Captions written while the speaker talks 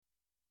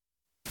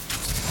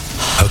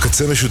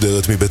הקצה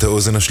משודרת מבית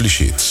האוזן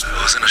השלישית.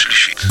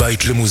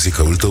 בית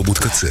למוזיקה ולתרבות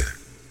קצה.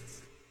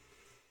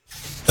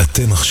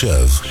 אתם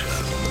עכשיו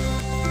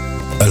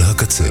על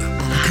הקצה.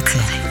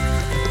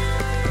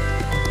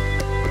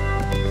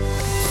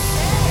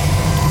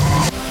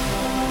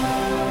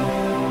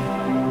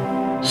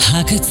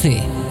 הקצה,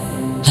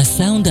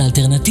 הסאונד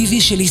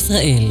האלטרנטיבי של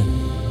ישראל.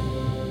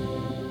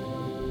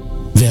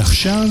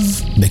 ועכשיו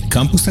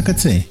בקמפוס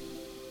הקצה,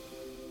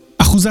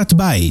 אחוזת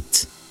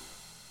בית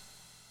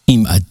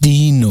עם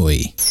עדי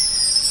נוי.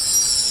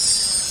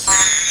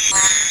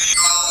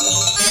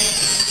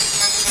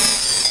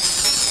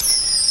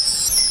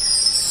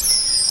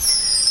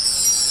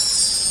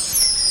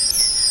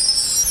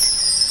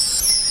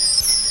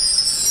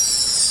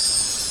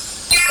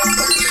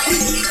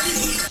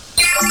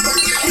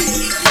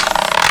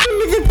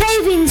 The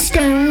paving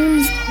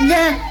stones,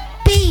 the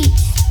beat.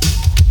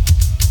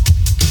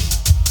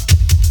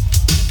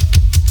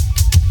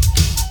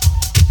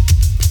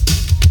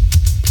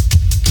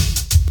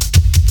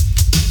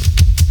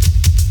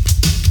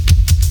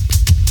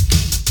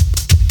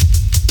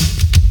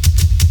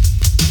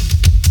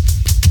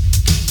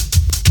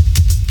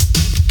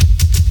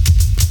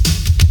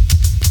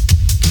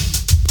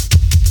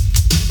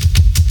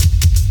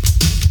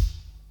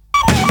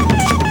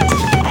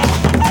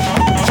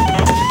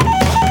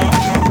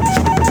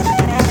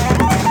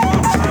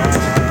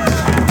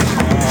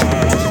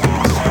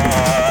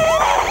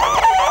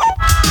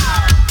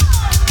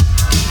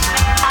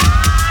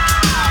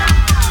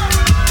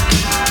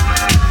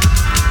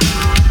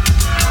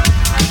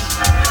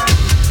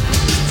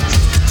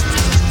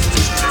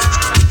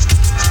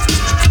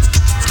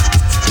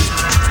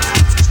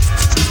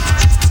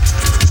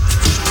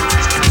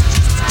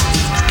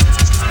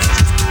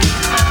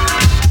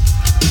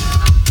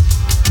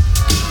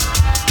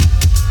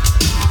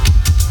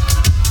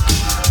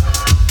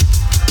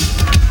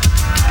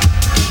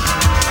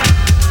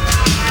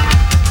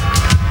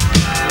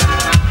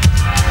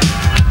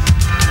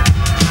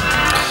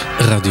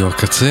 רדיו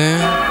הקצה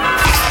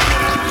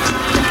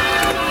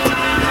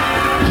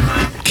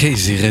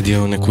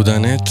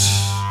kzradio.net.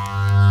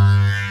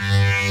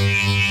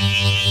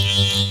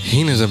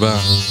 הנה זה בא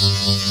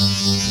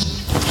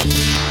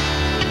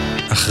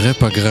אחרי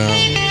פגרה,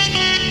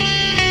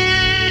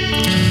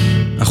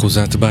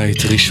 אחוזת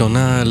בית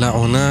ראשונה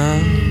לעונה.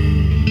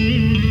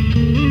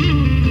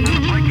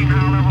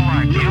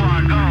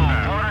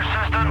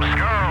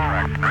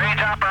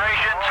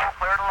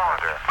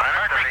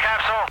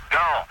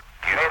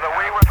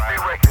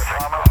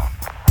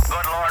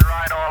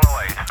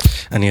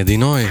 אני עדי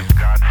נוי,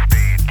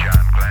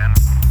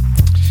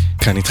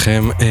 כאן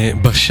איתכם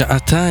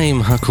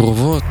בשעתיים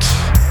הקרובות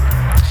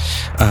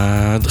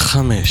עד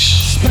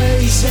 5.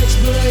 Space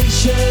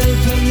exploration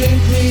from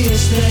nuclear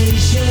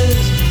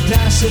stations,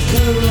 NASA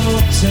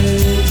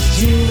corrupted,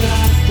 do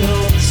not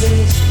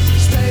notice.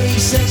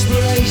 Space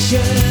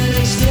exploration,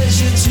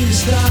 excursion to the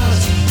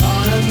stars,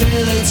 on a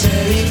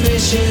military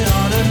mission,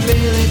 on a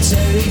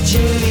military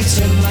journey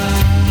to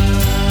Mars.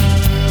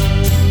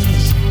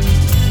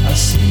 I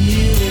see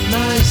you in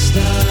my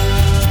star.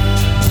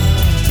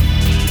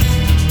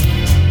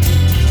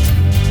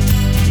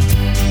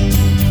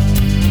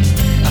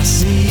 I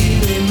see you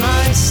in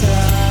my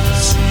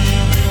stars.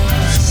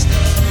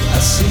 I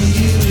see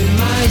you in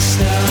my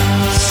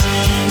stars.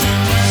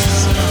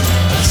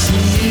 I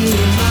see you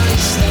in my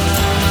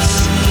stars.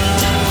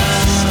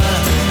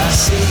 I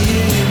see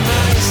you in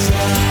my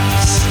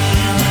stars.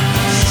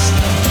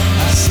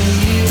 I see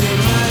you in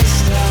my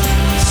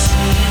stars.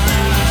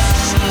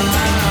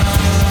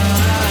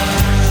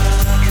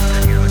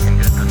 You can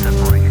get the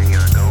separation. You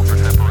gotta go for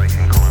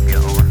separation. Columbia,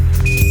 over.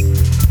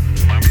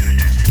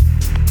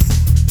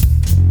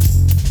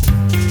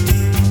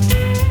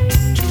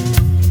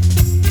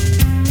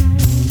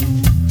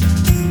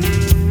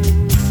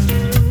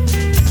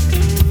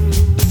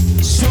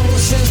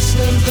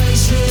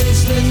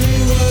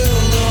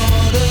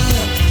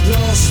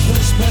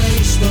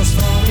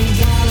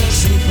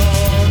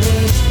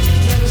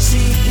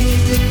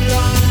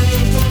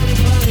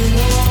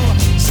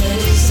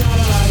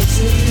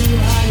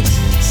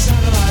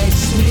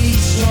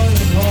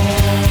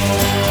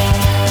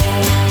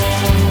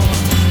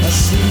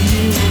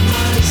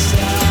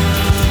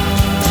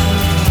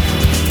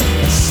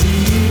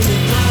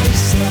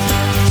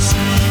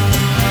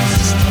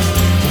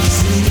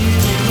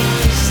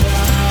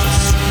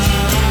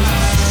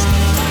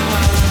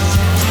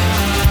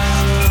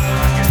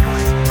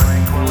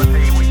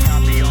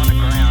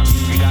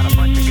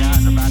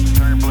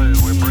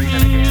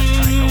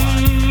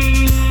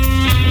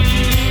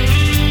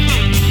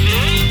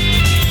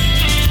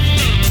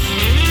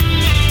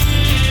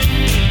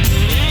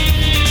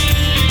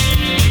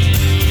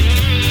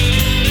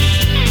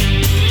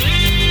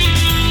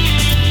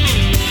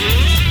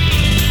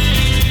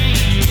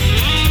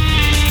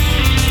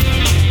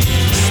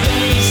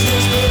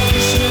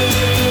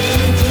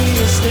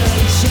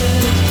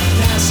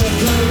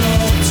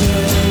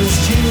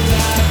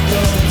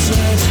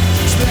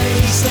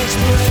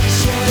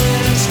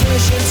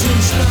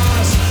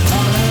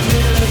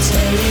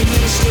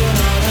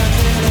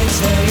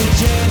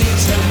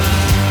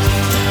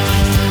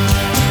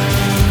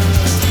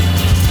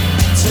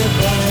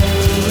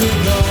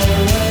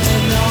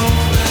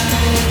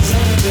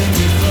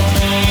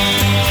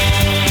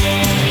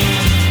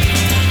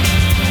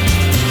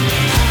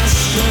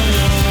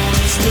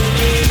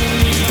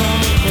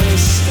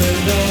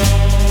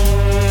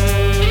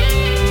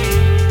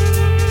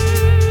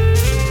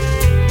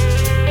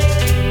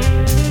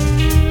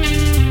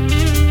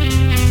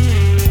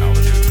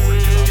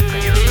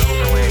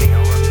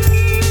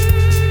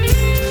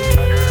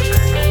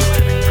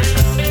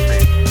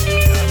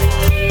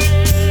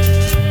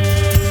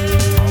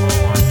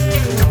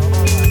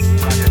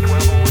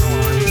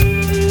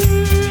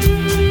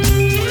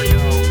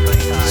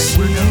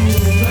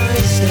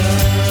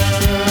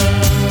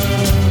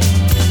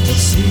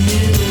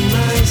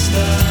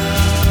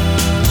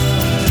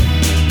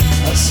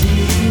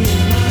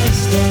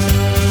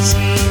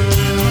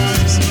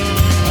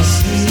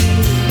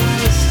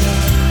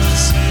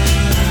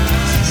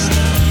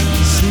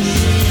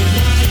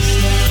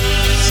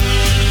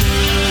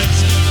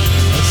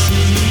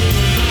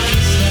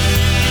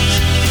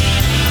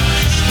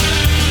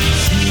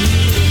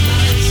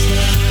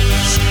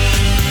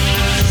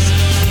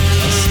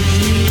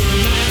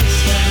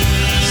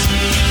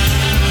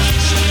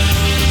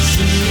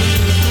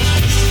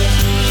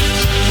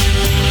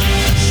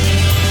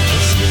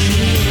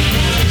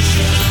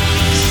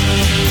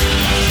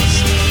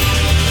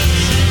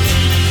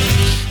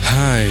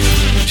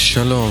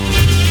 שלום.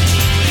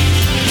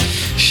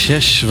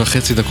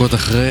 6:30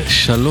 אחרי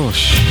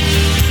 3.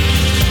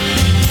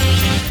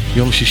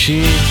 יום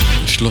שישי,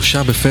 3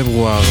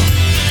 בפברואר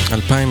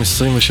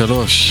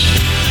 2023.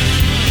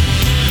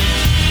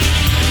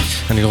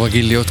 אני לא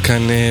רגיל להיות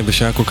כאן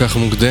בשעה כל כך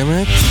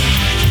מוקדמת,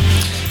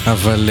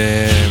 אבל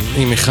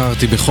אם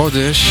איחרתי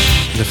בחודש,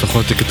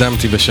 לפחות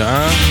הקדמתי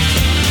בשעה.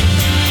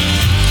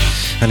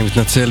 אני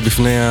מתנצל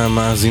בפני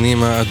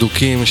המאזינים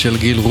האדוקים של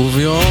גיל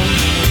רוביו,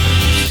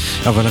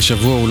 אבל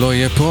השבוע הוא לא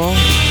יהיה פה,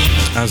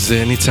 אז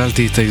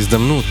ניצלתי את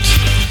ההזדמנות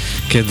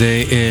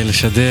כדי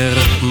לשדר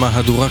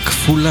מהדורה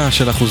כפולה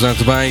של אחוזת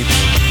בית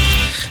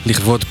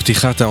לכבוד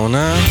פתיחת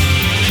העונה.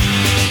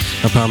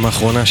 הפעם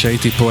האחרונה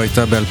שהייתי פה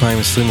הייתה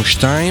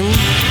ב-2022,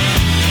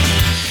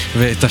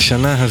 ואת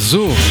השנה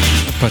הזו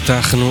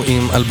פתחנו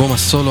עם אלבום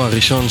הסולו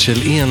הראשון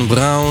של איאן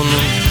בראון,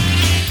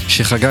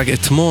 שחגג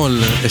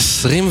אתמול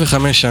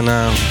 25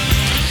 שנה.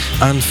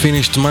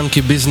 Unfinished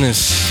Monkey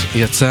Business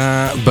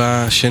יצא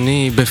ב2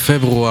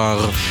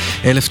 בפברואר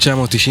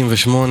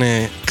 1998,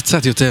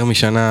 קצת יותר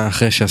משנה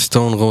אחרי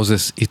שהסטון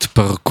רוזס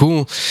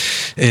התפרקו,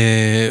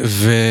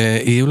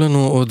 ויהיו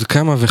לנו עוד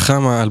כמה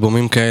וכמה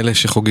אלבומים כאלה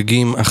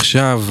שחוגגים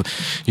עכשיו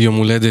יום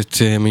הולדת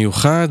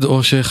מיוחד,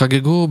 או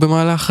שחגגו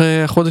במהלך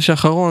החודש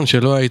האחרון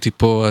שלא הייתי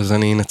פה, אז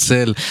אני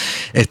אנצל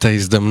את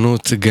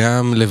ההזדמנות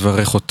גם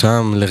לברך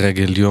אותם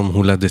לרגל יום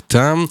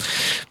הולדתם,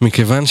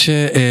 מכיוון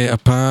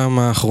שהפעם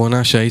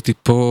האחרונה שהייתי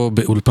פה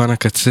באולפן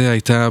הקצה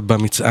הייתה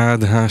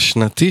במצעד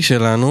השנתי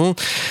שלנו,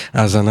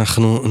 אז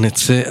אנחנו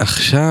נצא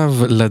עכשיו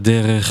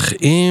לדרך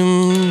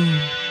עם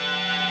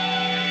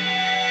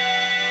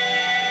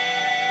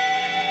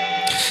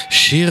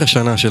שיר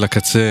השנה של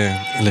הקצה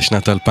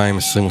לשנת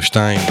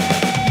 2022.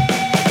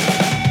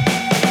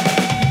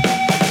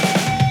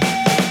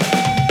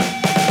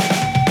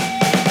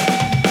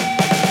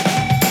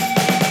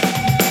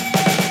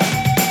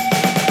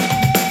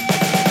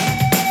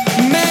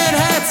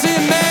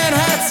 Manhattan,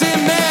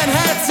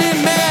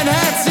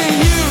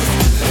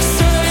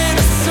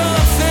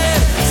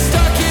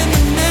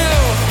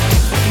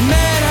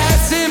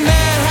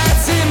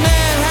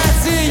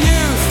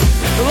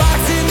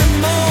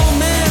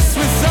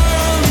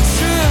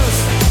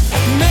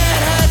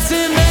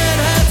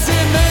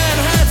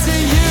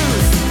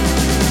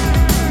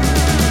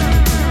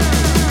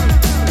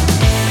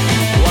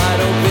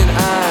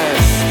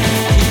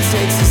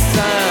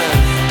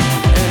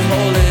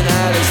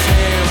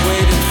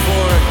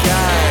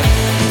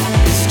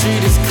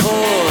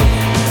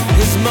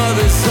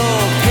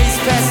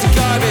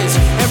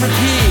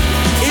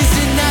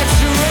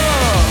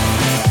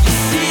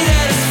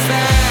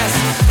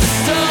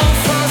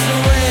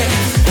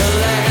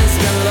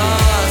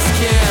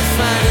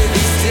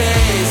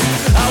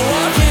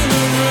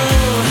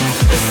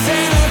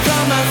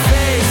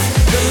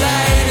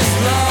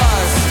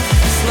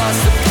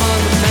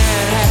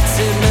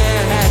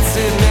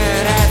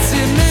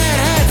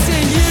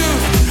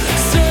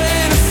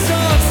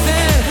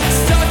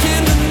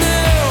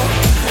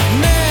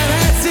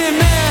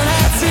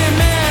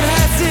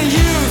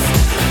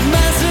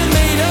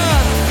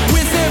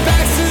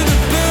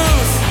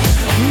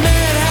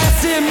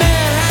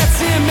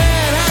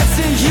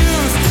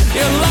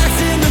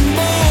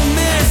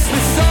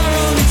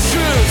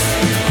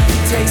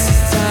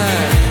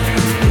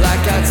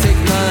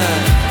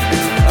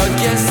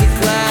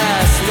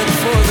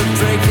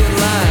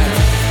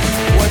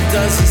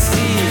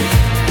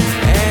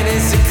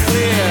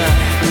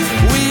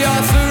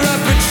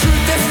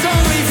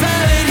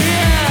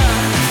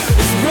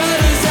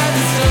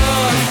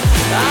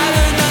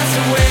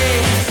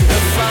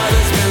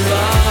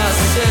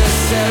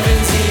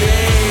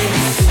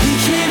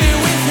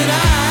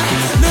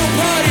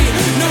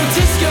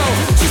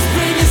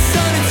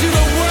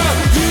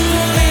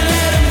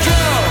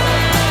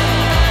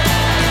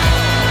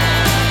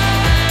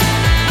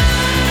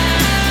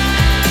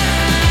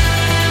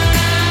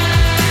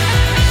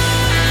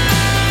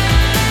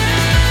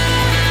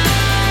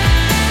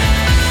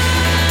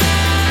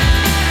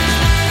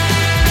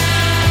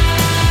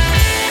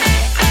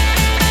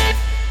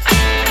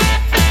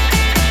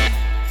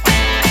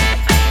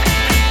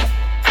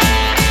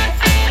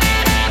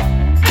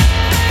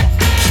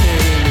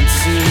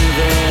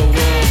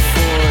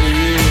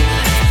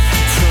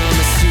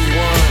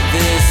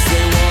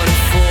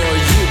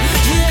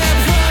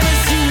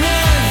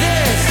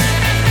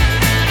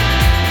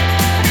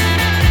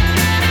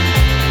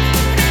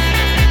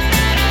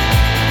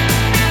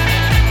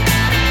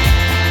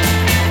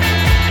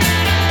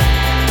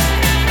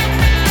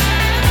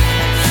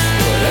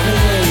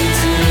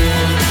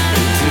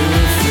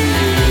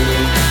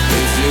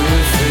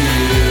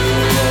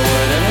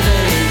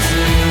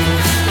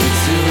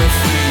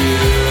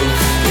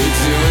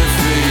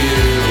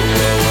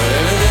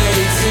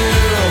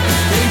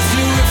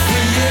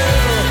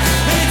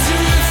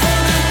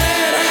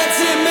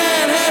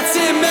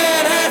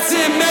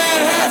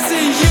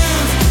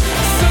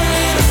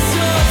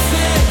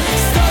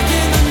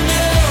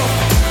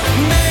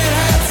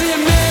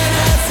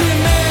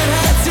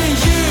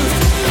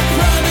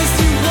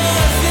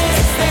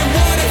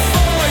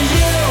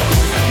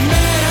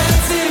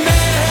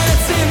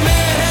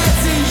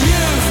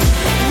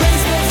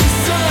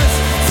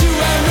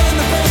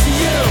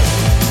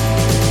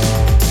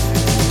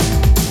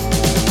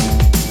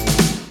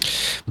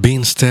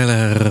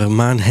 סטילר,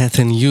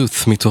 מנהטן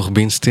יות' מתוך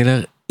בין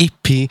סטילר,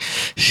 EP,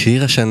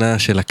 שיר השנה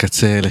של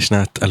הקצה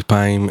לשנת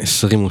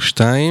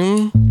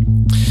 2022.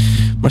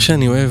 מה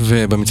שאני אוהב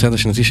במצעד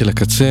השנתי של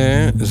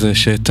הקצה זה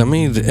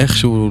שתמיד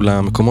איכשהו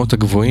למקומות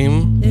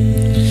הגבוהים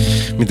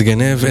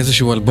מתגנב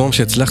איזשהו אלבום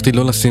שהצלחתי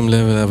לא לשים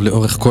לב אליו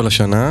לאורך כל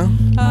השנה,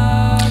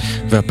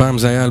 והפעם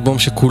זה היה אלבום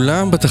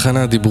שכולם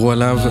בתחנה דיברו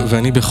עליו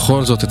ואני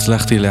בכל זאת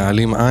הצלחתי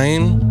להעלים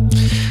עין.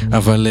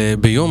 אבל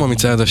ביום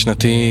המצעד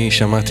השנתי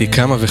שמעתי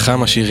כמה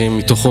וכמה שירים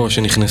מתוכו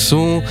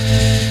שנכנסו,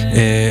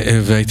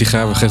 והייתי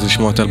חייב אחרי זה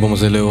לשמוע את האלבום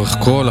הזה לאורך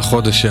כל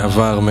החודש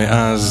שעבר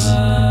מאז.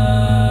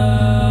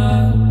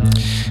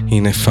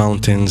 הנה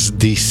Fountains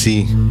DC.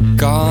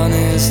 Gone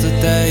is the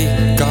day,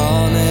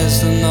 gone is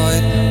the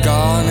night,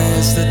 gone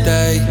is the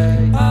day.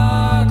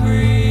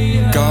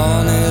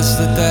 Gone is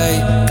the day,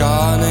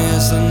 gone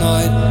is the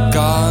night,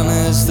 gone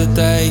is the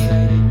day.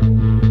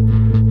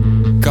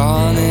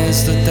 Gone is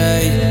the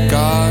day,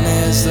 gone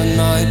is the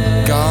night,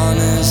 gone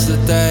is the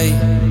day.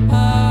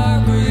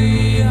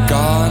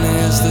 Gone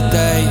is the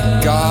day,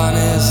 gone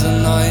is the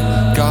night,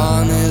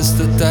 gone is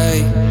the day.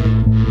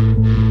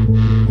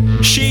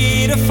 She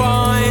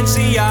defines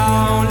the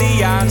only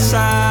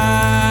answer,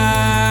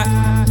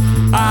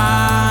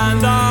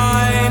 and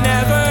I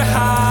never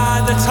had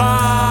the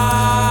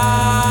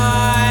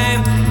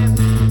time.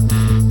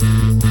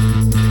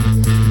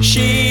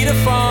 She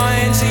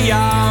defines the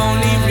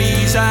only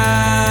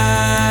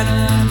reason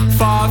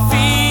for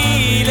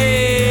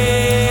feeling.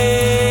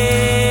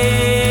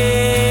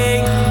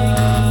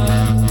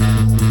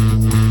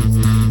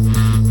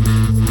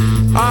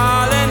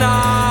 All in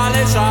all,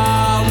 it's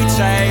all we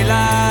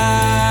tailor,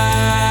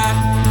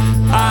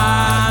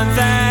 and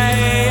they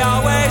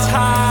always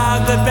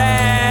have the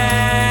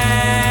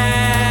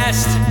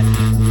best.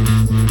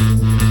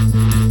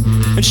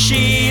 And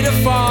she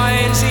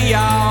defines the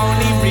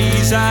only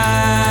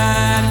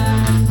reason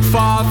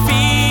for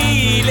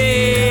feeling.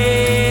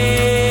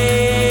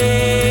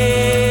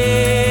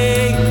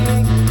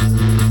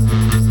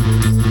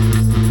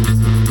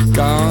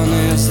 Gone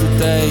is the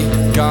day,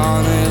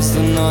 gone is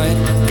the night,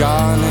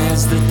 gone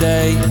is the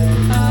day.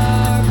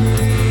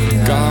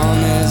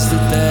 Gone is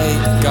the day,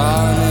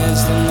 gone is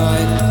the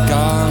night,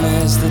 gone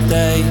is the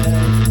day.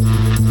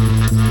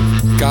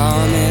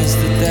 Gone is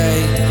the day,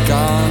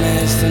 gone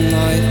is the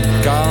night,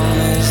 gone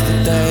is the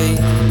day.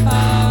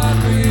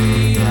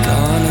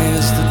 Gone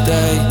is the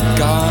day,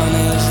 gone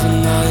is the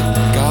night,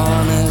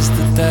 gone is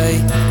the day.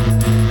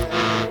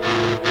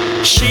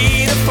 She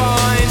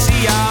defines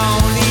the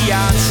only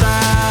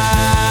answer,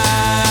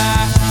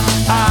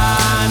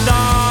 and I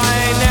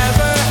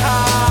never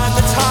had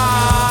the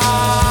time.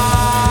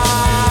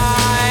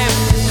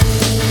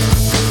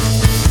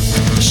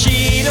 She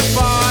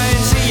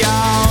defines the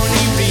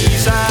only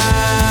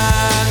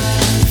reason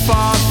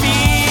for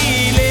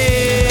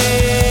feeling.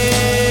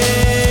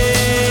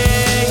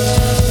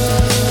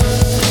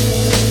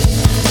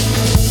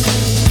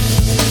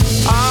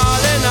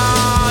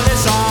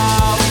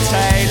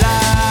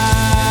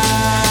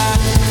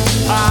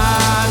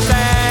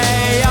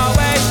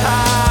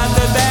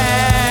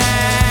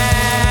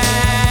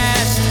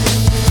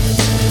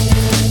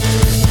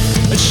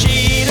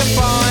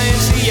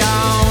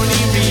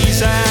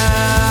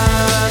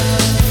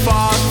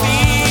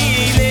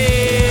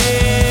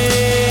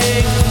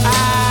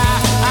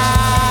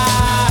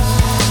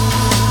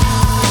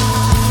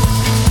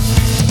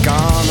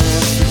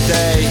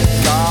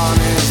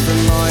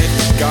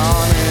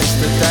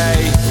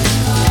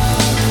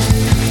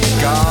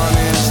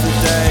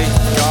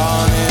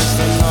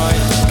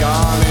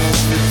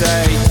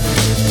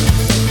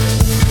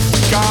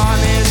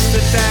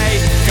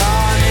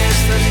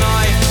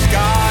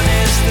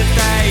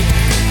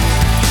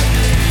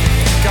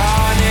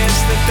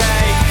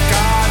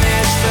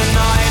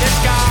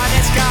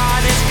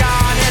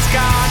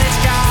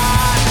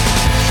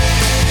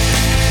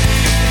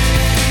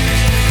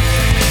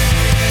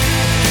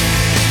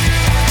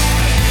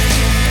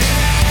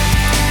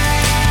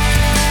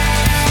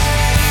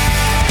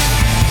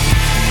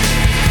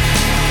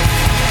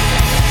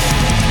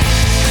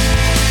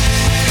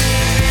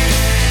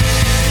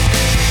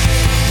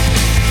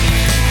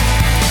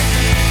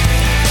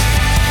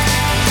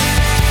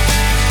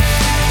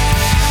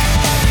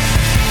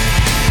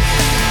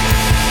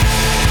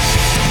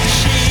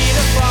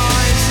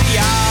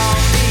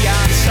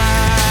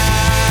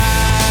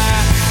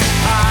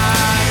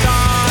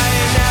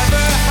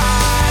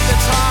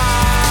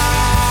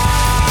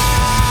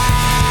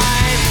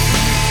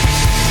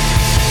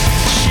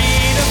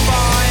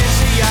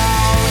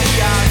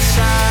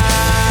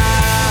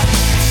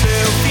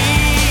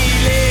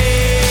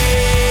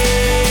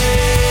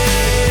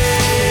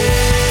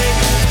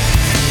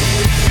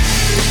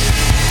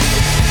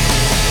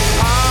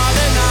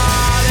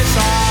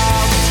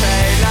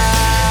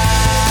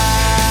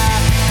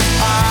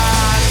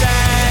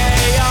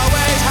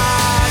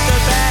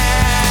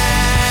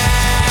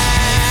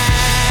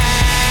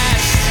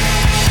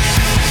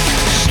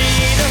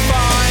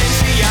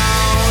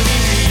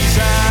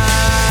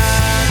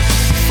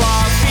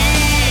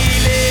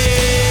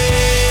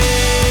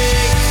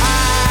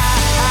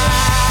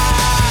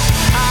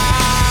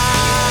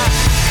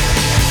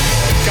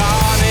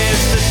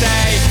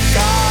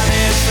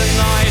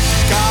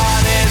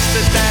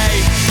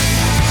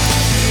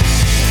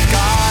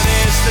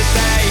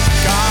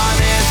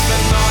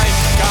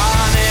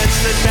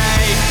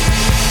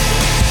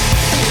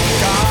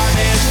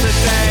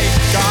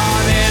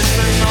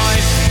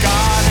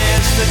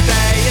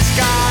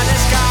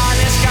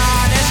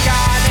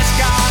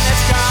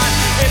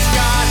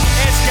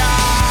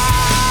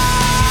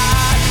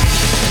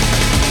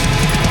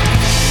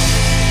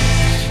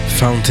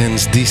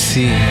 Fountains DC,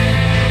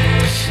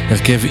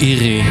 הרכב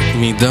אירי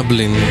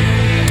מדבלין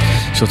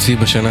שהוציא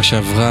בשנה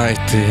שעברה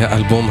את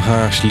האלבום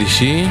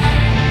השלישי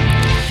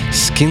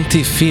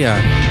סקינטי פיה,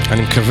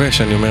 אני מקווה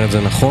שאני אומר את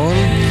זה נכון.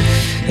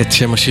 את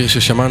שם השיר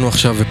ששמענו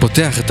עכשיו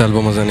ופותח את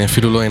האלבום הזה אני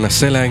אפילו לא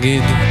אנסה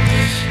להגיד,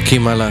 כי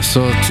מה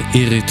לעשות,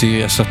 אירית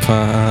היא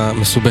השפה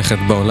המסובכת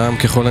בעולם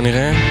ככל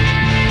הנראה,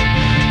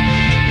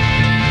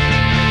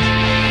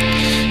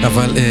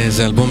 אבל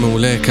זה אלבום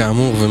מעולה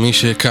כאמור, ומי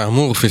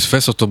שכאמור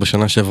פספס אותו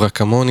בשנה שעברה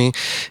כמוני,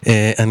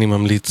 אני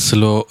ממליץ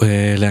לו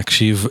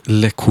להקשיב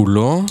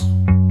לכולו.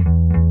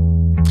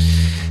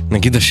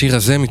 נגיד השיר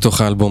הזה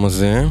מתוך האלבום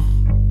הזה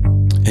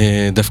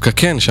דווקא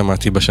כן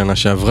שמעתי בשנה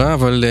שעברה,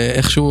 אבל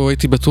איכשהו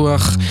הייתי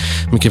בטוח,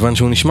 מכיוון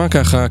שהוא נשמע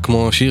ככה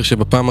כמו שיר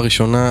שבפעם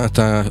הראשונה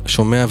אתה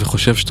שומע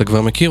וחושב שאתה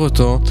כבר מכיר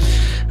אותו,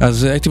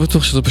 אז הייתי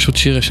בטוח שזה פשוט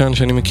שיר ישן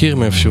שאני מכיר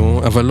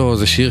מאיפשהו, אבל לא,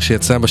 זה שיר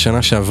שיצא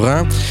בשנה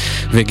שעברה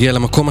והגיע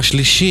למקום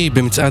השלישי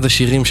במצעד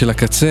השירים של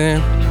הקצה,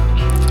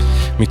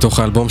 מתוך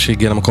האלבום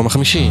שהגיע למקום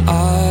החמישי. I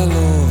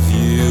love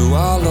you,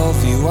 I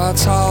love you, I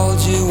told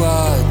you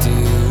I do.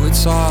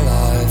 It's all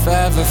I've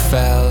ever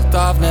felt,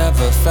 I've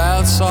never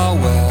felt so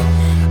well.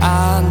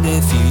 And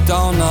if you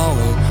don't know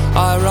it,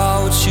 I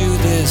wrote you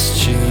this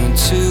tune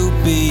to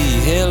be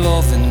here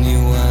loving you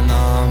when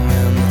I'm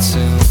in the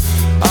tune.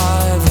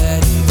 I've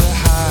headed the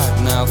hard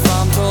now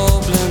from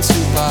Dublin to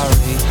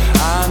Paris,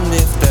 and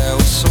if there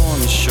was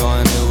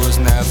sunshine it was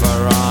never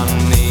on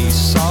me.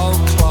 So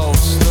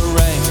close the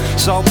rain,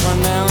 so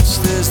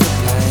pronounced is the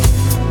pain.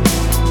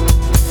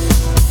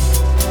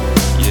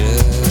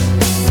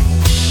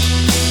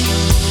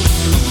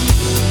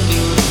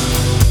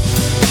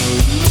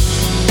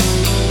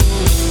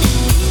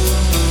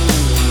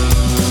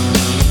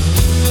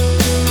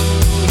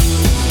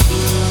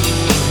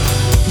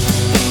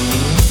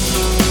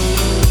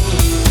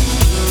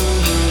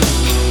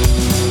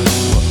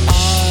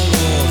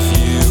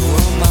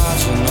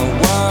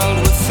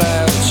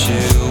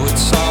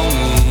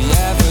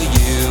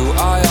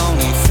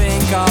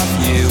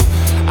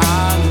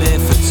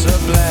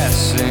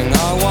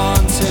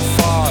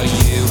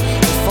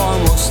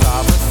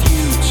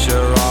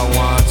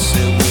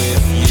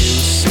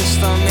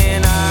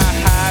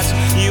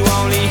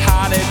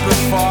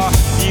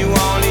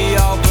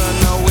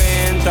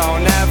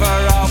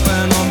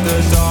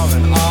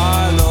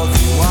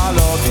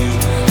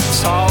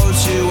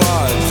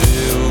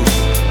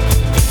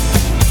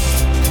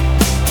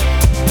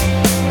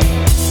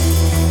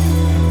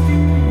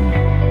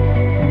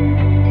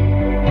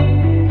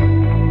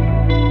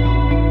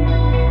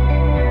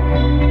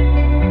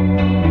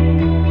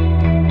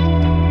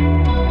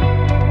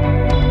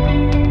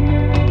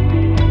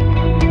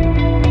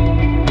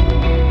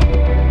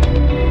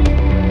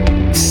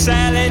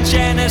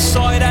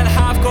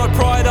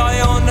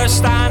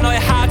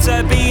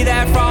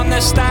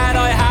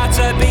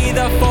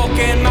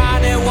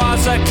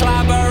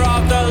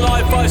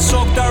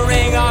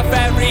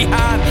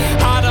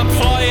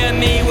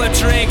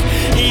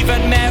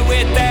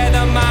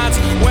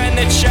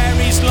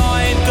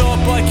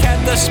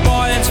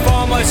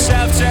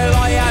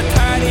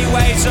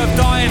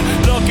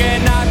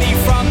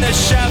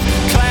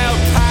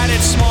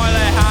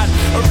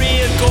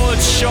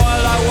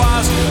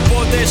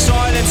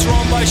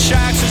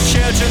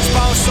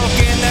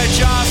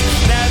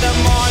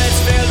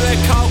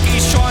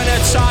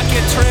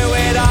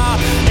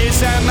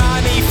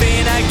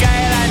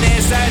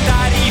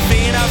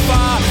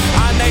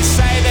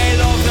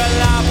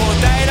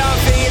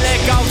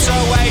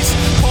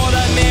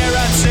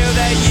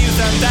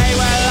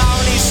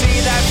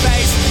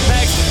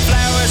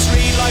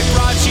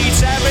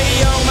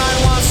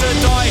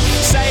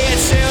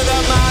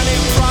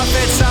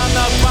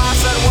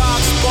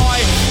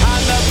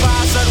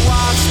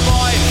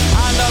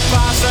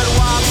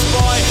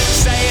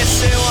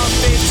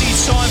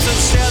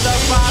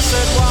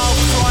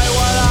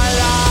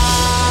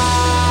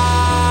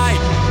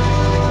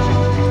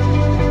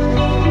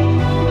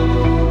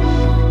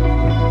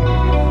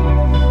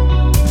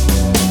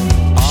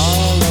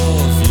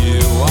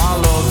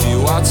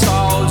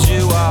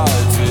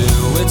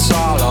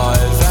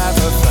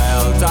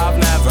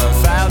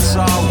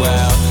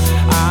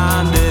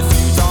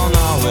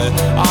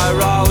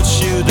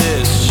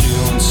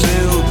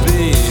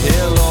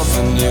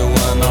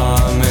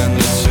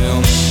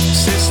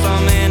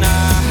 System in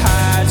our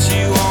heads,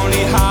 you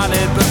only had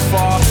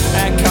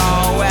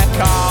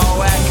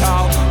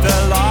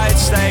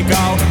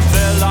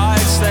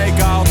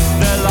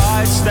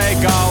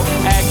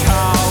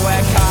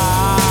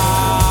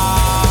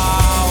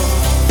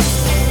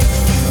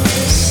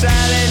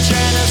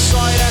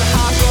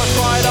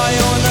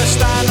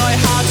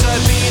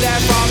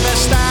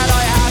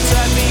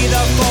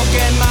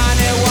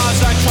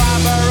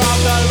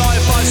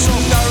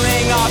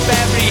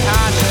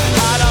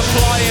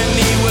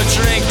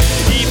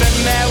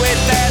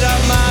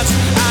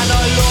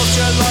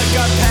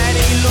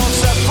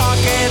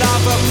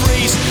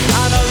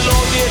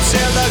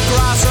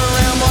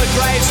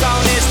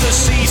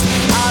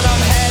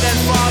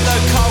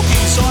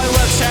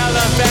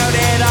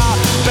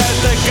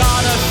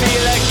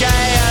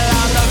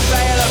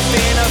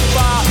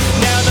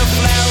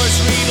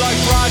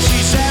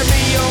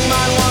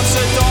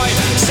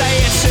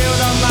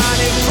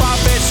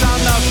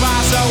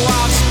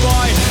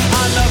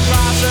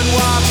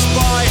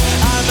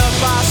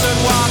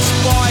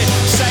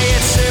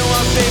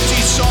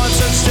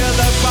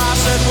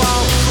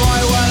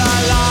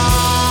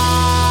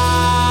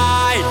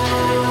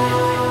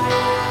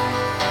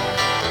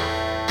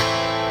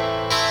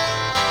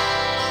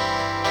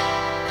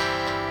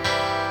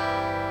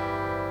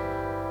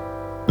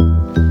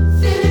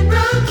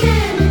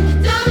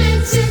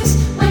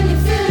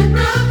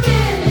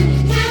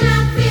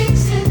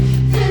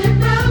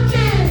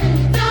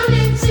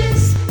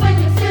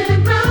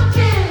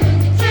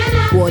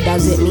What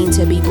does it mean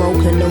to be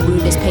broken? The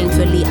wound is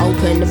painfully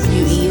open. The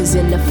beauty is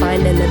in the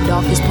finding the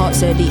darkest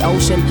parts of the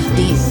ocean.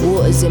 Deep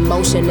waters in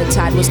motion, the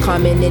tide was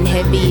coming in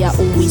heavy. I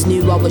always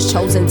knew I was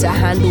chosen to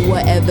handle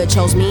whatever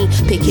chose me.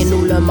 Picking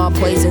all of my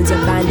poisons,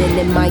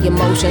 abandoning my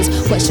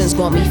emotions. Questions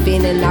got me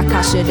feeling like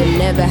I should have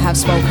never have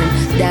spoken.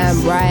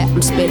 Damn right,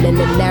 I'm spilling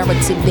the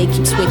narrative, they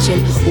keep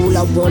switching. All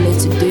I wanted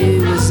to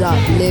do was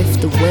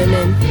uplift the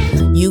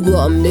women. You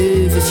gotta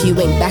move if you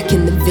ain't back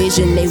in the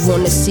vision. They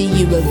wanna see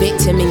you a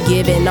victim and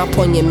giving up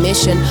on your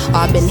mission.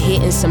 I've been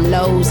hitting some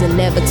lows and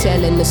never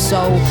telling the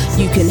soul.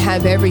 You can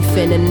have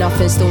everything and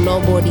nothing, still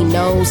nobody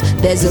knows.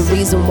 There's a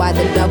reason why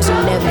the dogs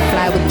will never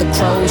fly with the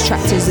crows.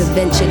 Tractors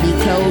eventually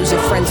close,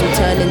 your friends will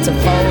turn into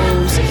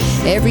foes.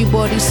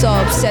 Everybody's so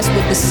obsessed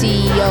with the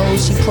CEO.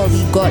 She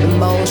probably got the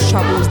most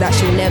troubles that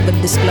she'll never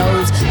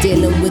disclose.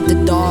 Dealing with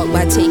the dark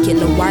by taking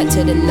the white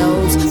to the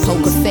nose.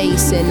 Poker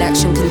face in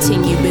action,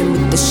 continuing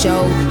with the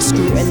show.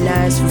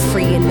 Scrutinized for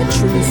freeing the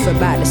truth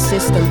about the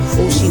system.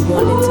 All she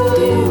wanted to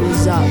do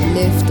was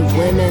uplift the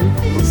women.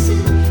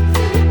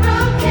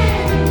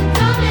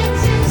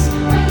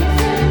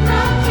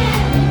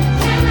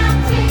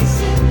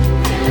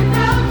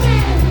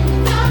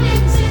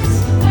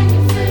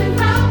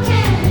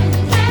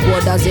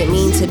 What does it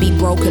mean to be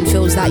broken?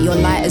 Feels like your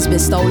light has been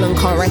stolen.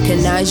 Can't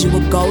recognize you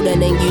were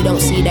golden and you don't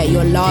see that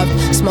you're loved.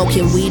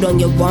 Smoking weed on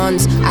your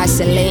runs,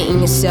 isolating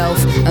yourself.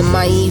 Am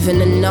I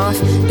even enough?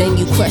 Then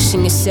you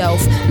question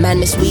yourself. Man,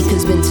 this week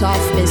has been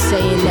tough, been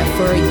saying that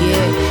for a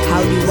year.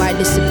 How do I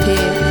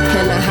disappear?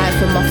 Can I hide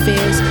from my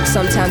fears?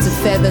 Sometimes a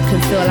feather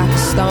can feel like a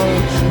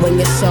stone. When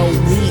you're so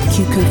weak,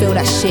 you can feel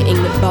that shit in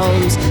your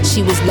bones.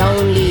 She was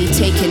lonely,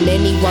 taking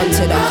anyone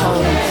to the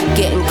home.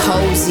 Getting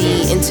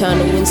cozy,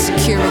 internal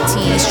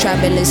insecurities,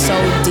 traveling so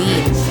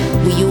deep.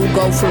 We all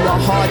go through our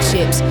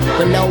hardships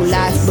with no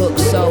life book,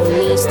 so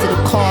knees to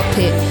the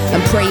carpet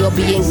and pray you're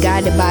being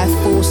guided by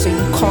a force so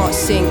you can't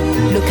sink.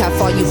 Look how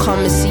far you come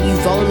and see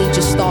you've only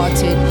just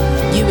started.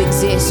 You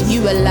exist,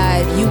 you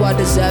alive, you are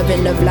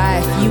deserving of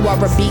life. You are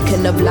a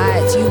beacon of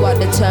light, you are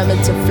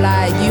determined to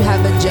fly. You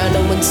have a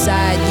journal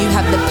inside, you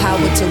have the power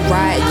to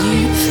write.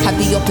 You have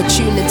the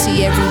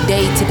opportunity every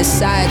day to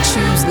decide,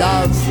 choose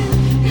love.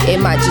 It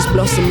might just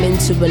blossom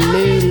into a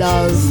new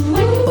love.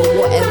 But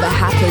whatever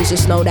happens,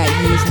 just know that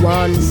you've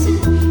won.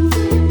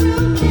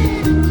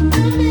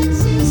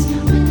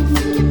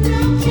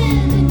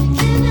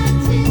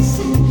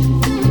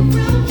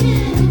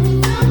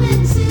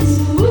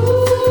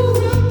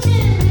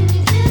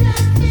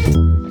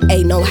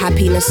 Ain't no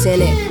happiness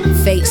in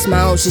it. Fake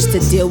smiles just to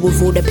deal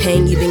with all the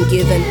pain you've been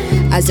given.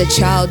 As a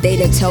child, they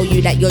didn't tell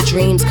you that your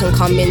dreams can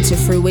come into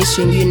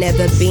fruition. You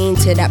never been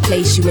to that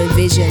place you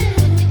envision.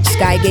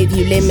 Sky gave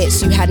you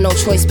limits, you had no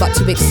choice but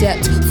to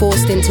accept.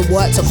 Forced into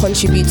work to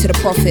contribute to the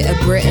profit of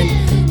Britain.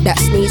 That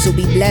sneeze will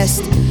be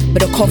blessed,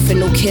 but a coffin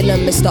will kill him.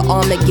 Mr.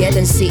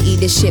 Armageddon City,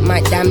 this shit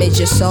might damage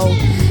your soul.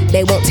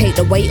 They won't take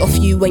the weight off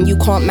you when you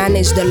can't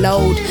manage the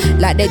load.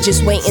 Like they're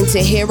just waiting to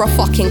hear a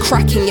fucking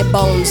crack in your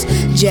bones.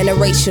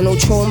 Generational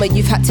trauma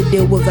you've had to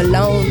deal with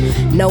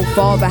alone. No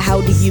father,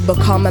 how do you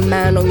become a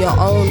man on your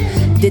own?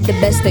 Did the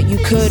best that you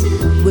could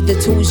with the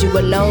tools you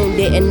alone.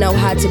 Didn't know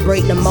how to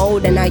break the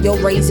mold and now you're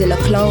raising a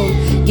clone.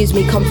 Gives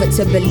me comfort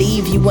to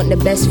believe you want the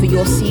best for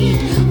your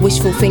seed.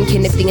 Wishful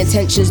thinking if the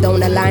intentions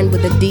don't align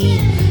with the deed.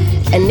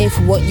 And if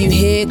what you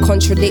hear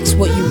contradicts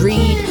what you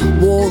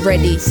read, war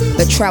ready,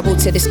 but travel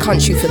to this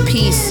country for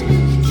peace.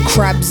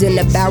 Crabs in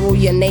the barrel,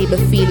 your neighbor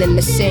feeling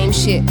the same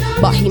shit,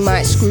 but he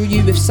might screw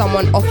you if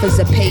someone offers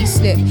a pay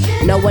slip.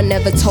 No one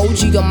ever told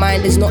you your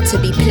mind is not to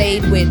be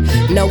played with.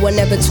 No one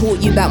ever taught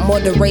you about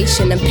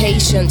moderation and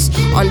patience.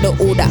 Under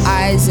all the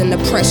eyes and the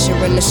pressure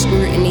and the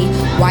scrutiny,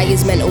 why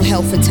is mental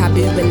health a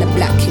taboo in the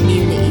black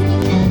community?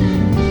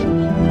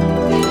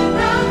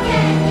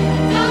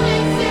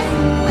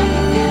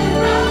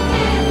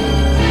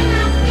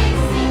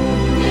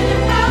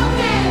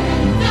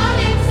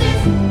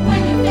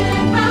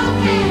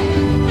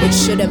 It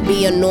shouldn't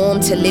be a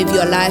norm to live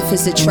your life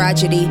as a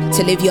tragedy,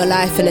 to live your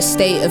life in a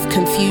state of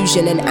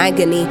confusion and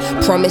agony.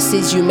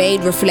 Promises you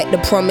made reflect the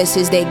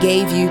promises they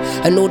gave you,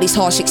 and all these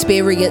harsh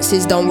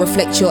experiences don't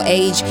reflect your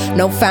age.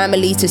 No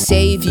family to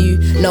save you,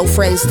 no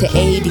friends to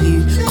aid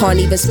you. Can't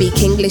even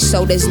speak English,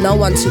 so there's no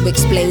one to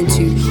explain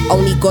to,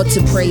 only God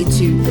to pray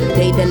to.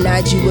 They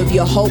denied you of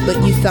your hope,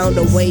 but you found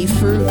a way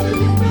through.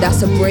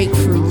 That's a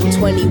breakthrough.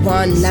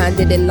 21,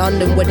 landed in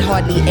London with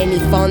hardly any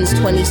funds.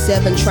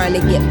 27, trying to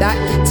get back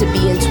to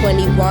being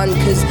 21,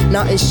 cause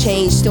nothing's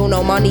changed. Still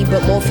no money,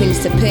 but more things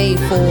to pay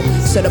for.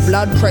 So the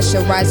blood pressure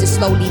rises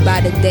slowly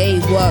by the day.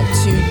 Work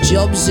 2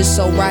 jobs just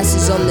so rice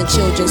is on the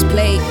children's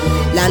plate.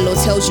 Landlord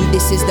tells you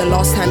this is the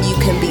last time you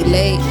can be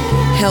late.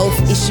 Health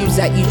issues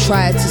that you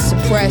tried to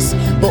suppress,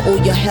 but all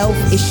your health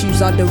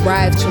issues are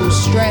derived from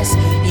stress.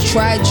 You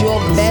tried your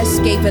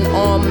best, gave an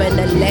arm and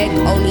a leg,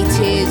 only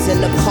tears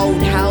in a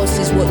cold house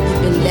is what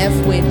you've been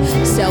left with.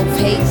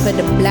 Self-hate for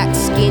the black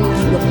skin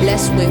you were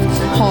blessed with.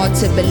 Hard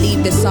to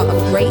believe there's something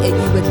greater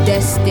you were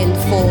destined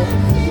for,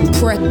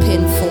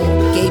 prepping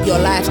for. Gave your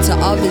life to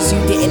others, you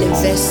didn't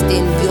invest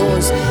in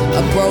yours.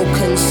 A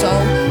broken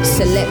soul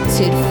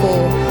selected for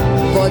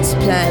God's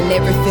plan.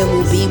 Everything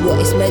will be what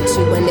it's meant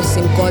to when it's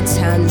in God's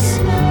hands.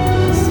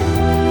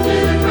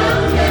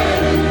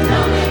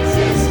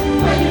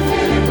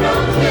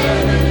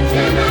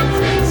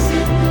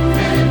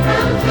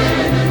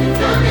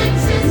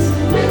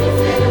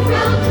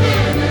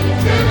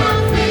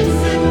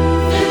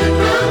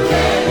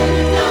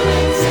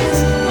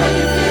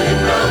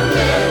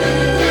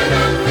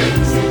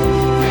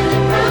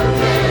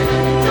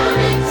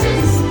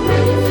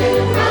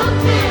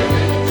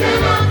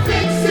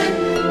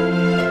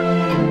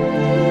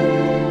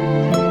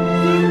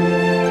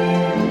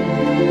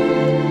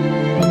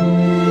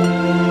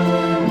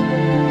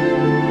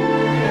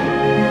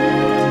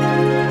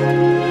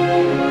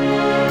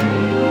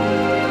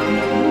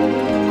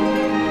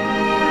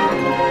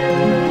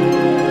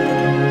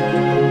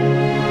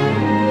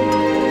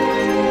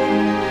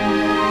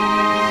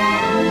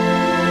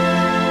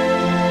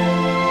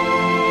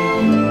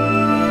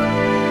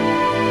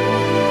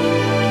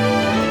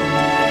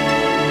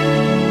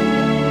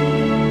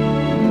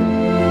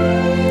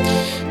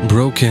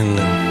 Broken,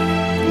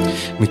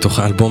 מתוך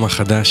האלבום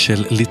החדש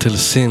של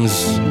Little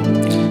Sims,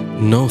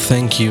 No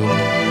Thank You.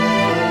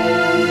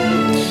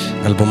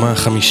 אלבומה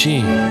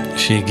החמישי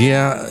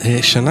שהגיע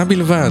שנה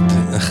בלבד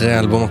אחרי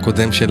האלבום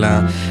הקודם שלה,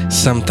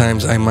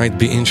 Sometimes I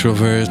Might Be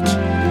Introvert,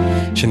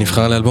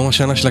 שנבחר לאלבום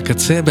השנה של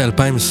הקצה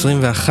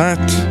ב-2021,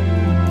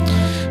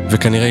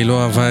 וכנראה היא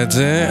לא אהבה את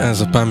זה,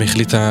 אז הפעם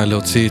החליטה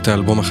להוציא את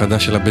האלבום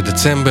החדש שלה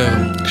בדצמבר,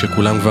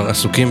 כשכולם כבר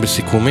עסוקים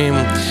בסיכומים,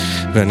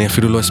 ואני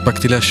אפילו לא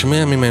הספקתי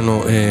להשמיע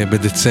ממנו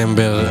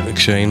בדצמבר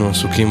כשהיינו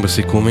עסוקים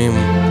בסיכומים.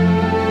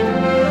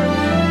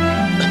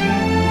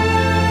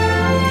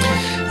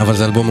 אבל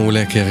זה אלבום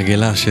מעולה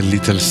כהרגלה של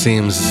ליטל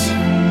סימס.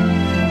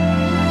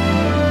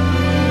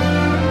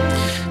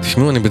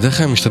 תשמעו, אני בדרך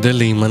כלל משתדל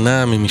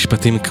להימנע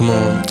ממשפטים כמו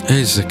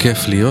איזה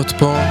כיף להיות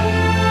פה,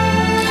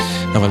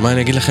 אבל מה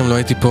אני אגיד לכם, לא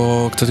הייתי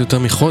פה קצת יותר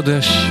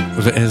מחודש,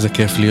 ואיזה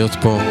כיף להיות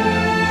פה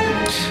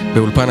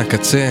באולפן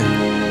הקצה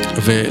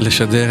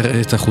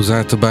ולשדר את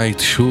אחוזת בית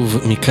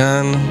שוב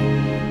מכאן.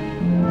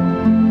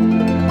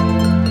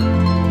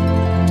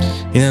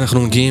 הנה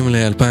אנחנו מגיעים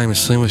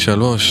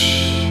ל-2023,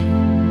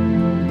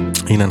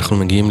 הנה אנחנו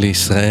מגיעים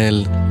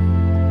לישראל.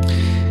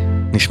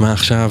 נשמע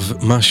עכשיו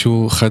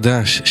משהו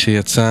חדש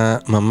שיצא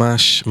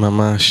ממש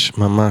ממש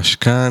ממש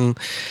כאן.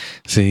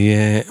 זה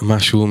יהיה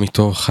משהו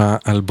מתוך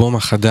האלבום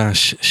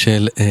החדש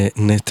של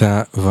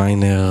נטע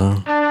ויינר.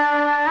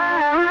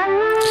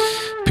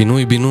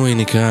 פינוי בינוי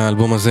נקרא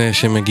האלבום הזה,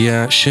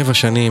 שמגיע 7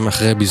 שנים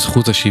אחרי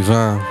בזכות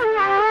השיבה,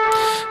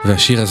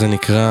 והשיר הזה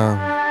נקרא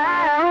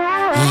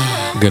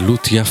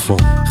גלות יפו.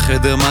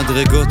 חדר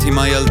מדרגות עם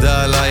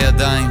הילדה על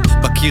הידיים,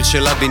 בקיר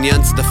שלה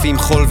בניין צדפים,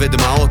 חול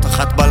ודמעות,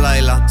 1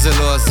 בלילה. זה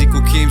לא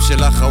הזיקוקים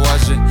של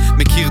החוואג'ה,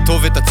 מכיר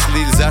טוב את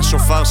הצליל, זה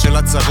השופר של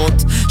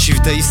הצרות.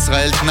 שבטי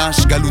ישראל תנש,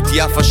 גלות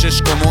יפה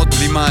 6 קומות,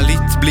 בלי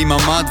מעלית, בלי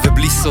ממד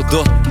ובלי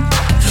סודות.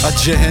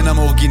 הג'הנם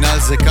אורגינל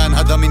זה כאן,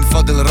 הדם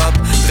אינפדל רב,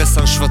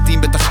 10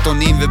 שבטים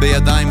בתחתונים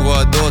ובידיים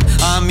רועדות.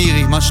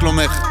 אמירי, מה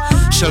שלומך?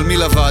 שלמי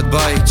לוועד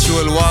בית,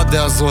 שואל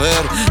וואדה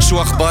הזוהר,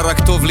 שוח ברק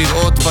טוב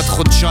לראות, בת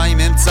חודשיים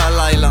אמצע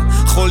הלילה,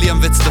 חול ים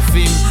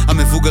וצדפים,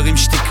 המבוגרים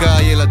שתיקה,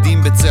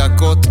 הילדים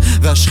בצעקות,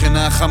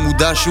 והשכנה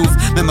החמודה שוב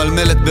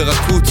ממלמלת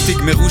ברכות.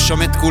 תגמרו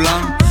שם את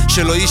כולם,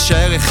 שלא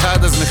יישאר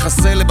אחד, אז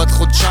מחסה לבת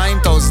חודשיים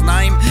את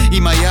האוזניים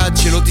עם היד,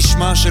 שלא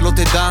תשמע, שלא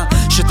תדע,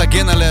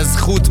 שתגן עליה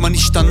זכות. מה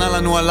נשתנה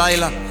לנו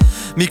הלילה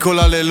מכל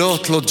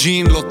הלילות? לא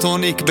ג'ין, לא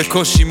טוניק,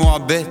 בקושי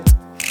מועבט.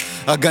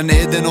 הגן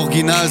עדן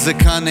אורגינל זה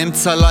כאן,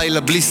 אמצע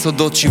לילה בלי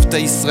סודות. שבטי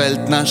ישראל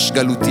תנש,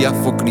 גלות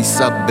יפו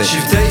כניסה ב'.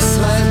 שבטי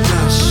ישראל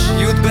תנש,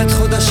 י'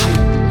 חודשים,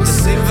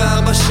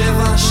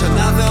 24/7,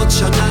 שנה ועוד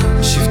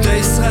שנה. שבטי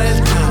ישראל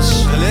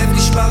תנש, הלב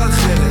נשבר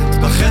אחרת,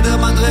 בחדר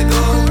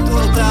מדרגות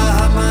אותה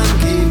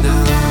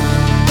המנגינה.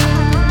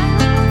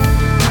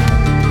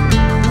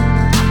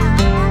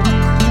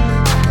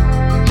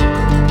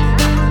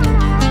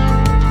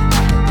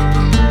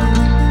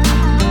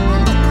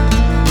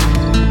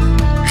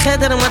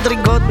 חדר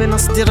מדרגות בין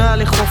הסדירה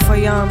לחוף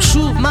הים,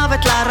 שוב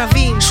מוות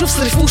לערבים, שוב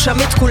שריפו שם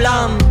את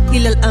כולם.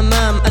 איל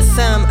אל-אמם,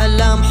 אסם,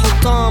 אלם,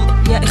 חותם,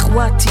 יא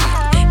איחוותי,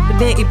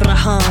 בני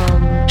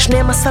אברהם.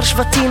 12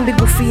 שבטים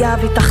בגופייה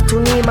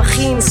ותחתונים,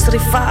 אחים,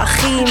 שריפה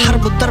אחים,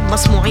 חרב ודרב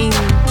מסמועים.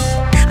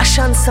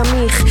 עשן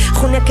סמיך,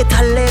 חונק את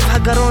הלב,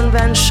 הגרון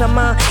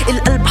והנשמה,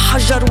 אל-אלב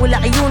חג'ר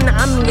ולעיון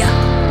עמיה.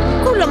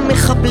 כולם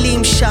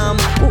מחבלים שם,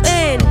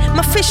 ואין,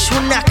 מפיש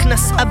הונק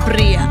נס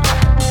אבריה.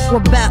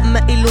 وباء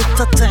مائل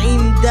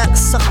التطعيم داء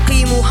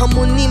سقيم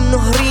وهمونيم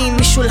نهرين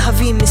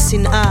משולהבים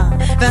משנאה.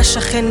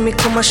 והשכן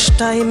מקומה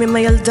 2 עם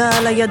הילדה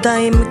על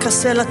הידיים,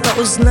 מקסל את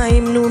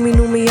האוזניים. נומי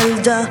נומי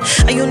ילדה,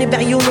 עיוני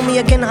בעיונו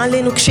מייגן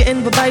עלינו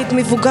כשאין בבית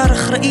מבוגר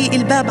אחראי.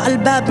 אלבב על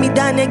בב,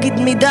 מידה נגד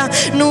מידה.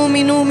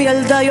 נומי נומי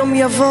ילדה, יום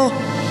יבוא,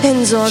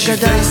 אין זו אגדה.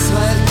 שבטי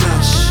ישראל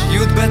תנש,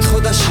 י'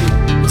 חודשים,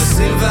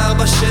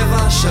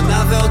 24/7,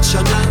 שנה ועוד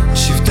שנה.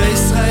 שבטי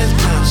ישראל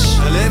תנש,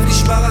 הלב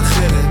נשבר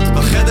אחרת,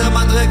 בחדר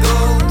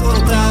מדרגות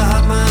אותה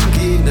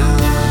המנגינה.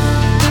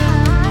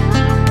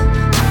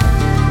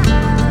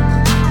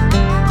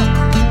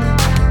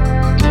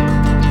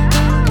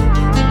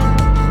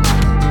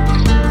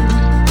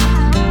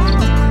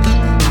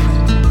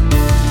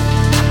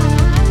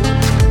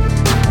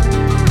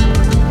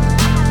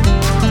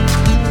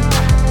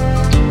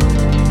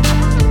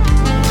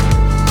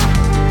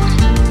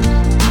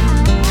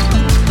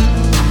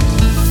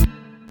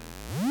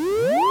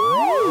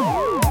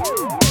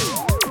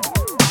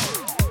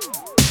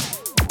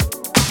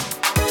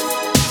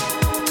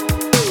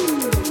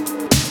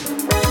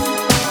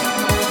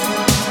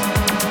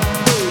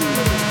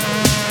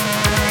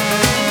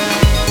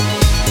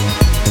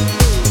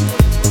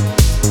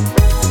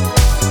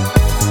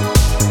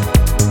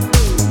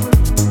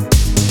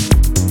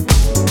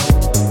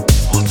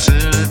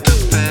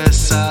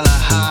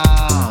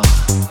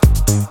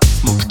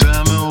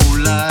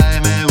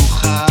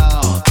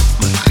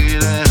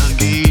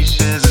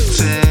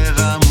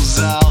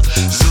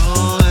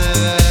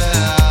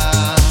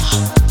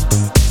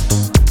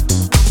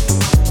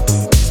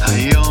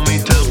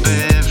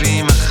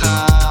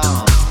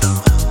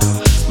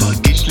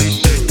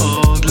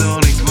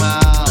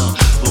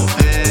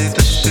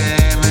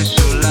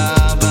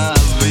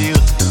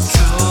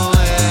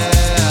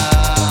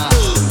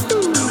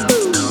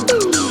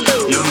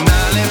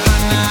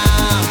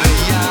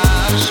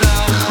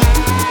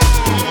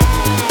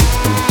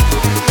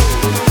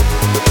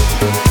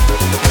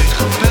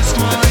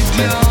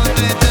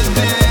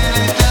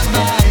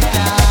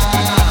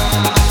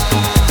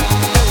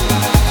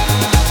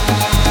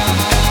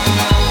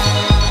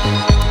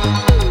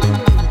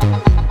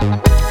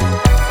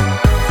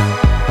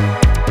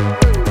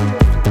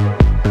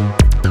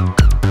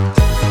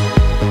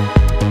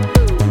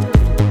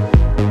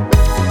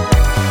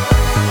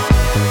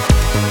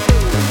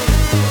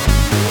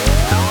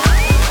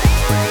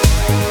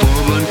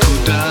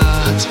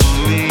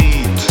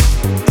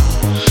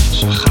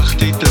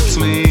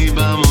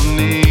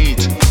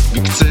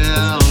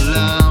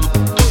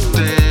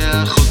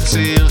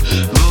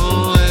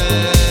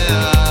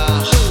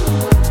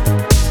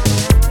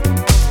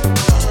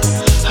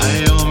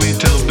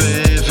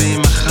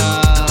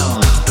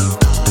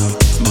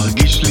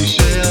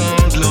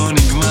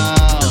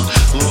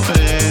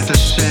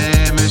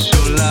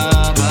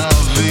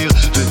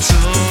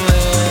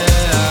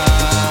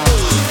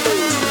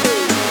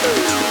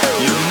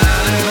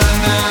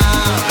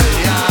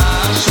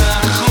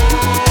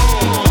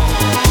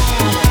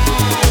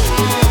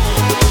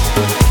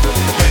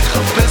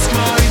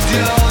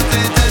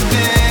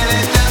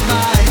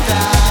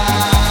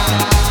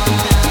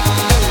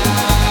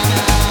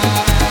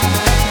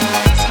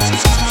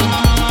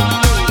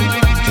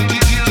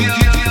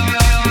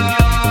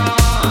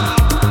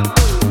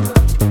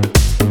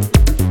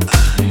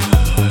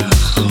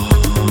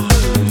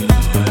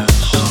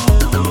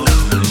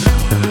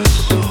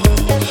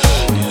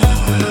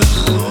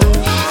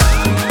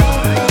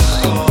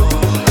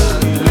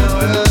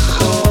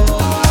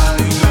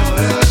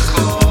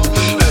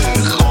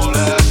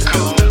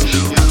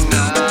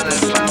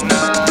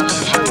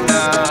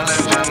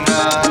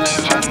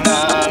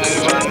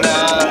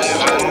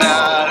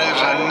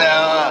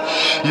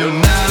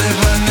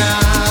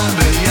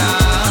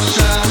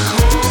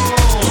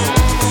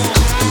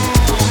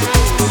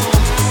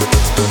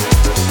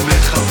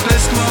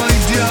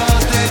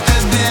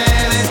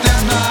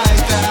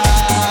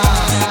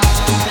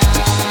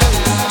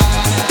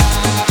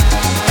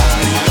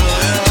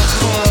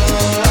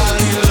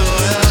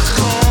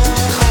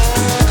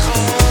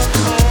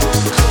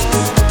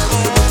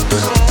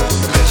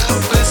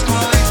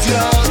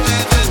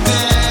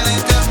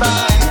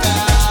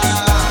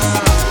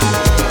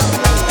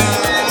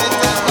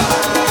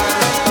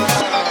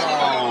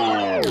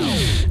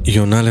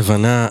 חולצה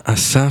לבנה,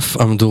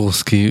 אסף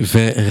אמדורסקי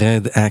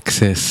ורד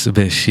אקסס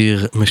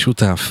בשיר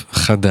משותף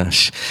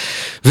חדש.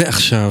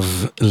 ועכשיו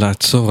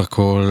לעצור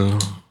הכל.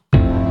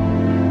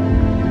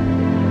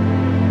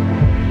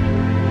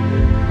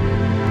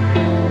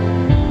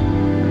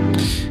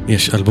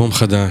 יש אלבום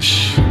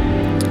חדש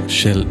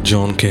של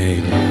ג'ון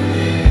קייל.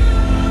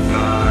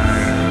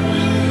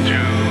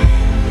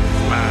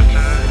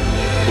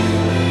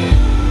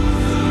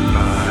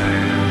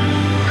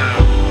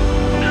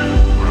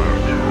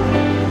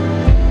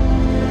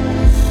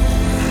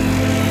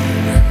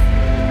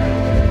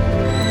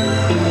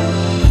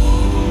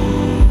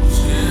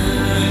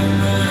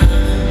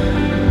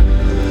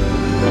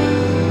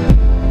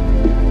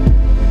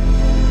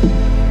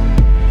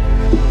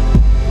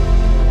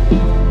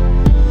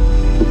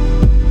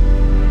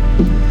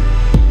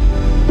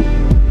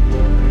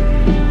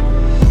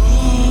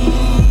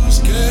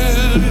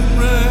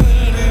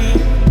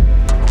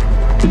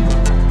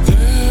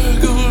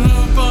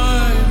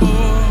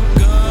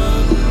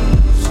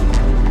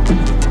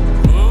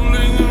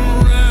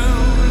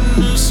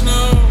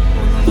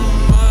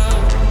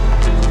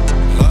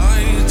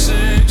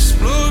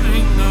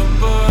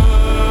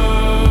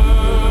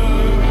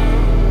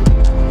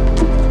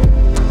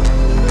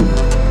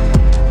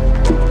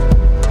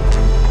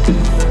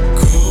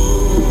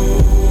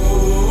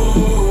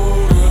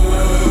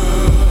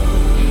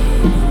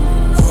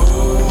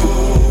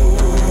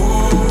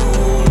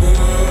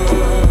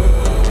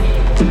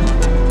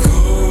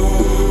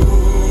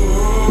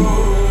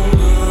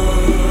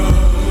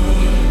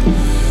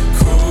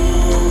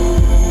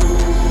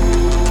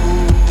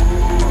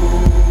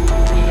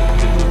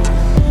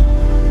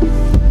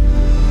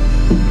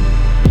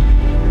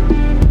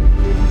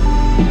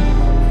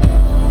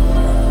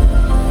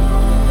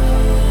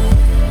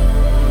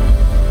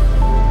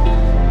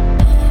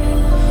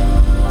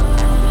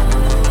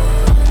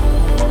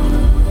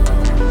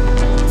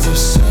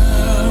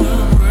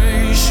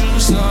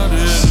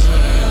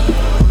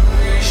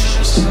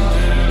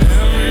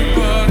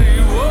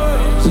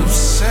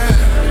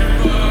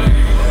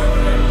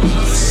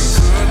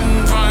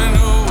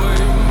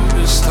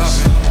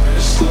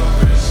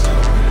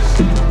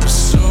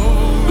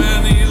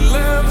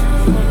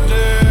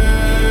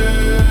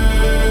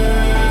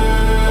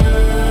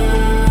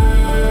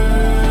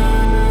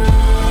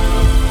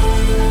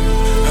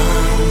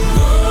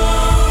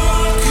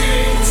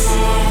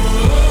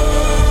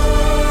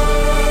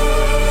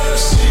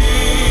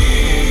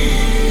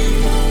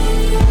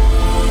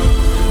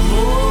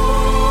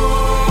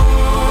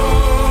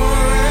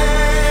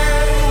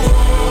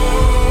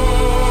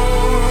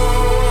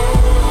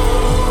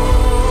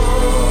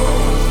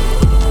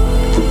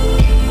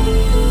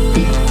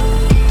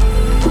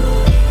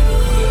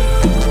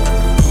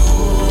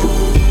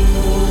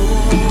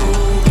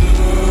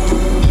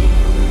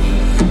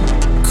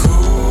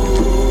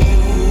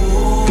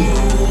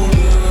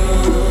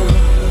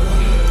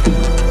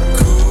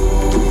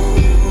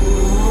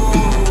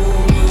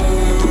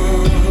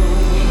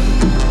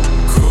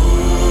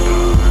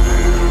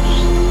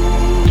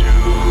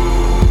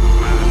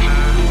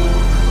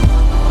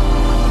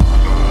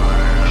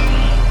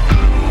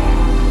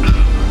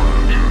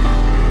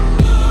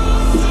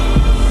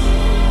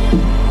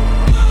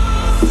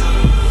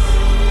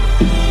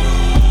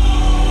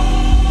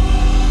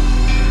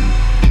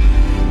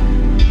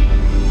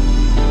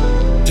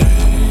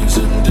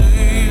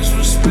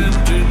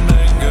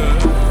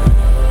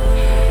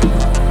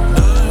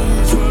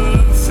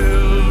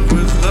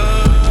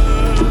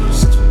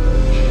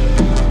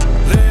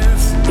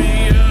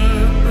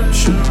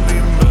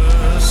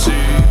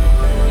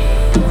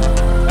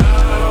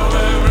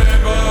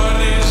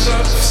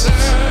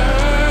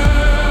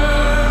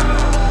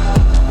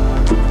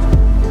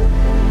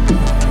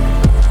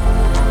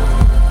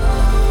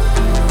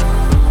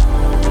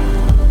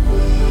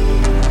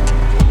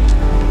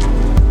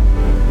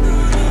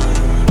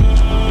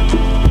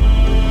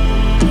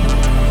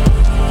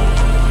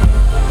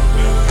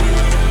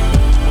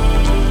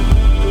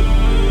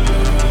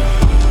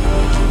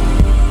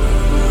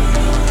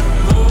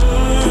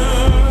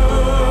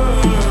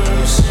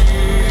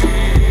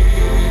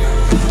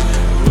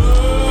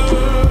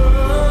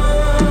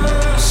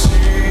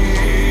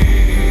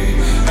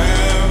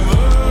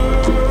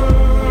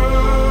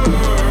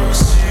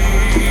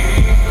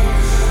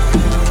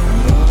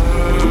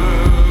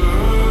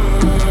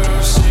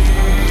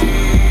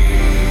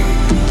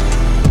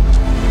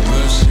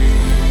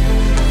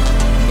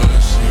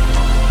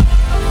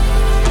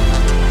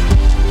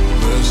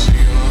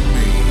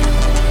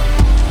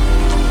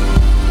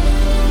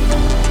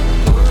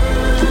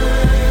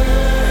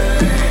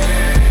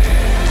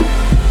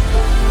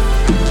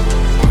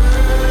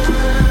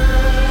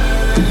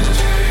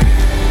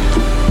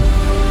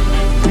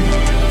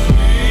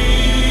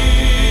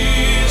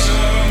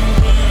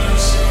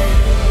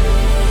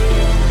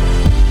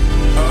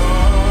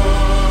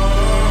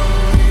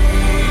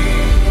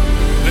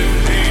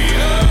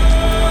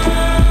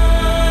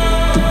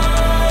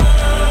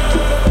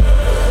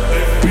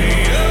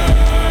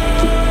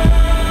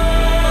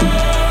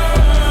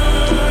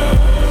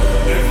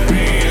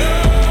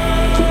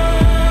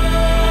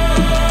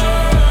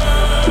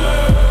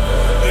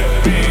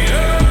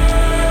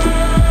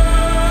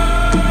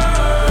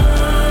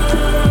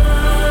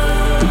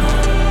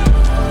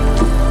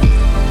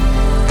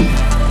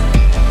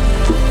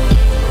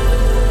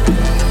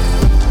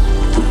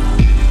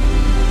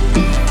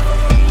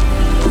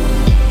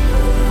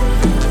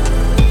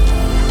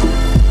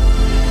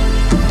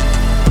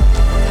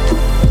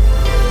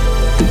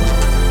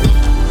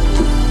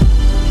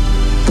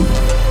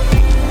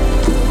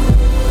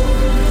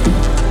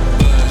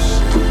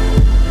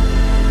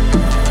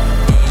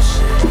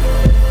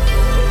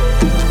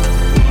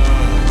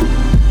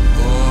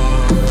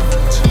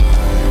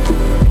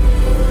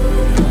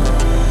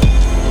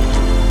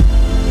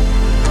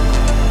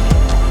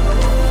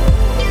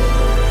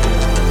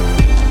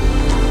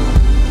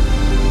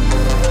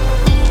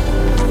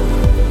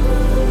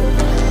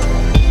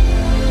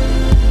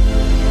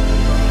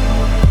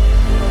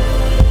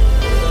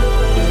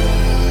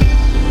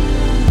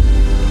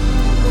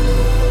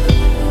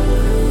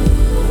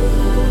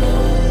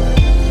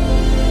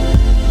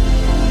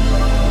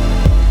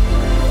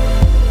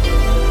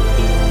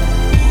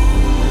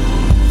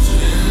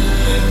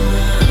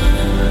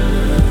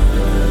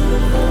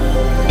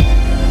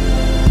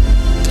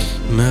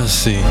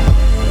 Mercy.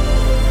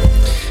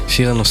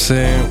 שיר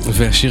הנושא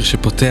והשיר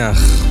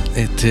שפותח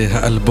את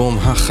האלבום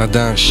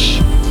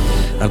החדש,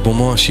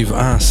 אלבומו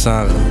ה-17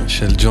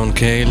 של ג'ון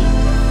קייל,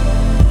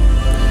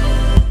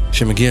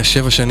 שמגיע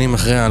 7 שנים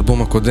אחרי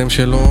האלבום הקודם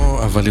שלו,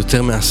 אבל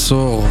יותר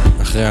מעשור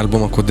אחרי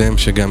האלבום הקודם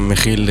שגם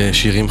מכיל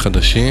שירים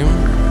חדשים.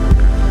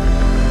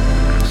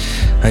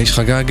 האיש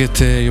חגג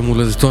את יום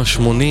הולדתו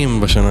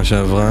ה-80 בשנה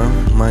שעברה,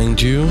 Mind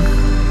You,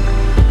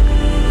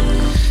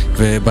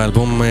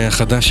 ובאלבום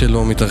החדש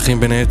שלו מתארחים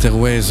בין היתר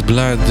Ways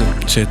Blood,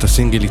 שאת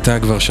הסינגל איתה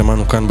כבר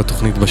שמענו כאן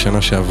בתוכנית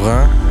בשנה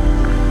שעברה,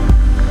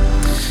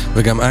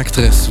 וגם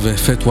אקטרס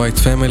ו-Fat White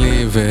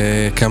Family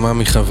וכמה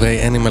מחברי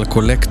Animal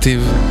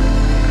Collective,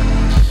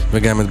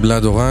 וגם את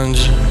Blood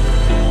Orange,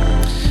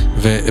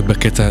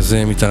 ובקטע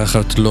הזה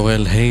מתארחת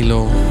לורל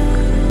הילו.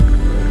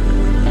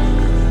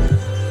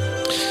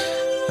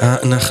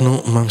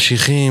 אנחנו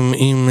ממשיכים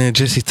עם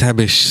ג'סי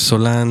טאבש,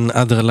 סולן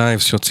Other Lives,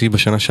 שהוציא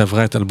בשנה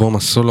שעברה את אלבום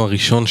הסולו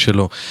הראשון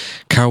שלו,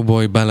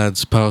 Cowboy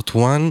Ballads Part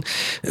 1,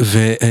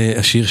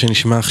 והשיר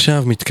שנשמע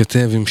עכשיו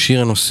מתכתב עם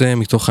שיר הנושא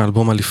מתוך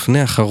האלבום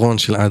הלפני האחרון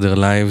של Other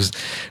Lives,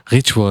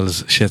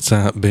 Rituals,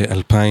 שיצא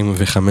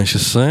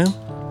ב-2015.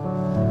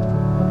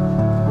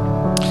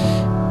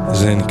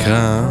 זה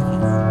נקרא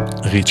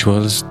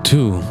Rituals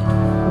 2.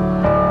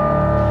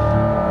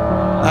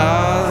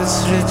 All this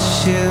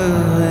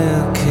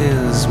ritual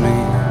kills me.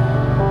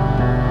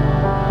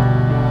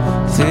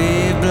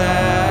 3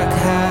 black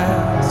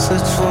hats,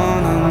 each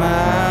one a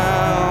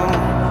mile.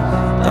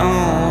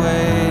 Don't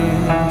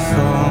wait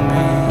for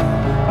me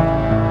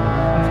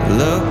to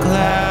look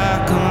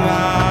like a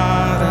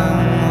modern.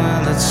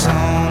 Well, it's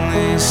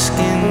only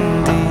skin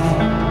deep.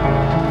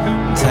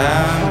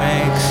 Time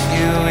makes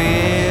you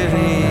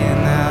weary.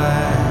 Now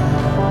I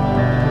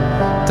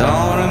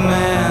don't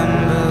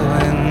remember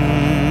when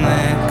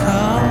they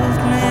called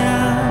me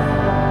out.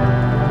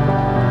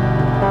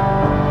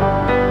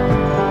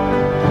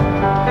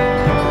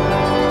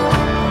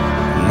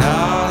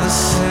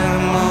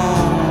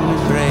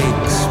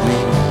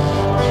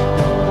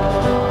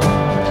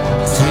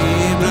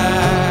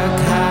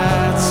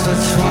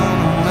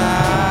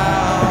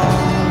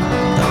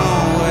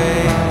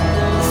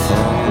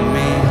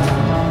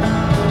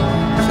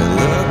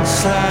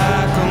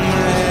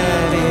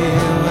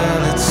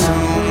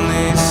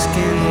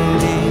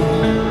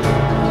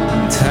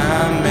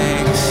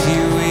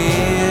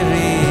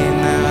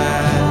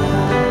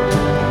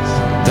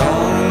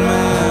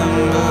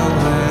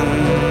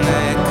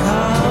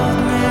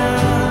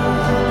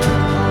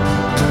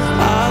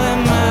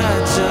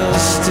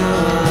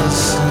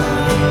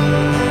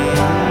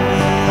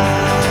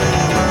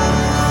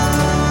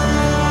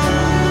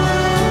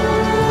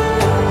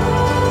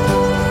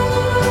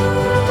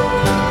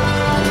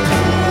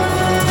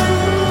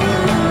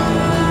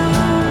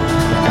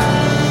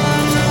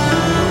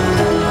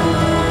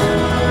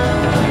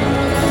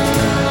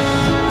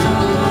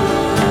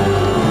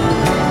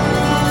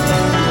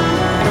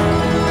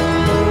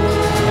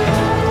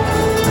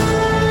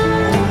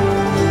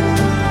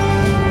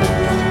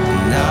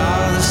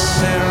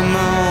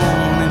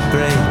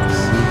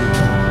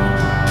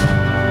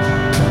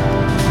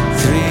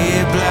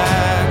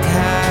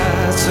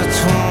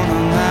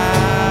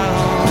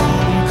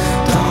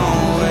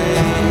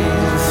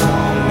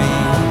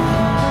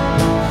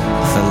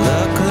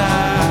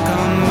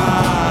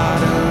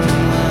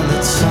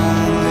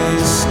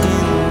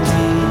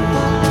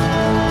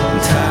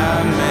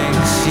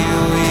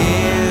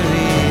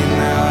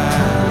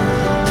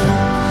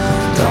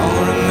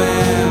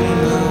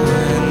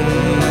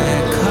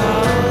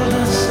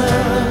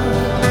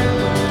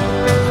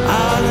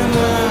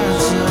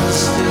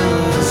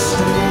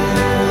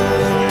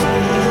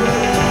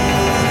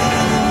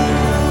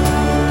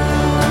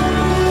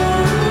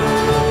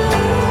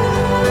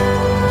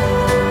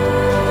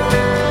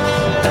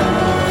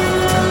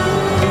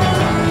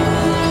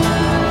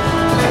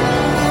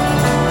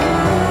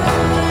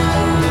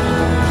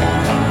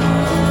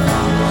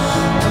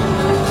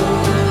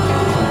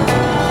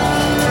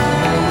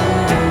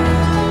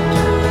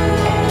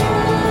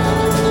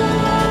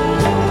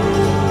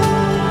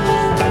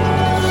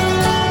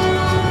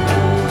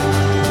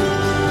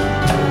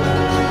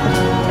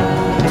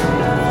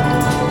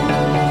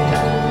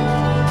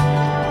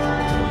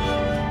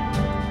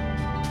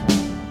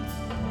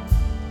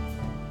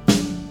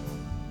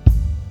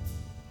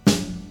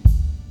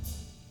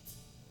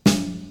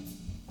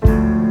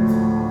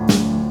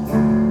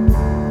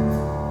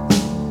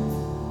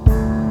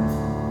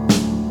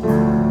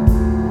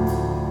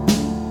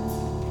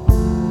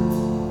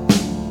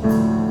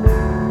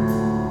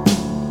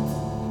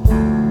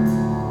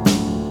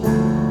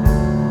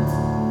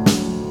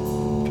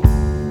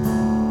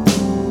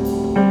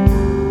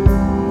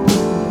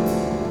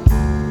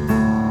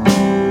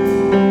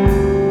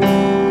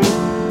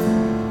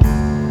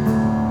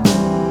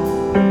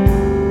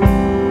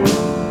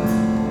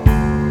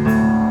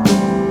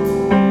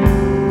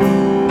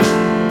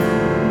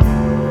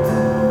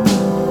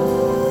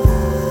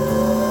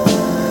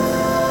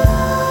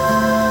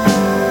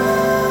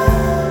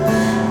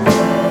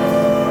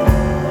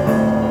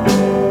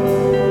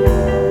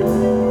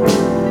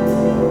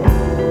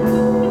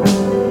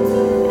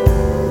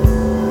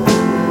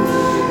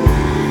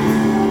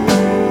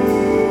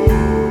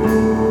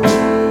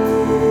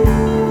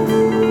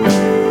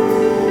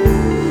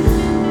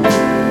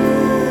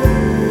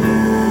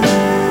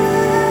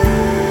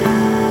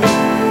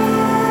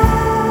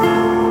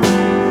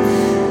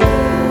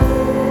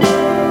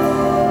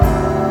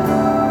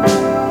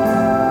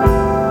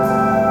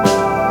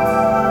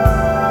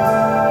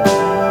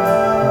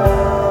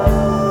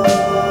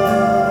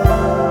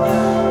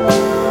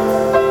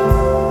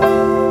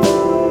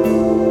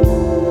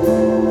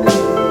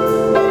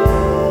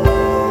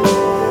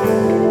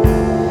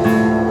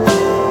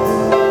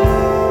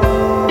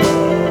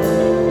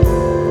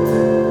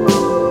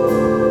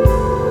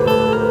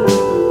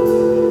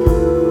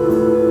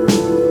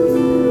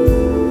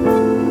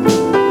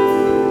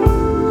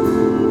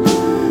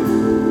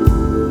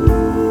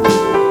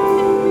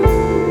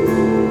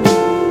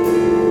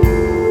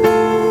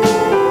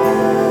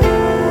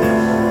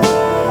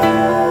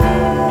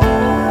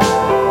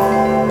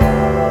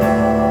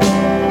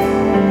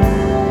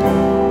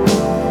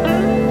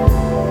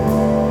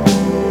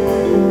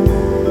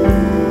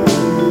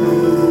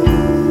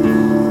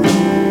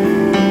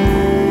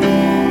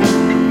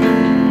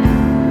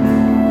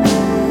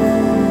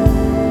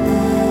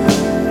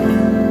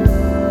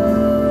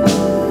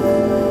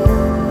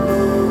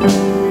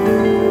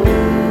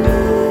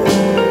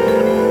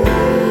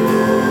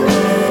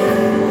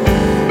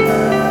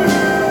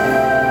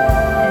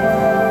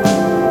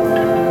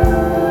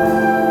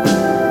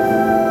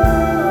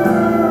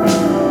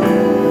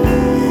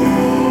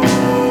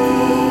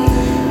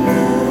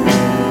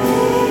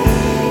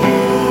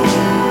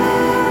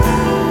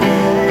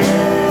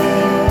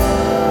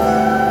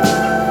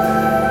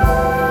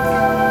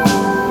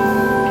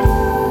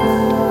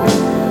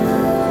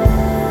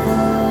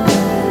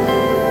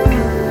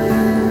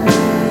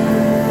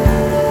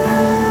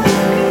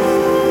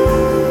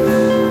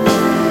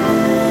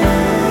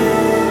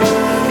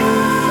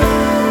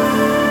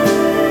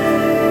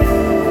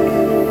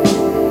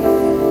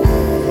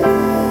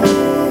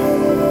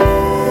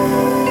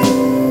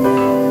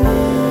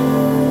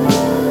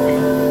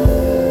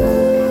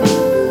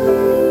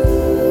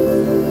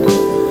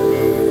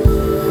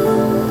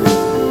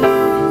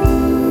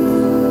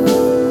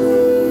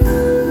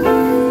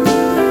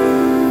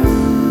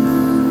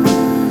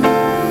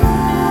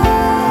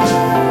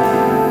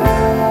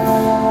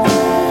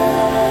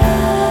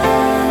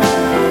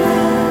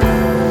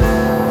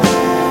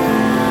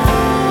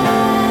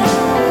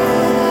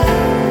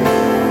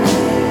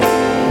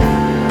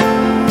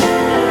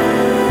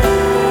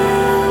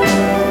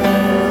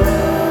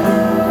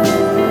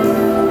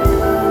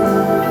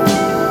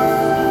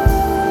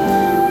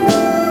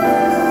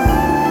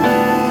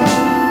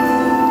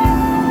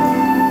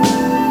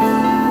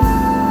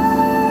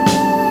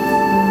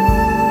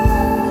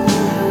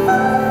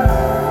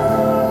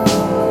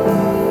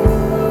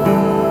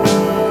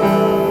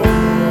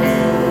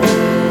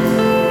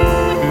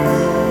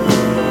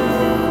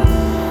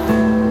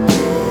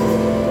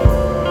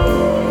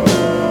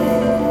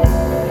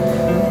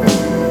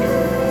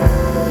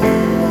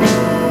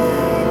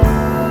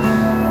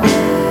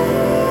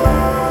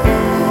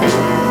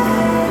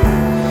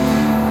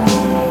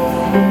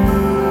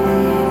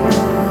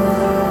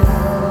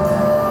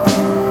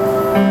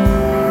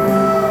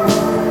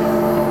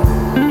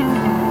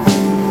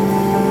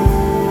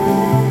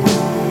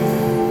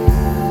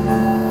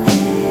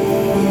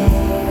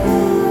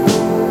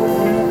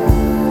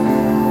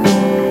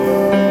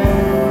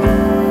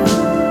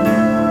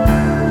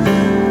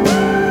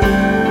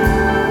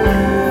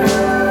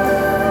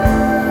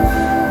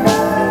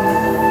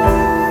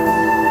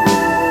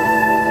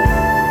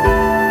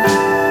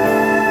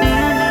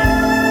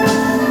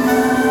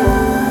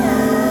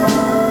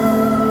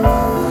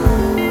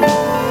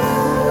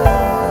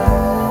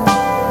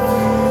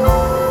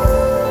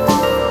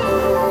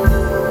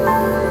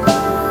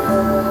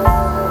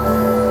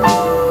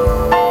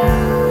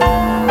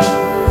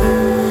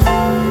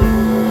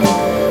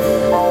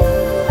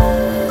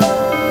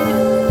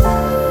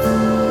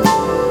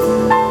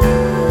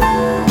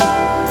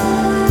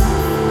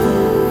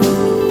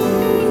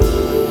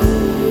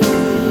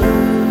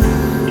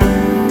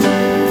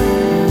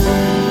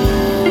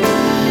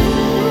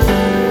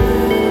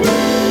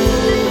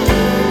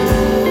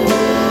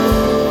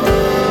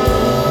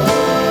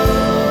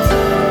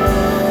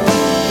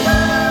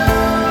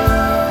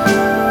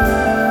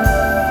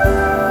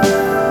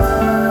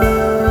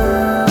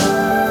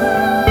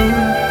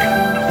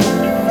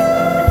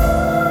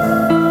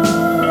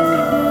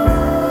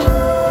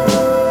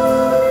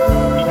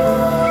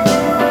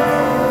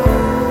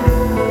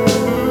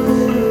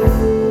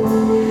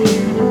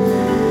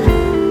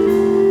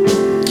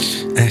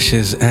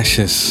 Ashes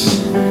Ashes.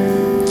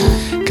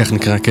 כך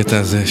נקרא הקטע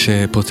הזה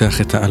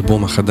שפותח את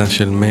האלבום החדש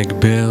של מג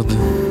ברד.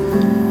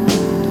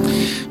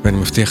 ואני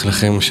מבטיח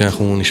לכם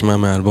שאנחנו נשמע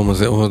מהאלבום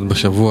הזה עוד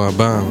בשבוע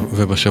הבא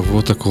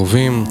ובשבועות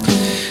הקרובים,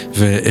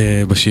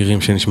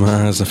 ובשירים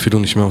שנשמע אז אפילו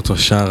נשמע אותו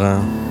שרה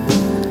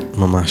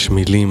ממש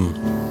מילים.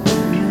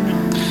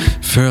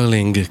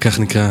 פרלינג, כך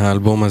נקרא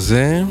האלבום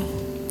הזה,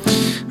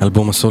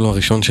 אלבום הסולו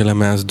הראשון שלה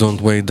מאז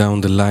Don't Weigh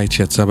Down the Light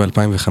שיצא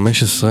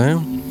ב-2015,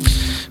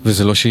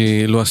 וזה לא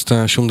שהיא לא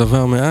עשתה שום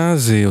דבר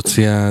מאז, היא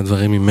הוציאה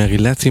דברים עם מרי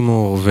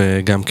לטימור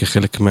וגם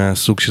כחלק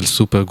מהסוג של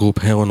סופר גרופ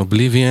הרון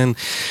אובליביאן,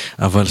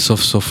 אבל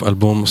סוף סוף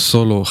אלבום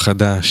סולו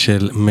חדש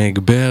של מג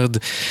ברד,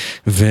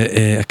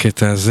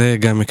 והקטע הזה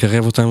גם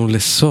מקרב אותנו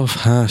לסוף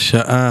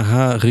השעה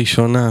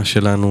הראשונה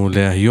שלנו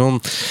להיום.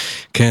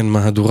 כן,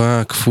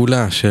 מהדורה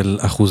כפולה של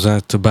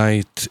אחוזת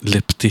בית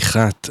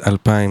לפתיחת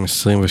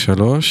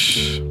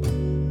 2023,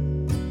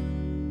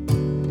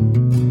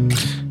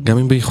 גם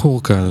אם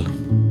באיחור קל.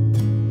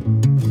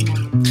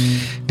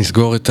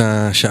 נסגור את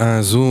השעה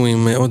הזו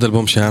עם עוד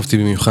אלבום שאהבתי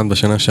במיוחד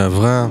בשנה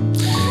שעברה,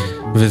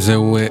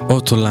 וזהו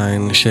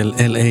אוטוליין של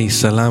LA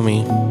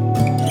סלאמי.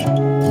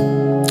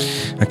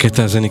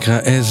 הקטע הזה נקרא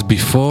As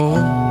Before,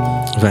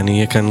 ואני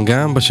אהיה כאן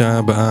גם בשעה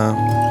הבאה.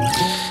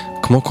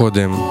 כמו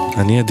קודם,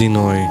 אני עדי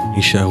נוי,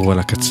 יישארו על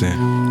הקצה.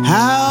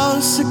 How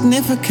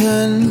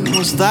significant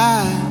was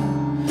that,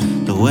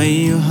 the way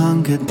you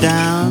hunkered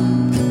down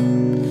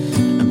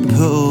and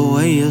put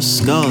away your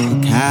skull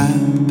cap?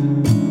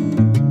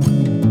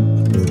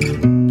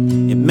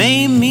 It may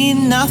mean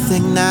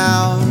nothing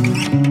now,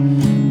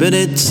 but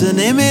it's an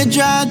image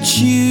I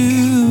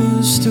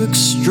choose to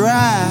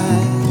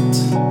extract.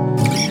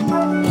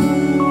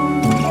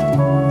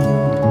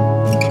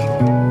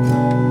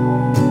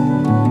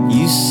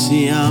 You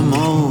see, I'm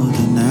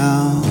older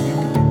now,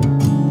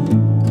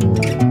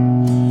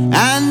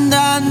 and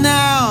I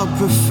now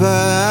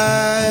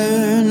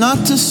prefer not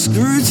to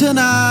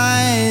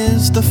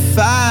scrutinize the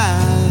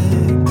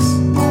facts.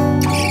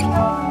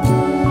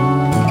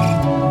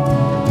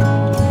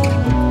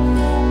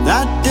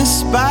 That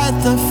despite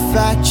the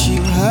fact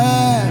you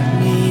hurt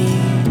me,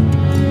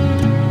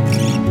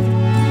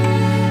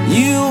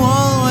 you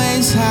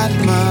always had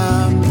my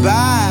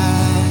back.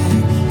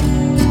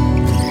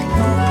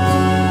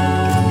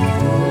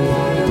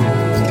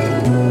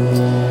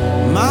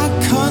 My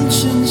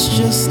conscience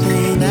just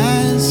ain't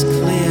as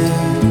clear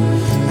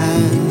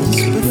as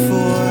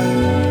before.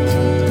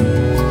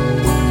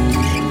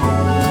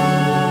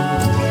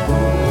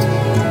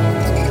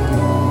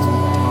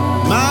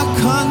 My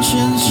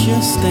conscience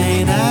just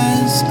ain't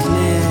as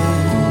clear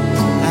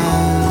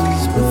as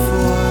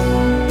before.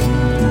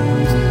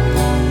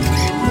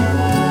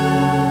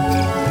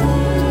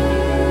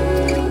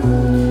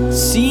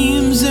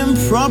 Seems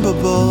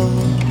improbable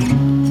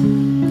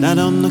that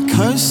on the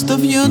coast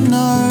of your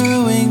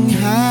knowing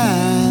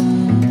hand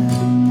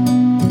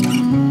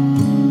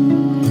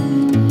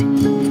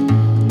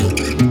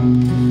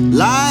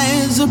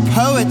lies a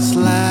poet's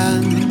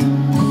land,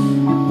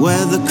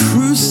 where the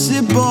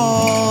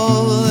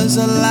crucible is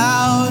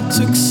allowed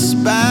to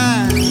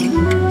expand.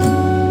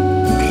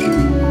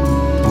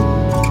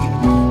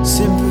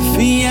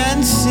 Sympathy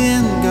and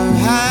sin go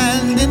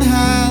hand in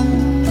hand.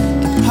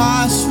 The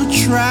past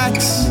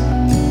retracts,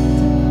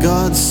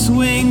 God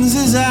swings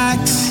his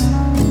axe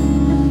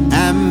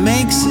and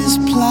makes his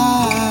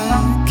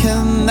plaque,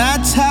 and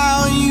that's how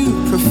you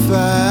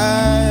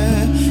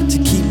prefer to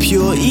keep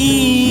your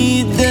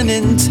Eden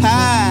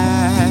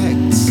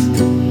intact.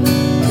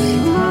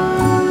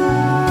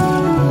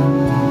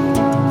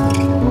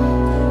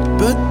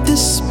 But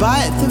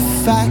despite the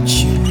fact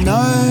you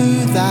know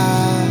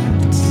that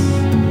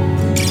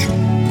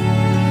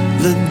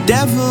the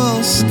devil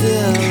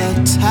still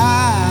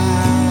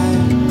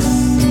attacks,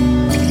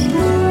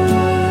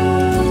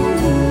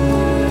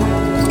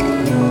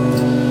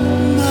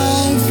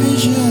 my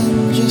vision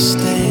just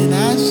ain't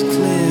as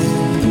clear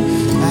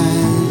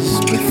as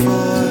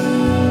before.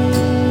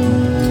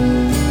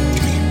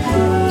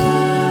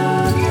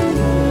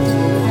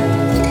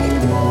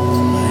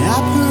 My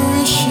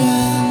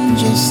apparition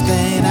just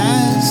ain't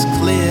as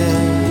clear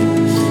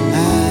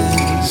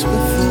as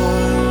before.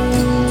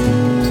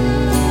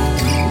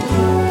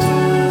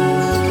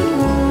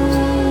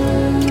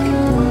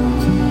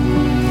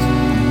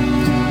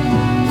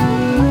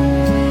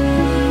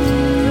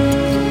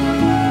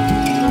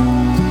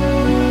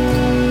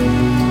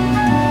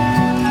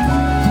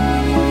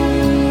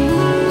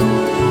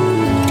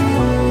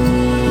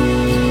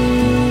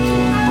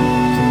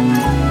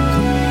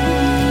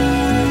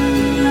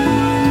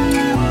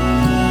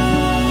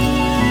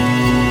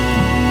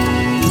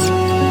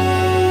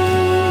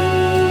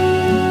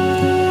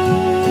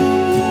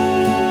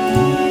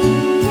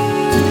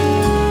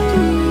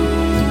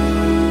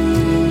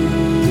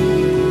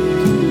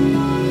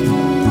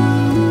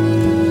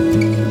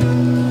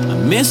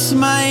 Miss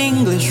my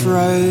English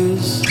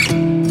rose,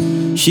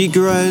 she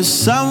grows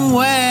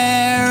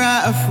somewhere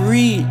out of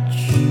reach.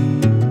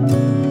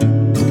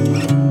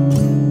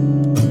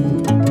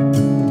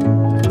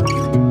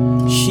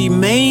 She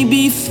may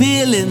be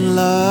feeling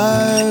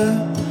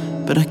low,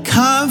 but I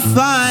can't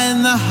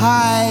find the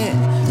height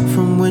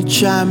from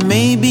which I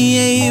may be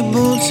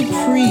able to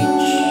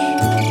preach.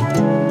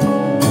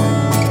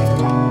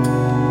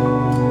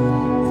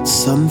 It's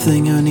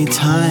something only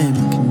time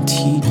can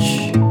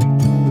teach,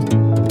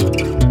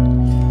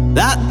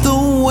 that the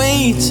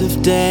weight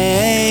of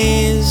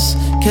days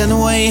can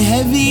weigh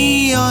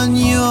heavy on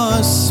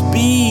your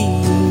speech.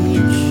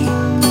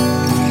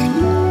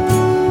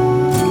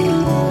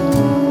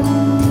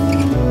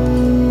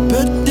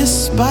 But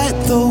despite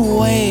the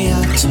way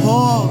I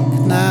talk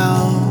now,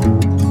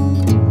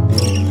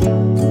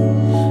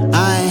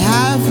 I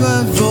have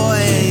a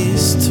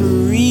voice to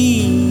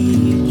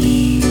reach,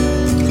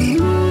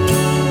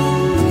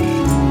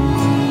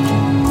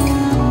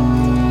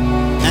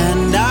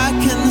 and I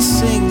can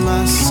sing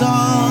my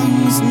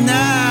songs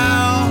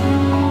now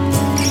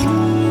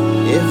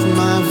if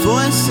my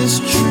voice is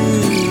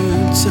true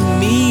to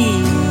me.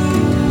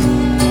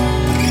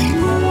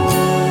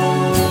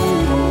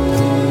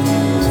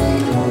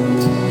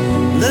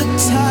 The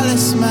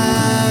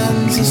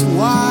talisman's as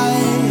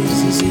wise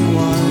as he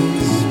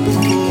was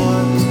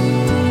before.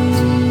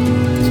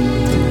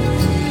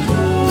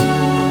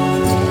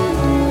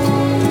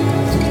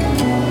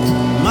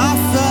 My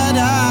third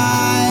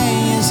eye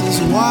is as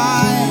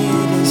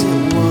wide as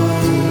it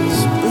was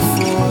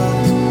before.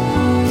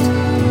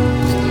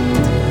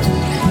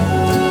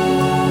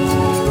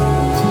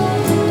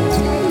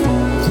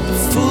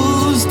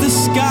 Fool's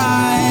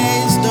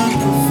disguise don't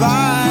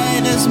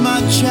provide as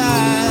much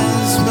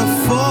as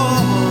before.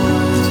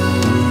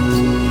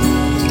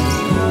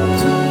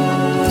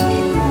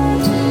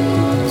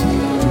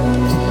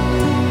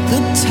 The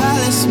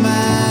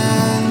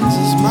talisman's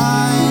as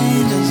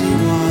mine as it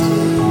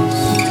was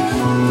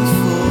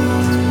before.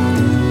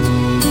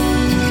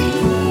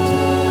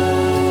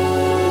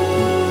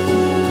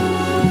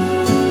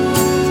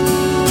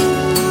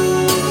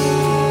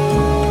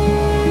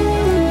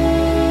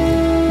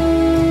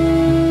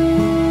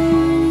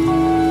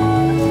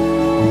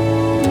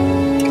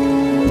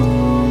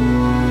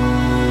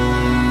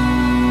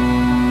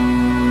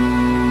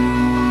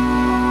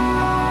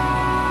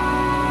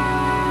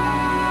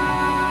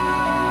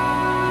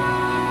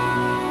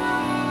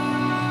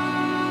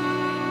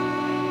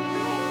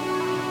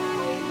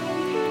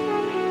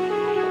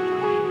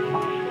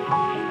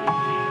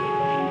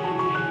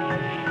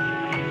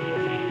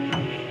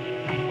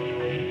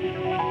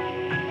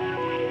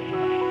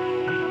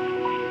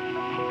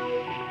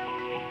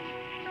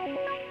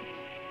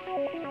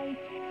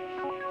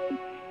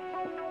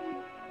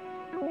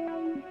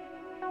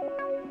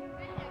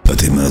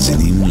 אתם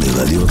מאזינים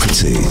לרדיו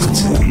הקצה,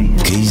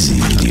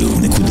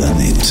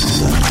 kzradio.net.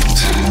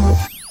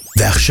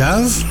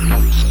 ועכשיו,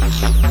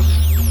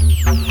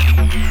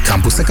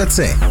 קמפוס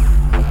הקצה.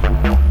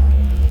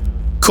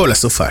 כל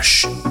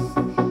הסופש.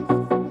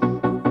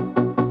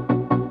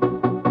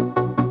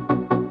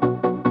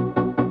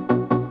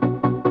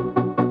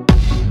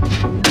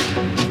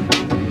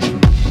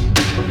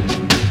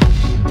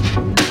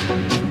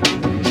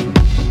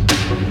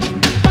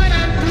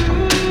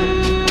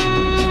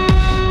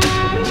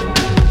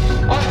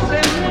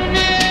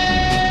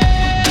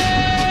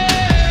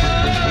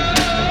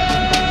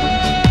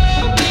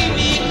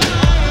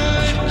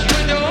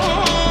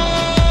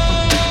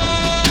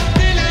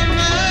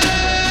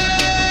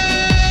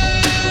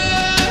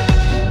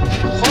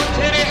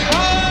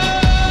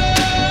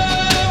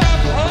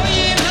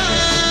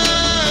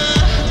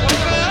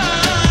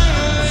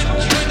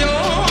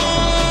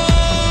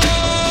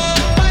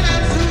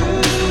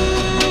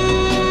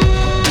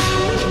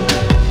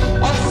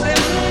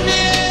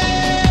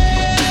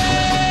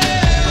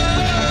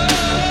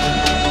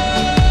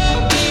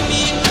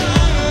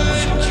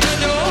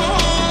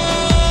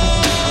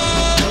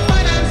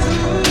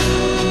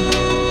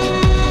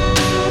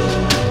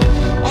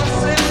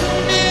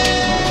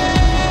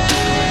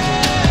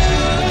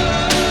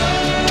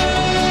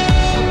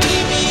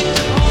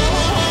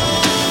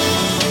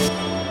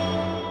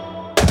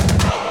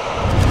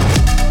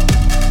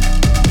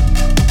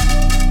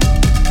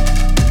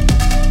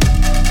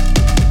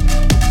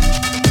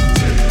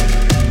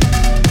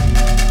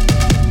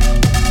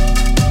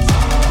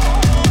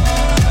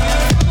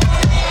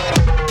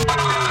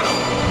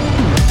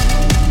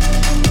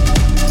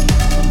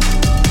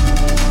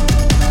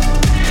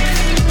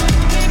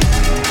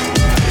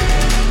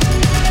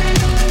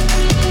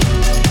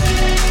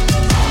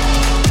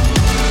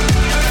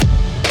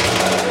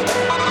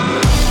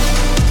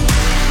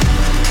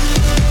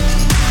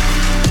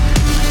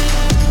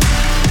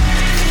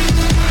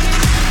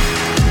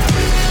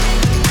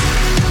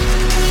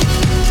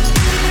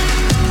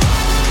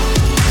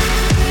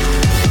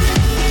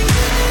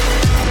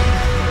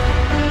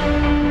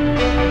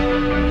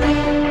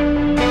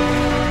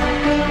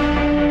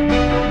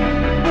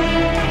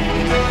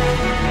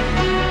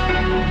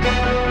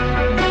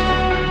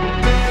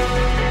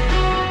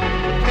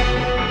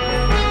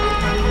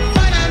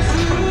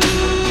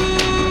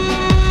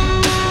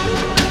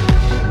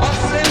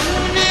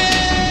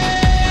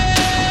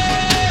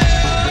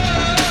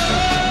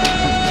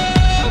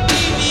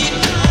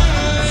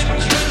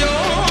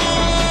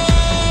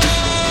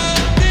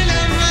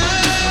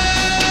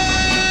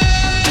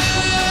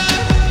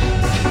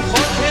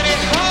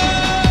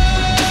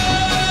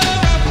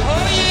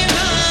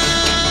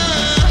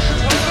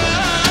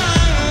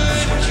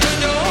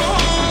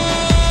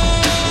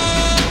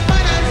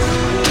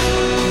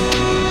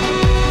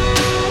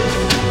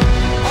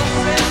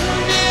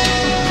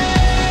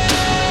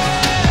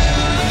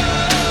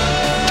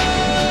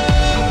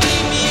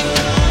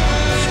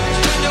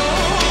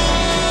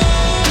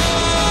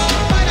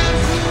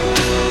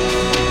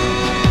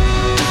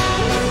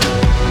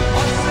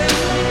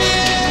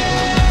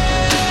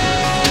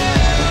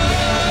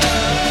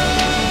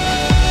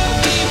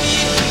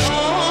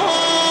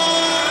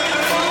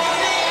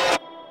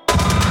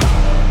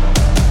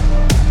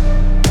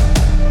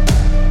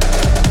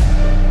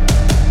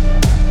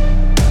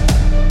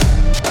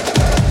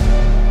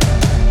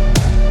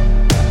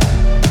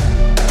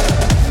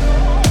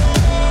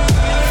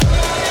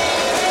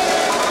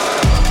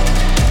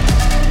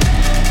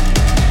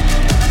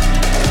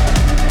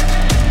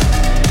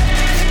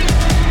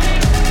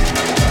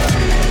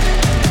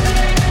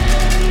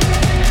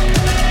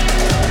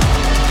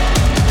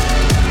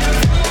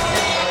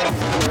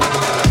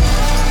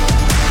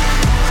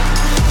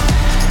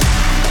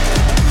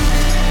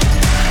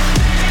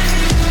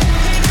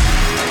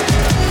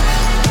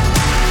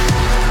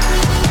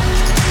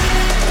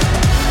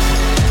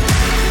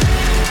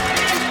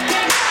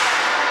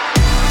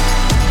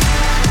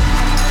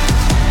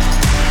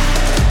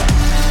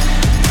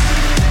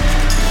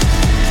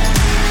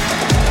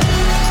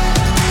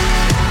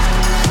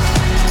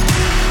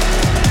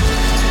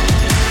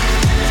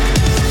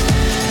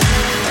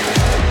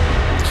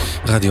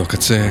 רדיו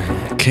קצה,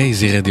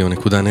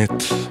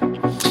 kzradio.net.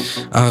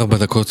 4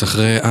 דקות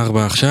אחרי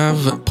 4 עכשיו,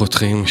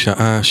 פותחים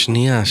שעה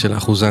שנייה של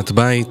אחוזת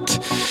בית,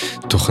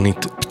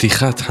 תוכנית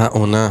פתיחת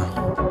העונה.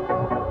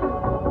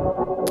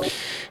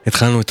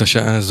 התחלנו את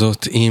השעה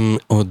הזאת עם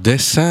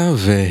אודסה,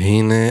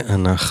 והנה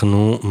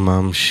אנחנו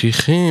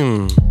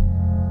ממשיכים.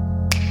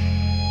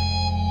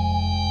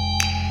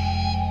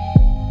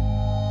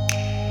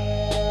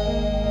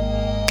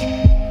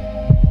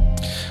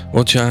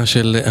 עוד שעה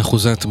של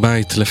אחוזת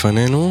בית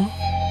לפנינו.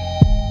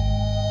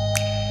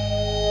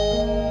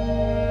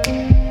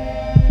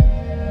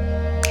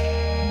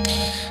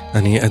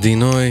 אני עדי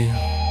נוי,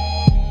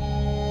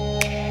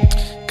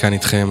 כאן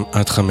איתכם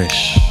עד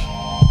 5.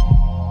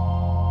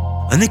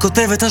 אני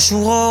כותב את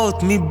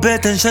השורות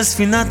מבטן של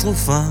ספינה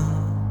תרופה,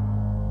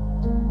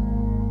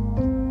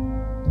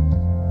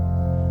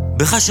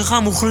 בחשיכה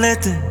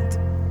מוחלטת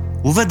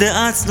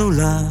ובדעה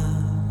צלולה.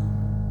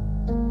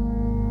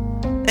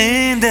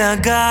 אין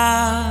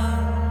דאגה,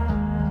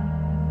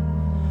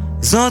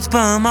 זאת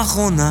פעם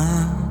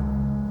אחרונה,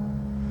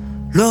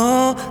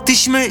 לא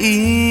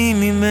תשמעי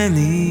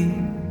ממני.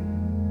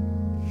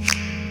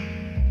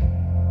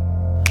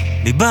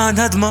 מבעד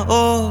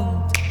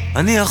הדמעות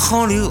אני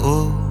יכול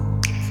לראות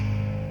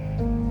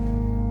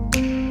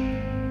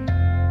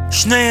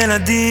שני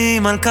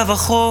ילדים על קו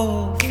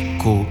החוף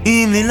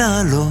קוראים לי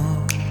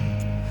לעלות.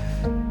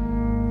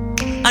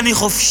 אני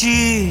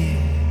חופשי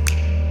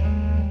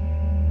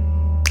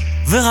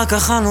ורק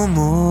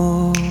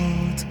החלומות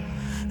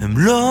הם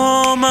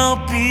לא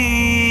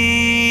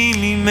מרפים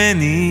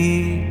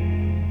ממני.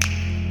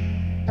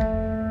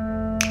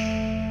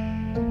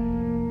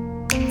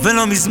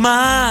 ולא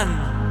מזמן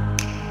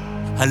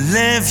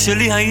הלב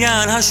שלי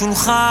היה על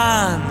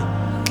השולחן.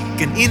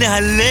 כן, הנה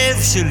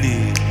הלב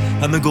שלי,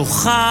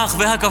 המגוחך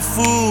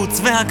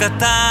והקפוץ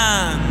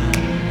והקטן.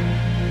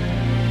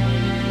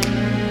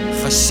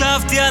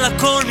 חשבתי על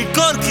הכל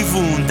מכל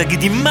כיוון,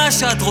 תגידי מה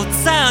שאת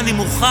רוצה, אני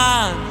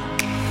מוכן.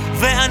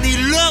 ואני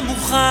לא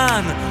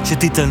מוכן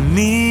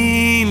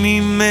שתתעלמי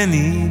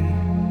ממני.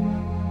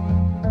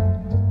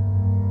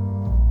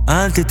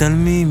 אל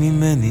תתעלמי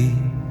ממני.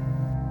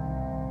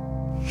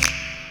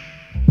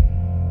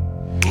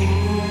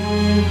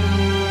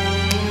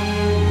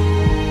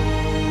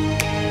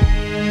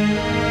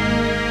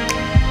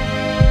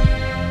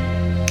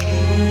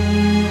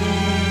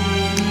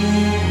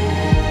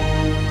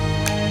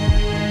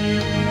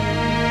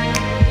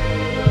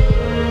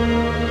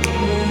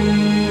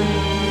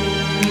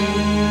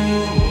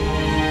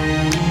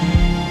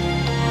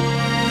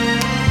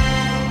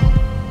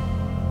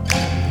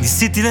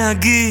 ניסיתי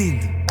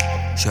להגיד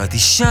שאת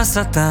אישה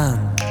שטן,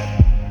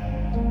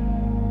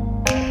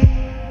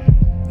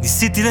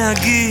 ניסיתי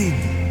להגיד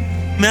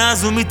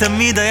מאז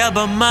ומתמיד היה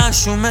בה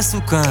משהו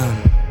מסוכן.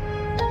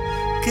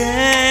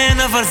 כן,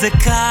 אבל זה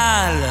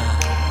קל,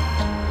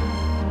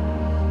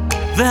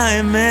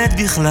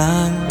 והאמת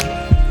בכלל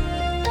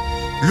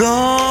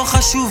לא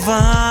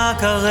חשובה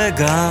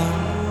כרגע.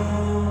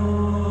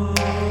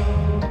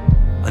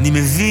 אני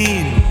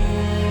מבין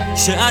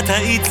שאת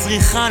היית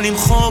צריכה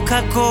למחוק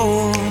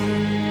הכל,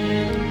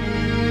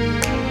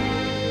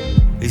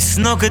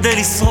 לסנוע כדי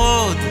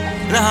לשרוד,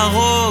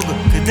 להרוג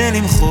כדי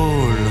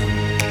למחול.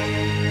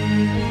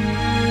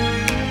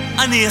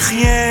 אני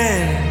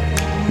אחיה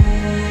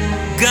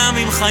גם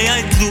אם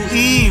חיי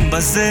תלויים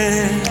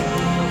בזה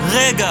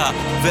רגע,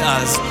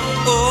 ואז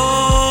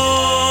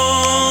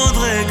עוד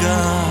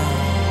רגע.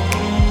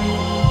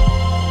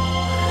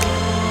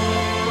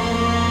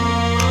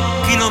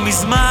 כי לא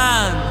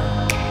מזמן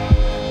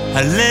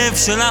הלב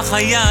שלך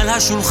היה על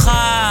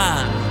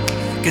השולחן.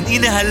 כן,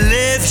 הנה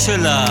הלב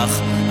שלך,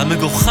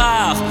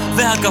 המגוחך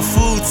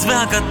והקפוץ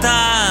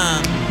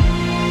והקטן.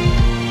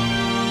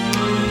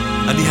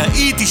 אני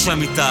הייתי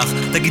שם איתך,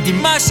 תגידי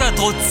מה שאת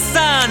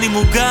רוצה, אני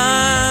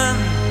מוגן.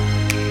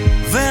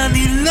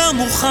 ואני לא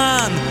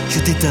מוכן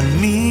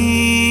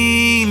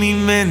שתתעלמי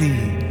ממני.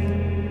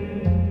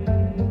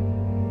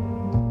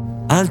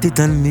 אל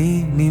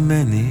תתעלמי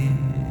ממני.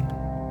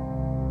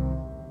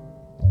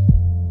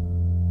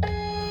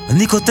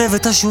 אני כותב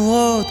את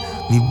השורות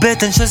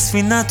מבטן של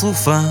ספינה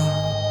תרופה,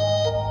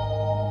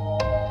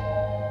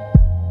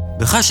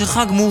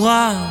 בחשיכה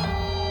גמורה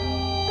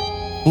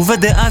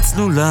ובדעה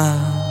צלולה.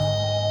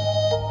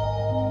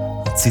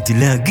 רציתי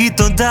להגיד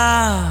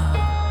תודה,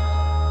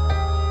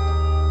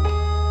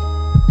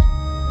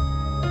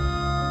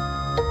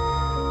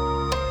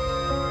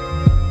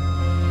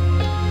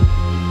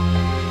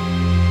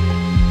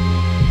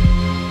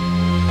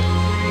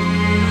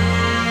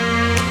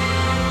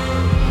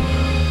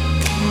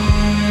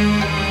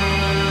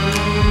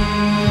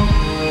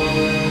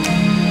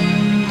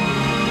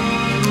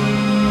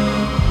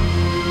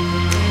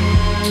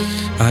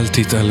 אל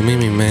תתעלמי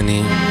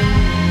ממני.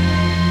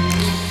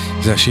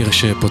 זה השיר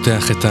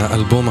שפותח את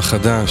האלבום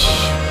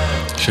החדש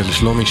של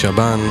שלומי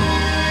שבן,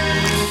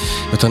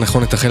 יותר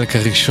נכון את החלק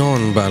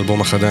הראשון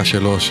באלבום החדש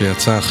שלו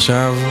שיצא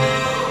עכשיו,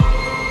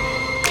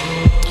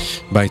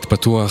 בית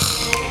פתוח,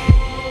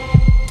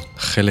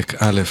 חלק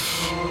א'.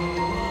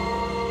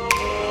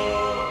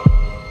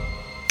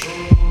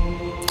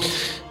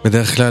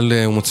 בדרך כלל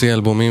הוא מוציא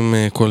אלבומים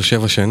כל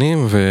 7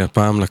 שנים,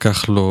 והפעם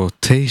לקח לו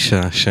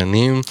 9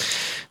 שנים,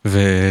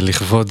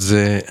 ולכבוד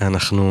זה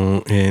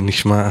אנחנו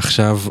נשמע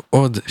עכשיו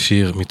עוד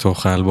שיר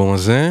מתוך האלבום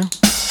הזה.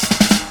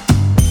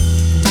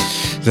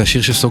 זה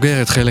השיר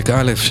שסוגר את חלק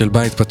א' של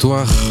בית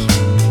פתוח,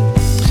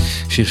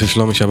 שיר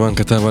ששלומי שבן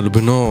כתב על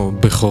בנו,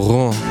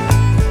 בכורו,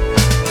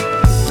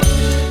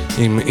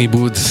 עם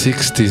עיבוד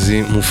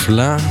 60s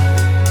מופלא.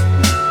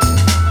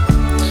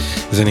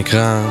 זה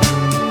נקרא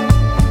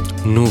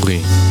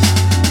נורי.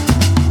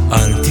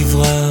 אל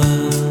תברח,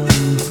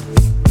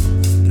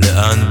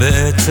 לאן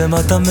בעצם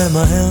אתה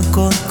ממהר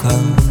כל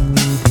כך?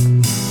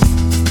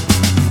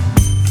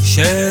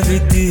 שב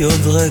איתי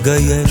עוד רגע,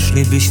 יש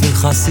לי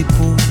בשבילך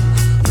סיפור.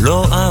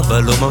 לא אבא,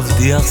 לא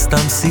מבטיח,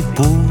 סתם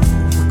סיפור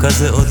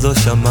כזה עוד לא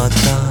שמעת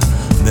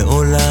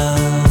מעולם.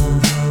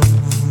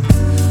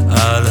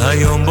 על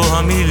היום בו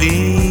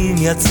המילים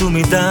יצאו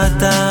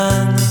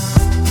מדעתן,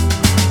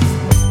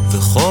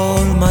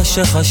 וכל מה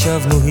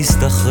שחשבנו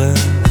הסתחרר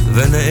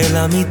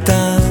ונעלם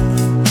איתן.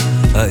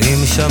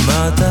 האם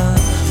שמעת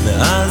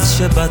מאז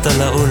שבאת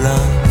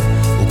לעולם?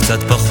 הוא קצת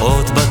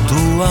פחות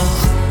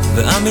בטוח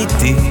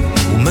ואמיתי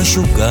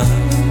ומשוגע.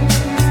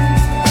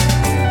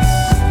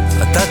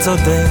 אתה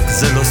צודק,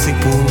 זה לא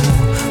סיפור,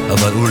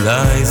 אבל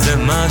אולי זה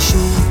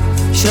משהו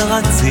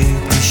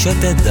שרציתי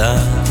שתדע.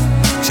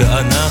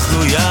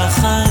 כשאנחנו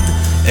יחד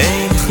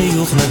אין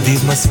חיוך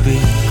נדיב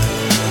מספיק,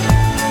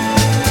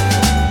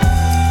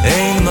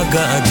 אין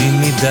מגע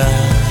עדין מדי,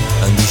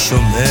 אני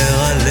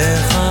שומר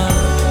עליך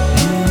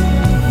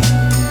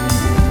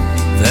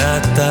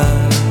ואתה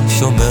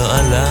שומר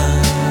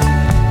עליי.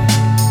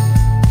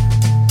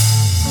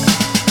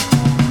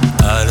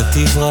 אל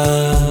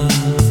תברח,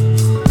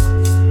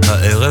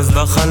 הערב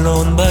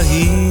בחלון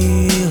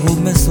בהיר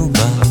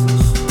ומסובך,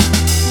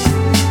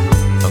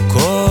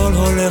 הכל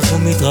הולך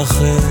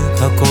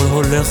ומתרחק, הכל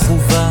הולך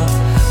ובא,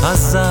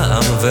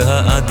 הזעם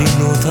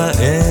והעדינות,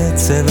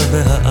 העצב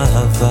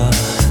והאהבה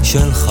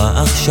שלך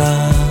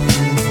עכשיו.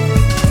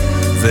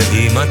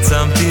 ואם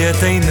עצמתי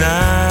את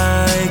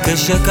עיניי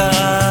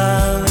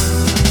כשקר,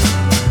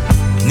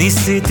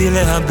 ניסיתי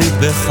להביט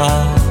בך,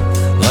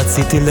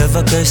 רציתי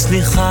לבקש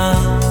סליחה.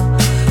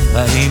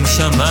 האם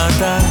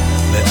שמעת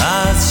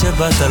מאז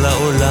שבאת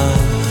לעולם?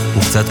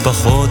 הוא קצת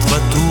פחות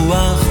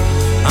בטוח,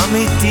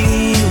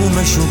 אמיתי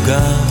ומשוגע.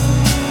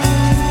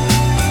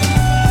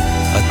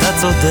 אתה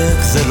צודק,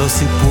 זה לא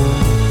סיפור,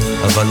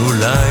 אבל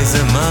אולי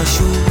זה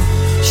משהו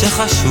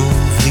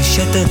שחשוב לי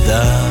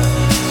שתדע.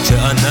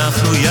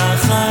 כשאנחנו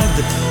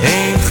יחד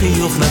אין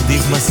חיוך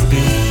נדיב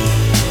מספיק,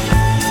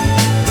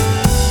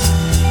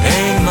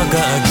 אין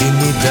מגע עדין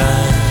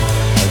מדי,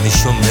 אני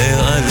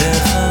שומר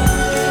עליך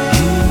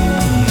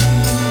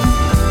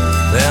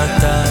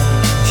ואתה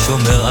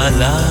שומר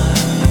עליי.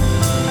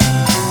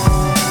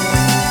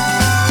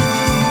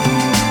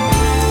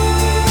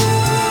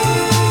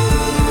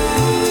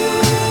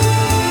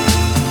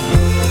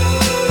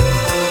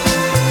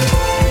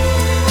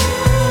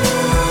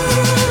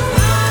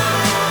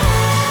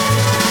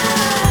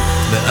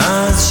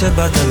 מאז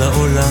שבאת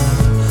לעולם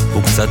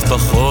הוא קצת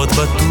פחות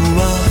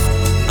בטוח,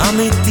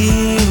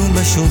 אמיתי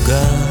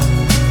ומשוגע.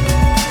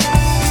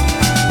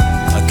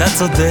 אתה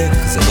צודק,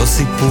 זה לא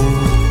סיפור,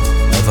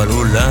 אבל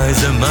אולי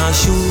זה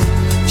משהו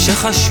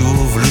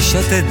שחשוב לי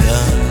שתדע.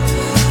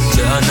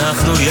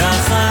 כשאנחנו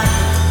יחד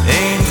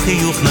אין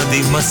חיוך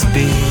נדיב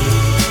מספיק,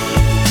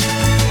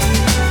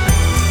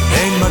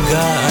 אין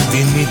מגע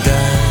עדין מדי,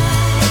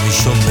 אני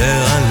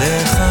שומר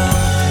עליך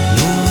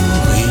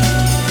נורי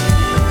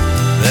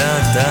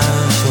ואתה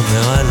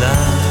שומר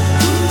עליי,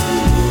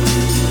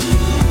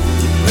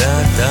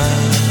 ואתה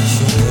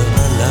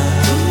שומר עליי.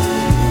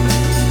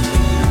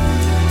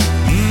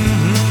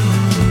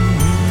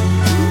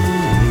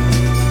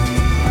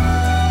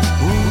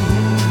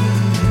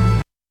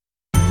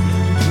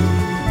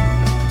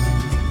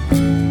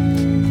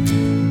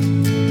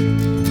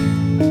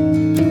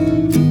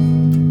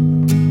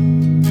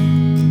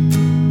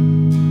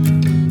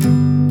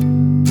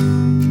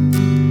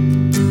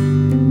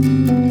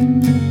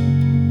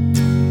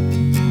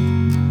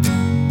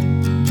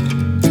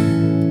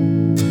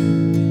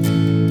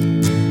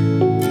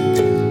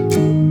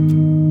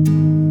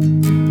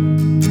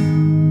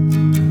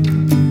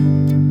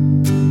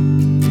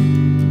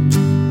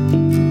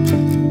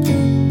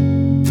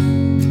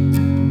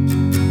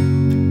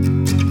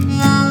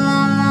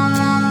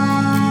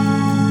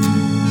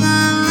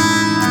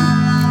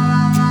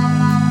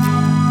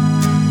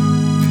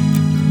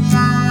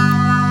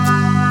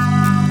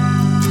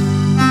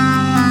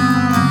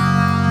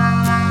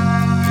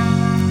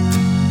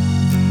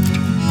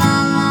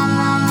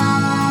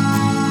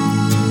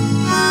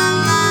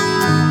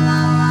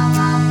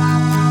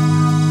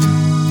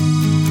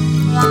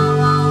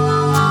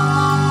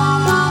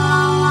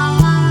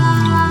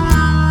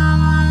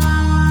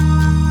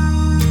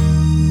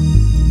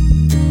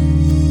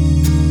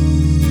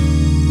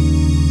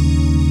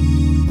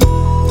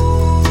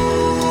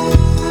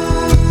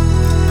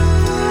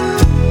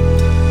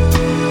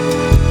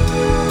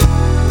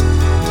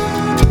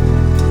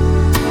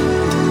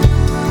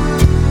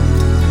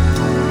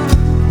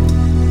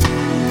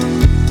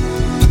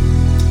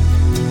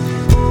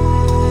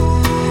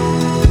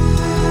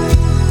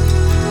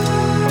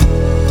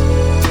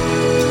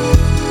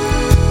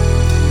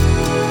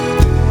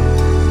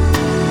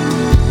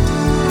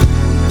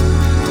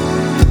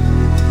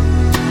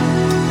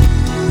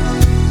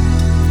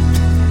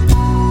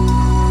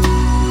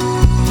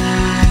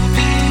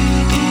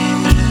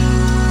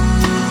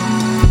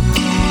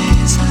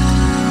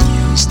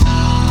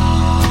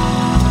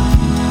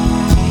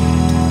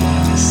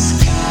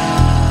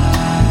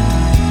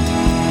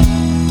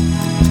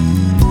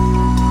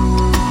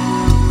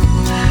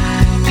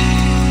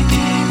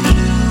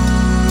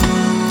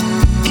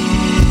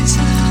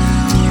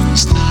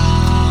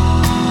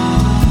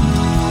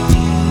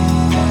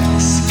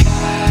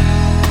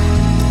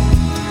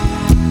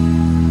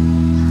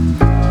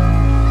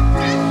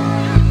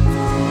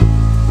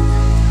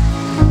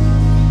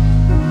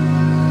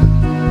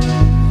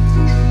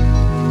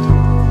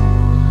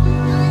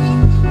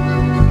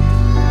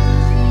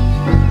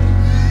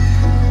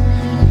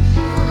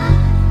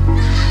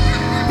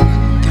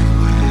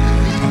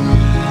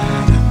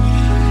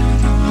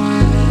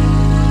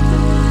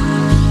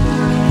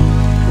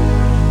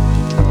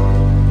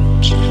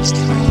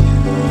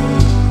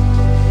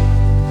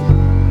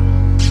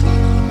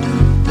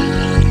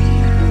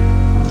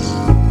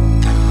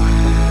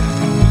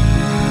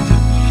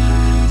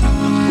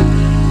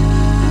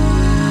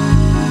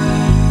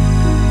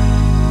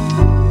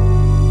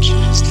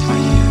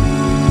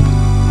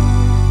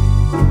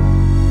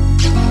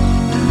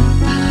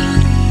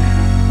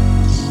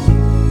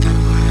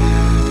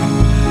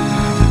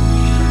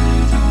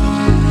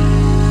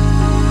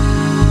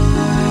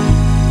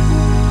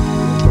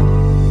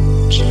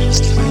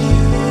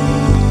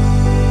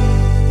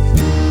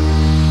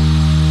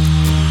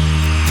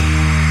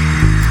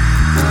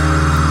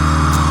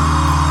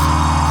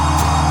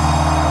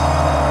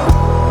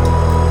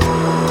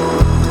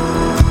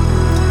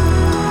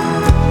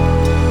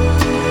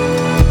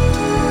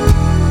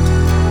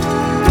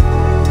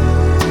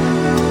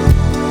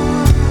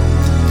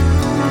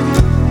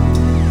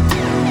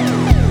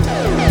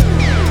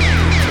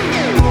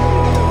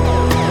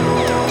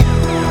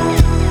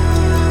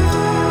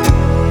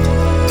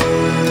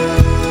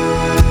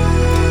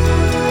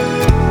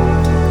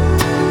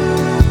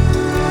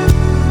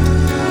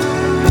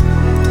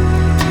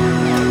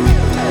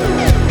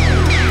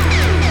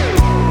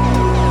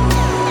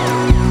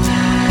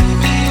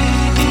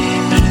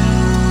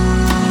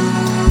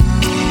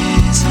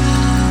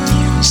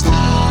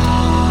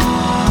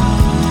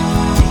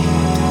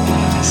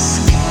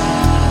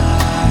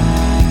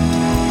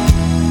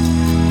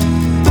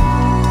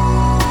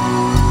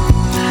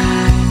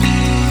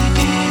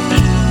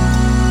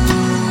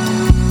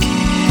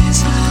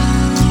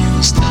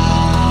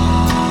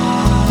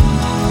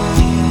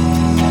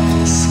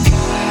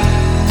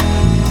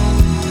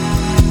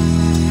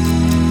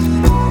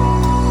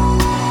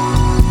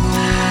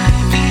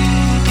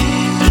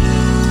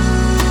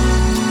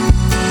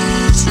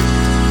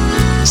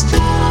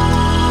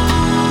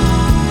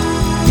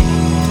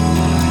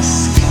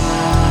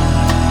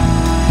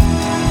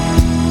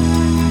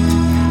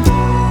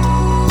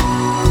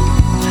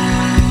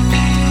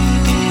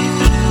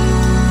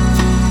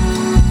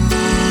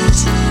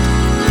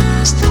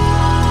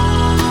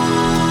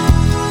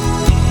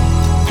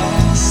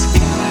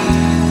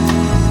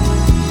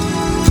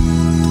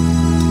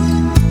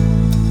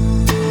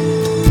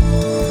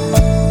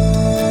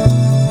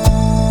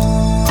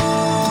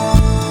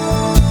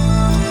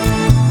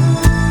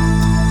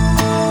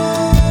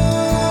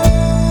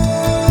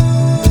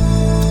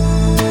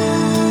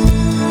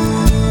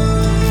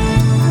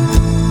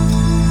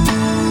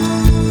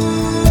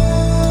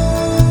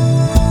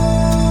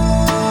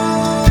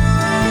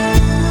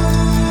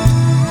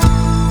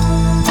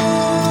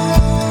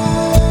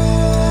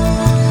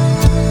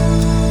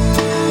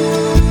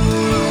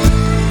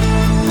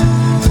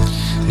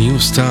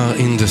 Star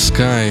in the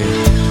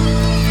Sky,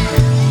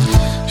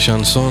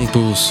 שאנסון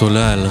פור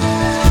סולל.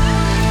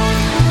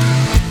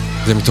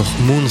 זה מתוך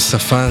מון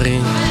ספארי,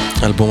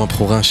 אלבום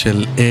הבכורה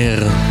של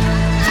אר,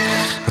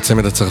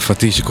 הצמד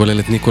הצרפתי שכולל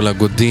את ניקולה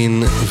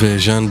גודין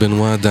וז'אן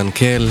בנואה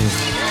דנקל.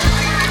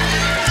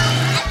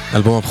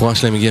 אלבום הבכורה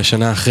שלהם הגיע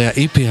שנה אחרי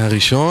ה-EP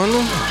הראשון,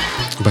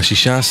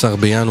 ב-16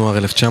 בינואר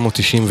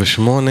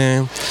 1998,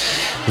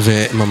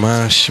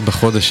 וממש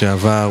בחודש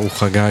שעבר הוא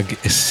חגג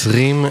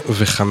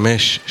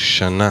 25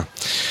 שנה.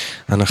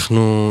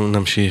 אנחנו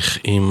נמשיך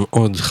עם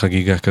עוד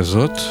חגיגה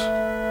כזאת.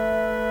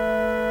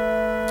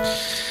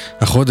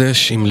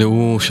 החודש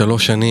ימלאו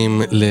 3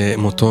 שנים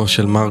למותו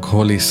של מרק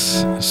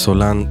הוליס,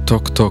 סולן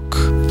טוק טוק,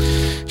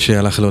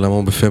 שהלך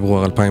לעולמו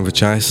בפברואר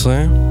 2019,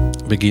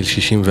 בגיל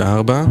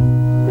 64.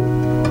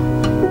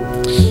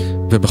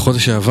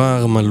 ובחודש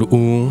שעבר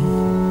מלאו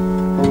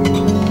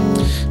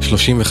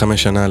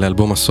 35 שנה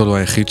לאלבום הסולו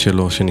היחיד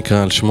שלו,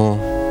 שנקרא על שמו,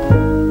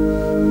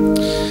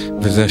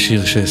 וזה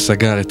השיר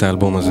שסגר את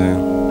האלבום הזה,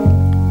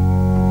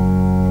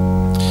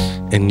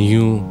 A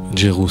New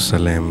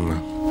Jerusalem.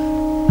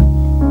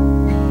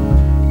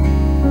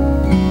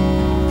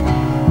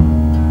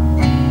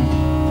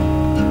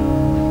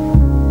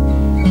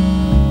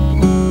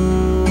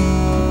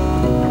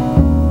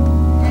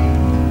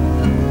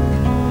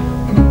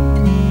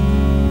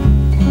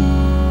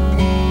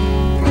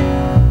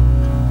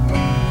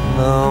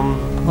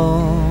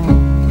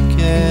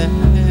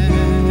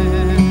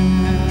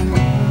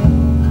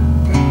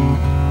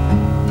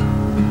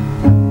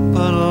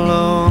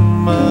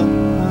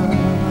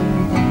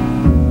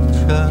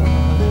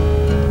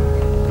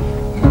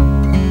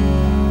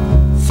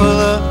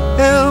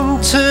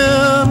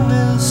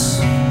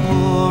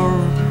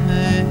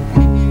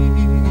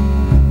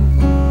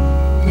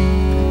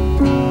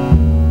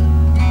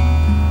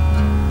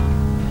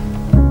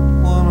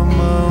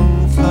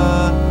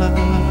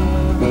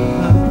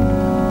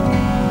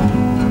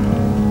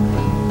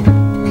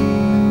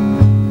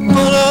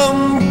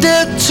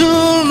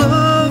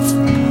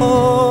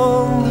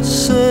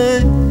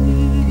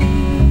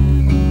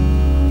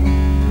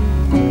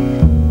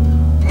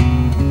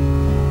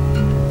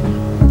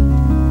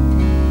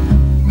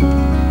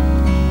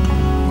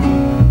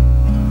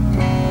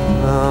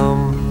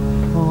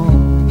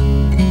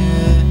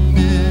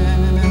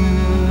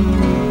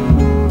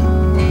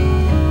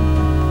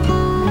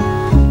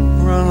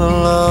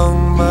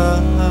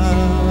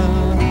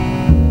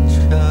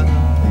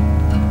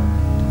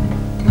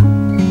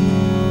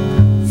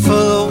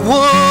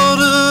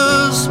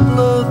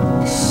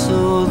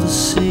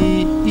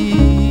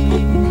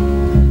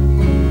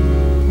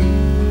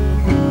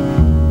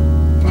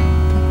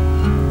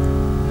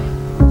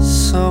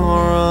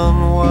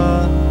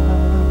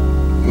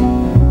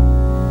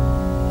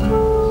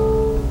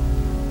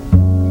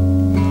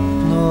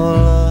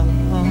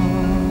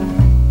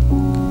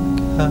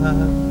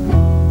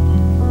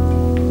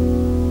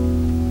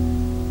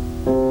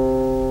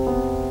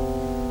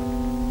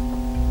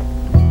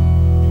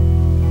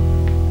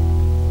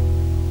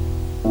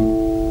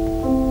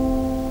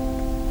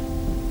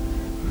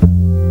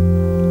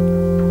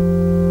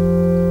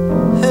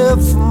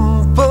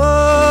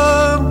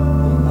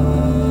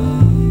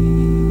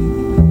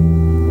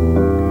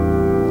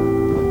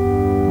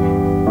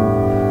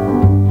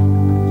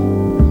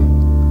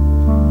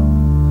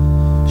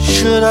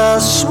 Should I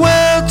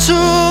swear to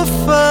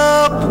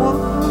fair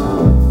once?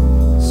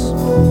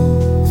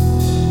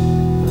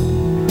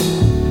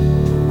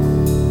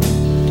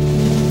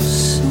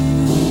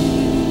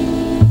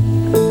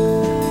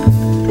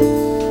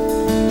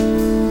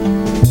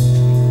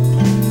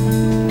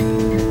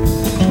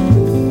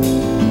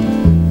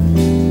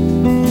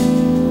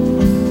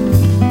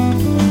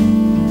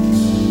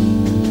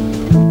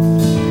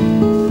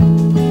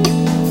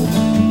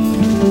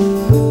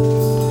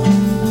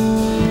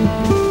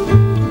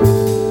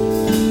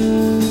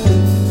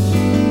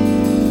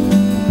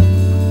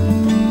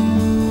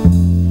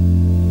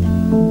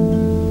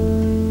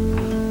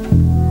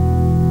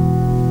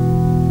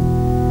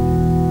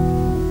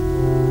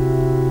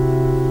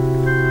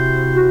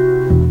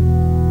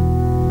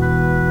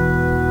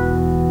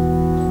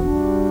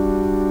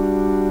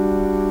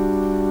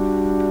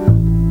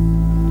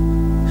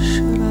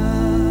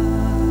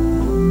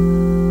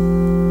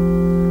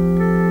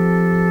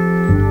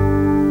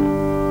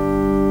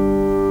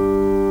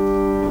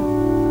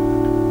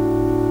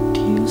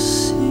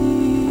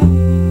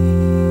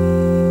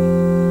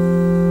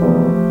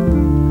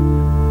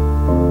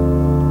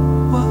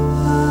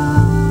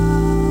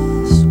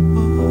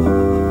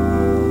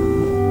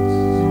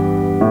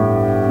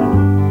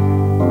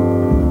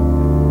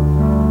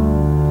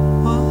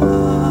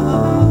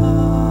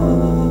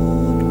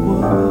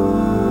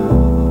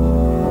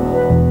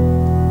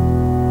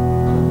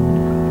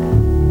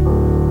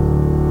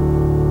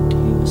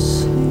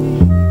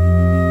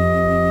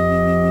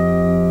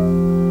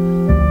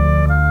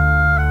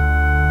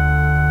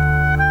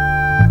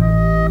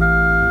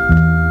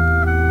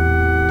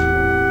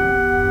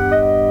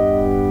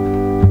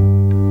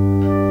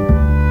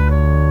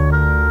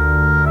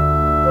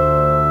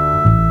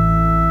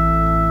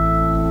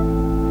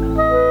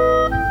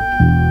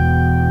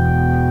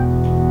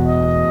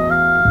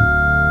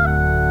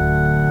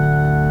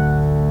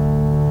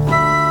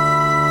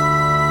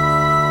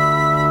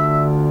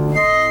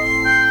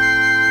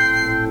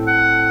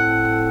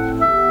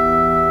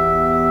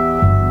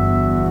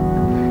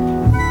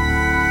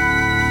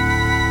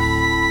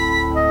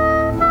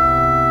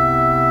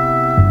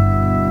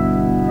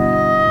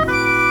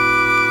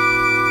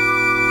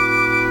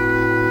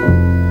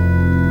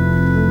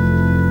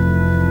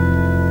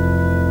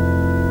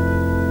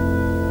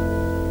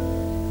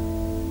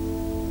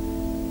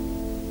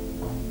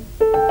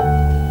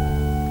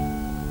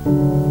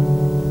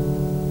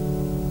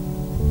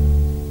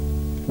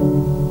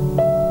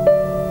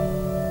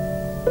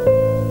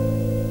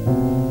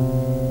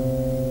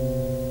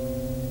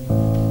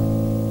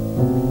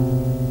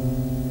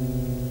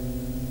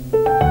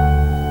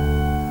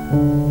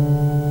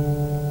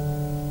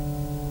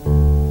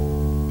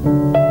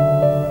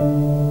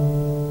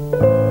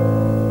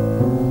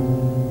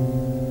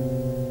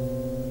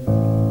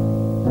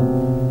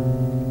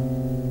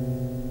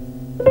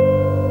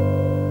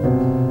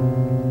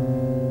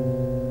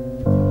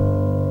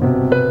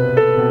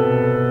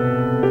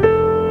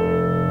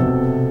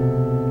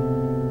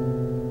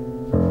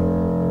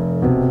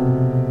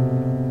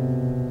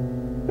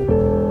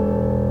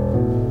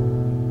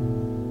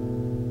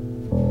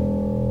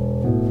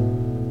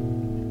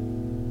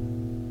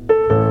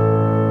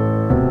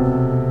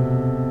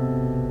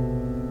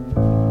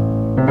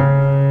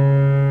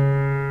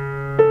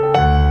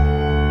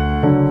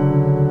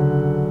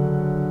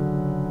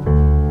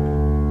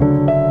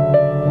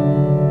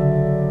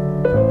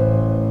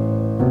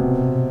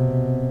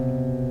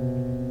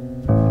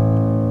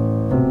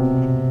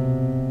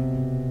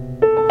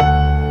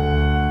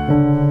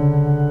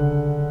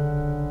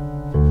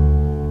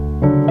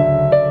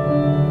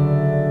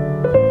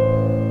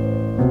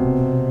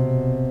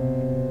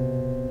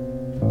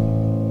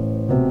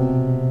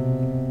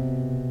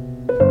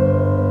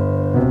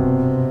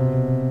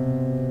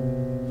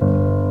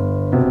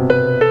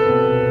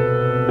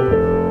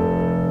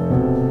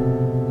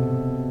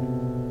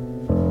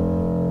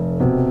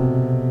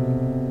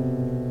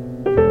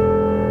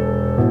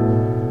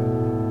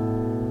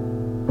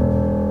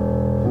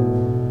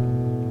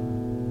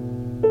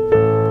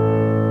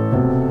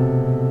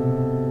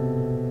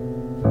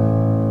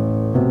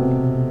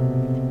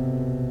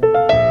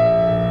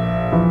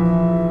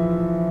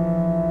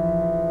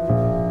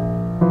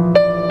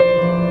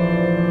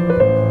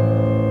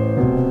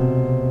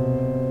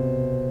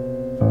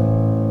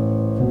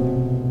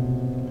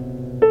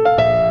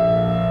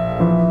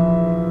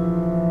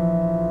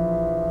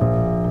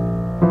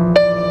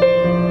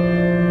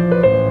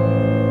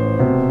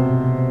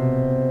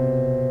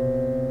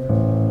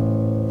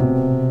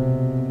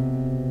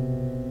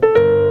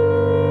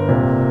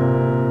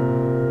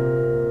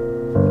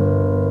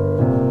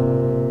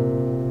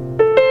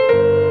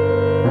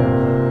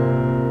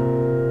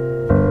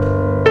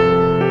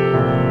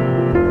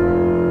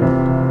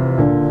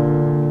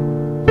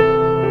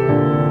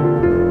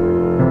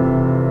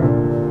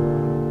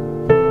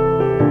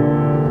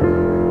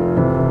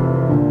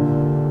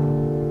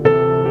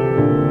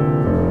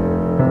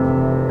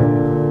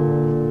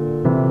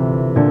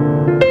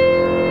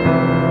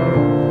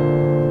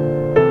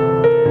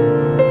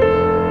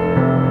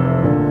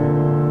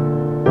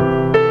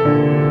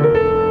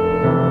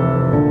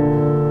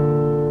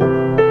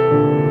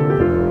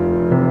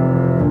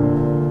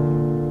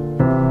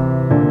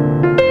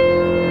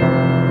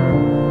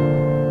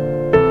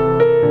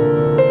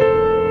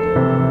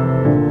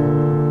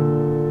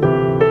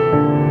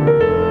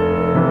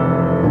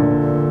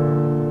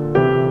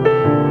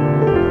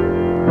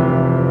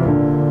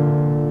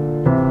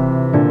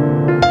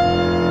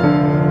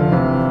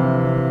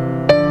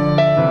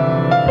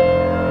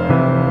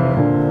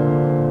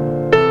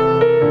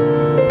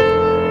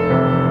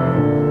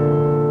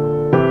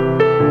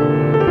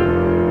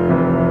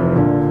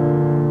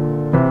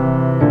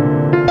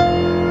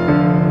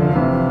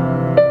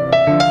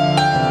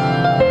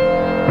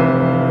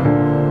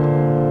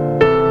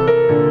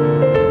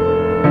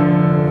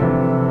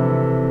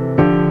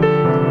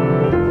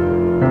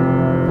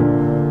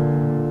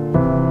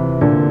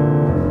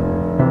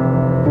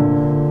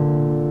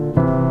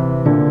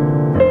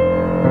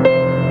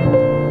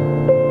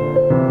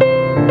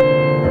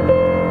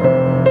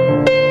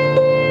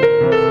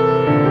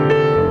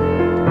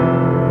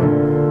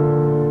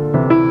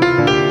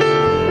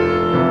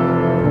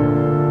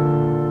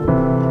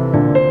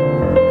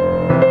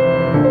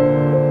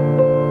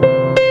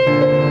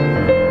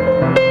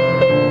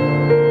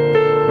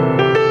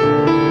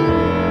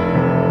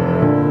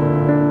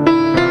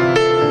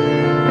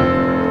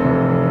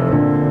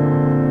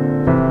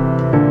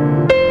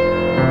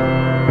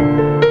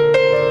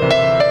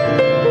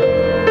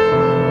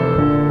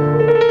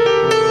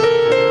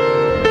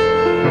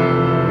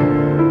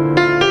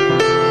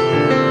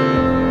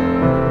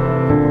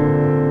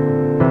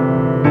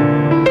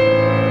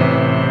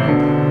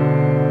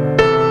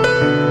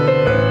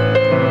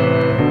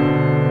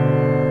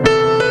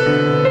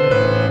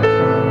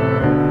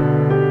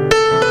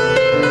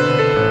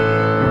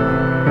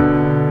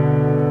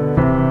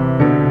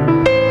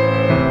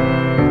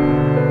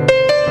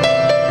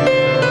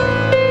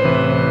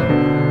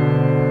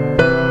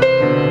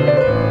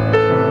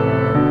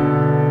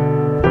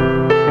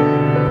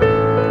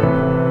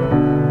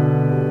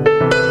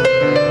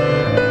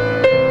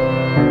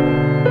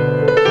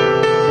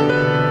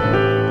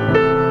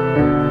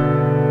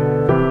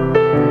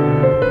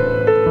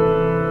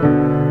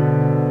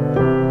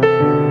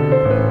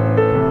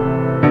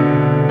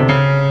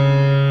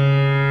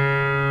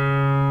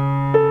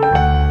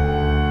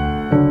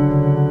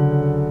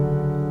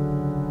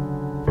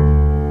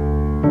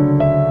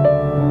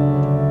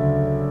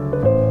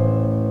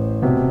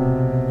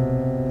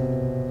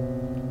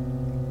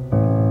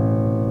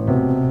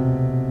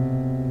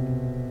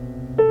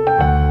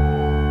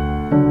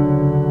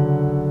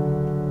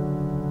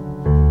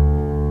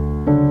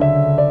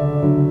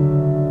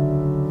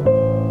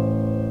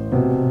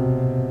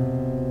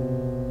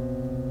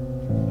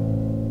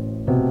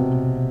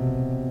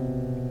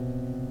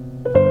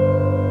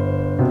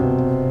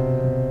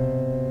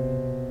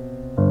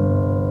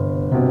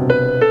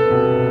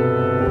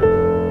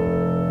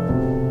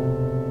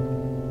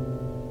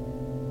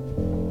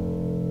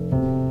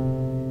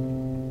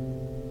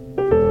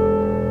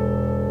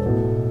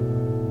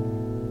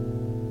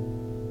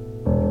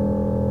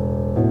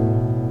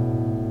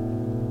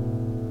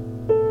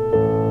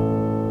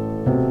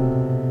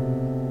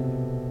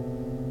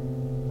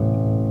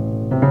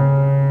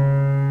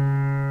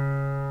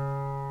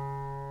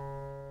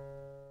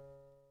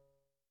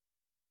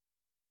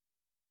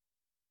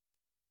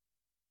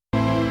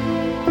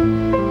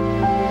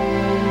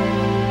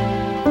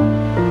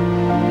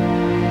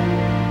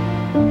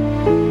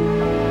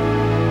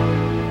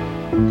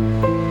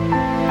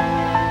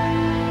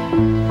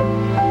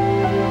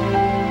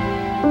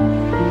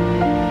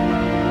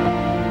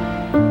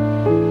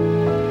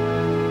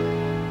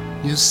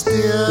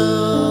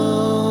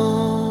 still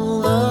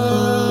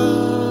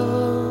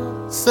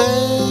the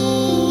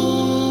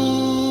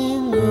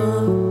same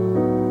girl.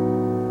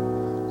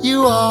 You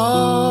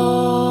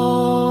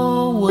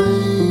always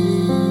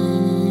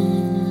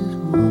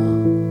were.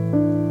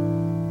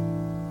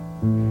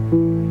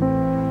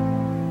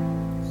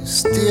 You're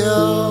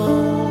still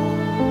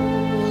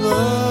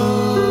the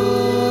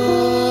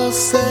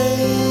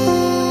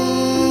same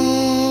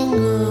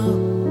girl.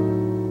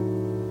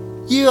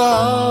 You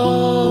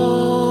always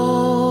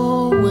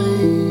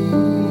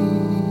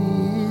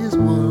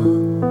were.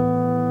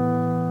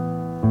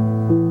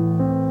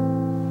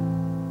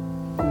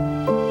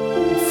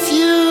 A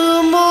few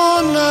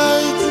more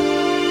nights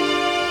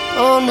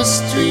on the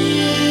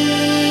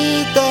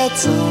street,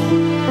 that's all.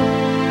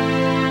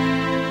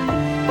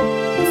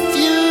 A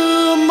few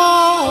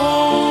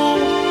more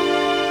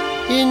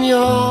in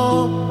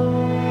your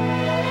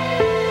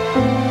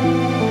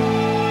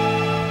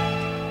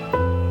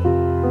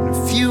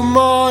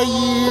more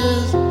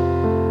years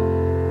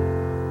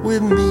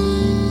with me,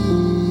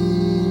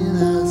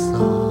 that's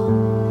all.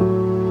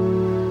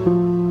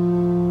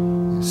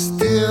 You're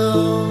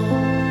still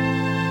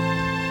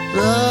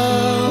the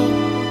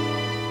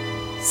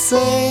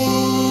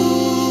same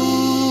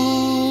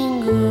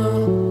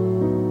girl,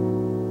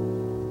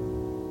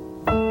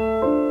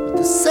 with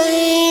the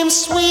same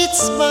sweet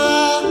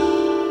smile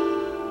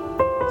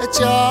that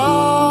you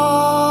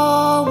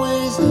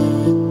always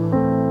had.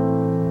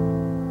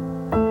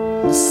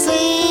 The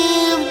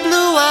same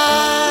blue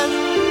eyes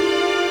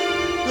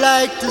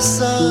like the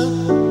sun.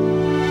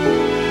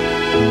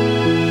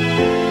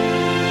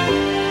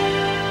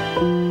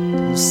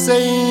 The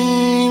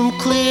same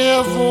clear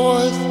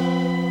voice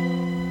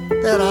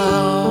that I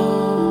always.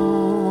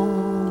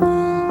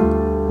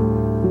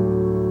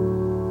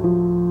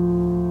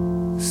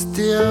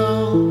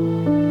 Still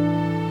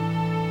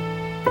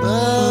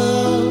the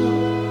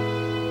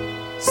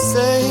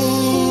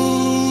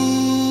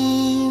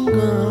same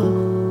girl.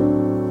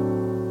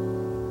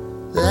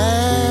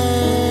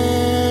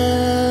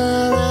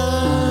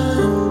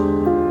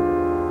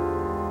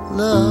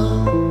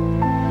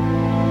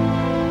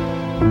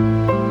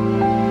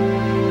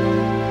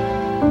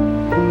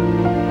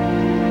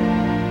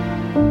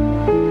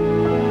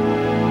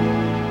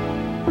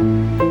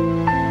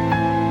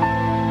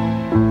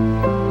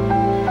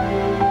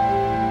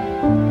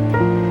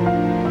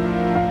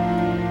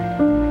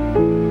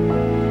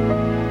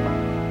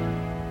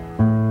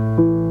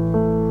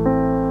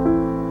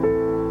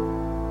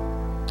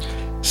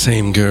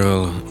 Same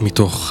Girl,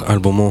 מתוך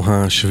אלבומו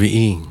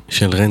השביעי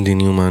של רנדי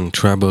ניומן,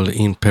 Trouble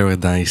in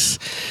Paradise,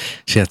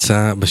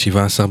 שיצא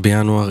ב-17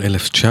 בינואר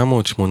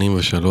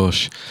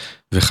 1983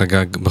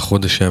 וחגג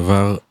בחודש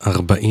שעבר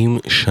 40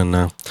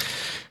 שנה.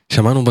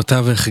 שמענו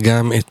בתווך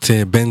גם את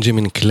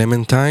בנג'מין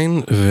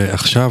קלמנטיין,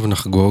 ועכשיו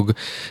נחגוג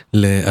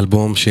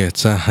לאלבום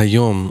שיצא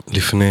היום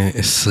לפני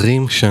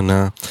 20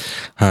 שנה,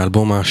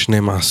 האלבום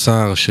ה-12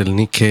 של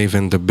ניק קייב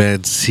and the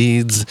Bad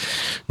Seeds,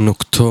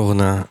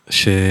 נוקטורנה,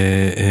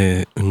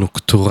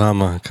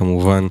 נוקטורמה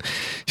כמובן,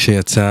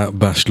 שיצא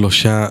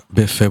ב3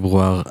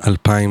 בפברואר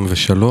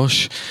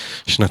 2003,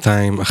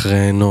 שנתיים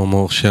אחרי No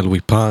More Shall We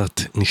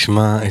Part.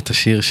 נשמע את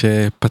השיר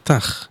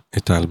שפתח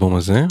את האלבום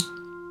הזה.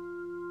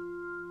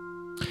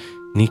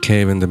 Nick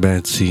Cave and the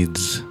Bad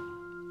Seeds,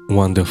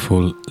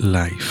 Wonderful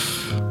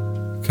Life.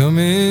 Come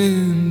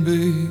in,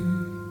 babe,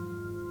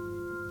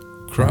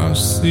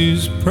 across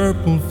these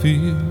purple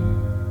fields.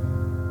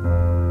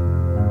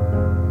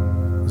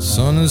 The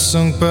sun has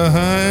sunk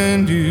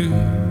behind you,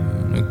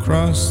 and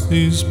across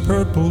these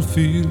purple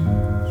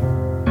fields,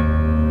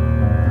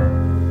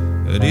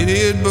 that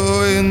idiot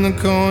boy in the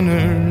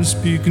corner is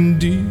speaking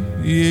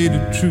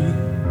deviated truth.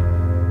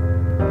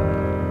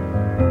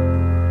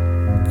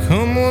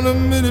 Come on a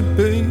minute,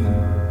 babe,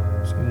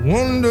 it's a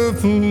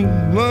wonderful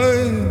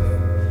life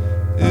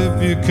if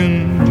you can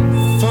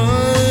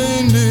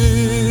find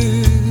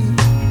it.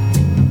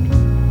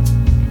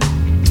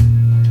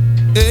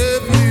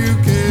 If you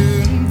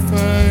can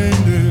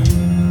find it.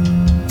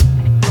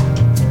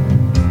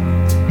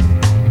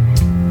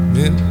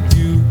 If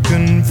you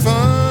can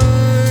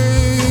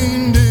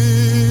find it.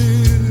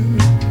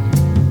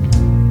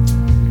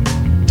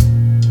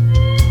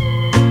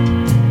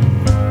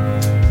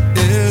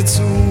 It's a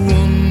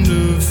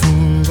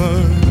wonderful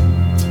life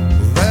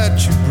that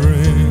you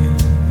bring.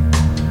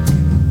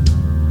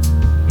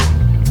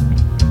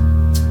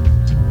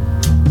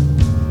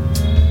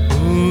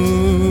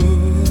 Oh,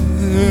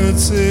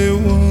 it's a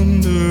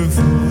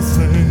wonderful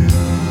thing.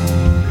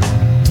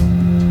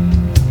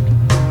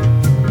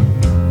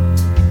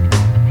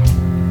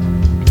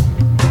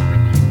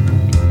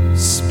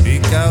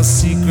 Speak our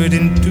secret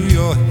into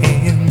your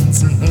hands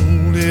and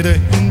hold it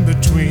in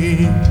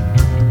between.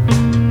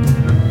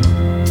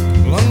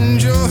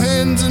 Plunge your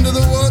hands into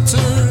the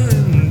water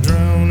and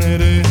drown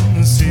it in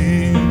the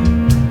sea.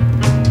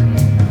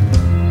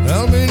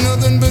 There'll be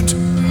nothing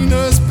between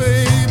us,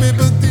 baby,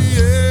 but the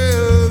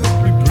air that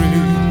we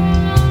breathe.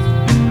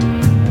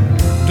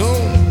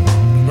 Don't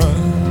cry.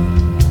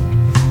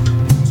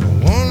 It's a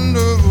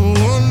wonderful,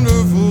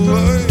 wonderful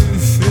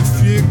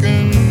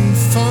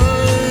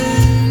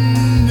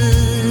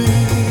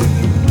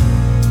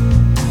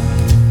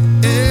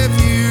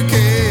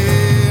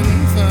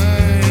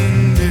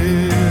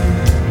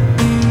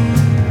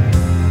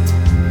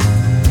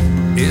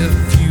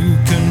if you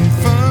can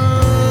find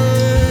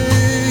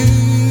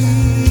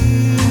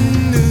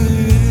it.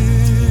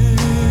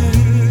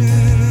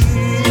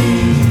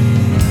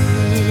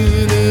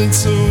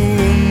 It's a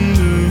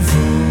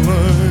wonderful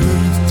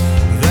life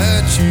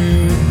that you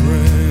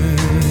bring.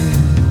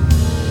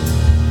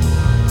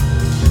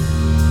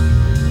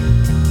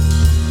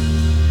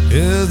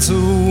 It's a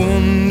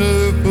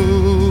wonderful,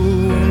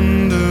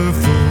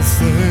 wonderful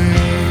thing.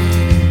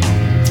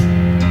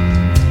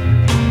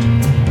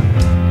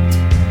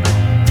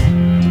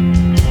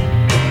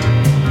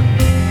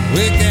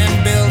 We can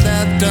build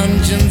our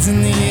dungeons in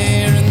the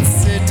air and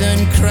sit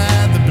and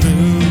cry the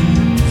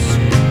blues.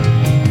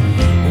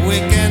 We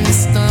can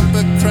stomp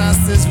across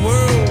this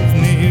world,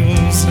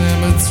 nails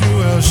hammered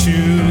through our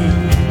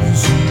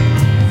shoes.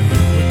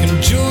 We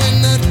can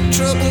join that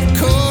troubled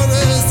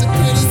chorus that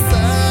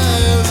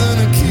criticize and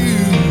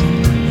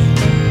accuse.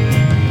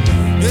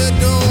 It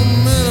don't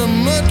matter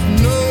much,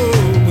 no,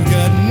 we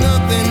got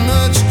nothing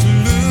much to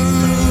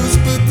lose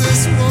but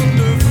this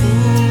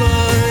wonderful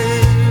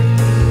life.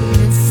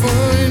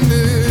 Find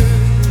it,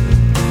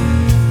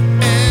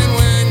 and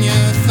when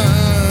you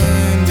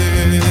find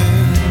it,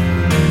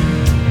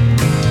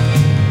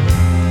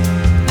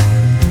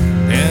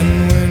 and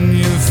when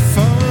you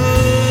find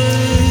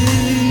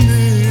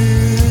it,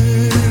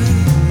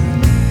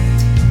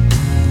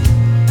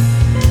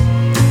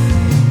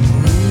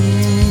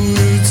 ooh,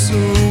 it's a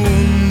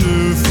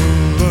wonderful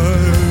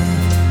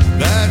life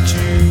that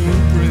you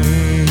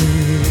bring.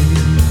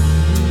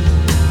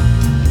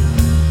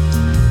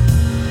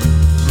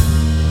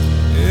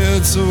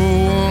 It's a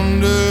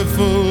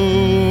wonderful,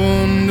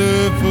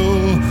 wonderful,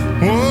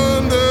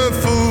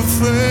 wonderful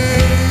thing.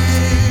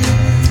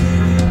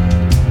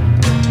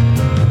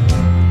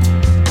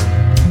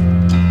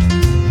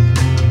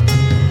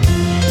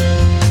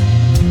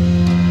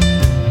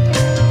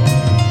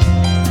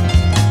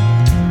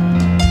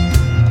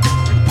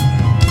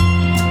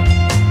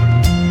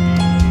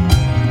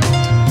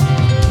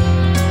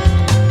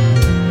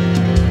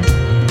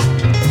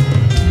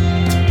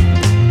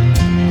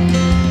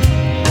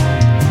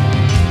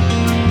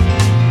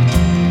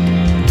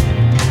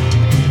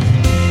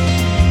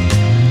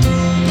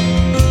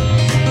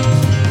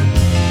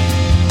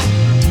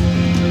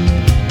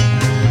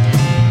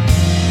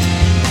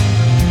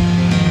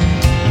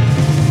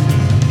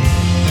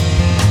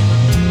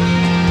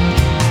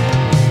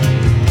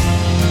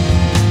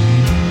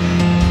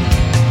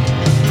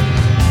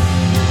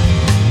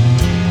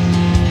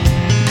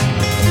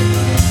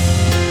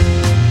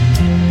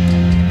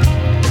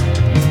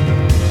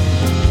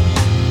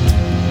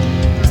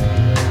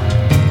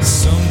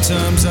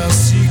 Sometimes our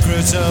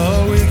secrets are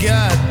all we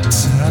got,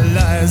 our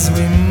lies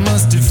we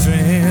must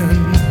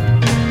defend.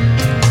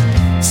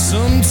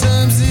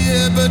 Sometimes the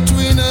air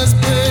between us,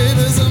 babe,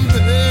 is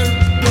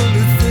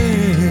unbearably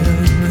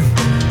thin.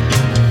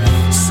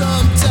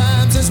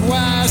 Sometimes it's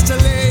wise to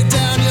lay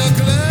down your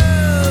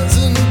gloves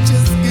and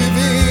just give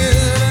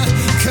in.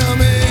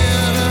 Come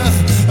in,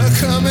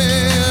 come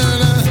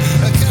in,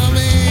 come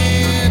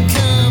in,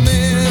 come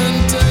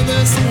into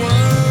this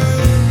wonderful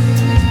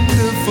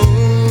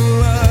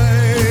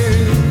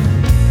life.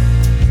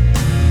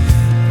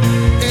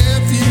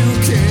 If you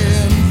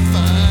can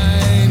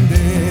find it,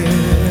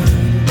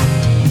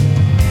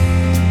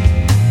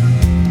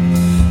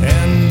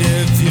 and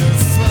if you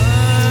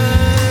find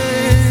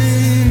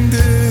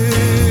it,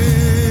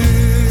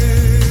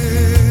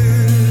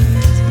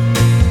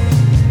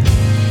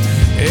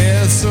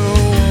 it's a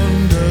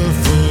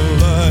wonderful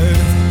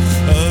life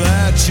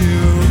that you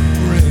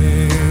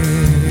bring.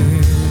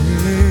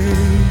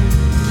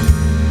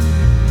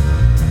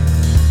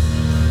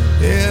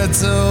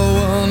 It's a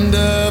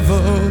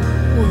wonderful,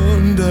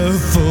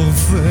 wonderful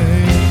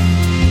thing.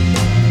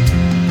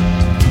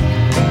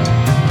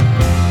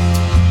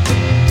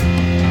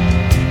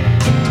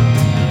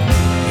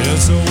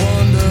 It's a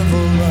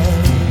wonderful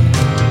life.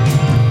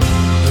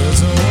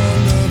 It's a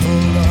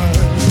wonderful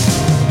life.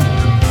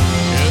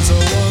 It's a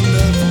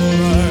wonderful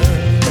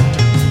life.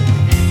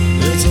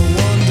 It's a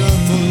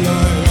wonderful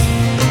life.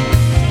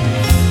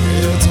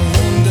 It's a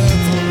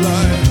wonderful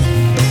life.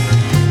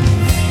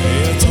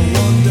 It's a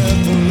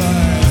wonderful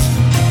life.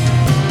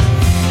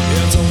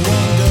 It's a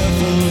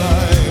wonderful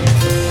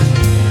life.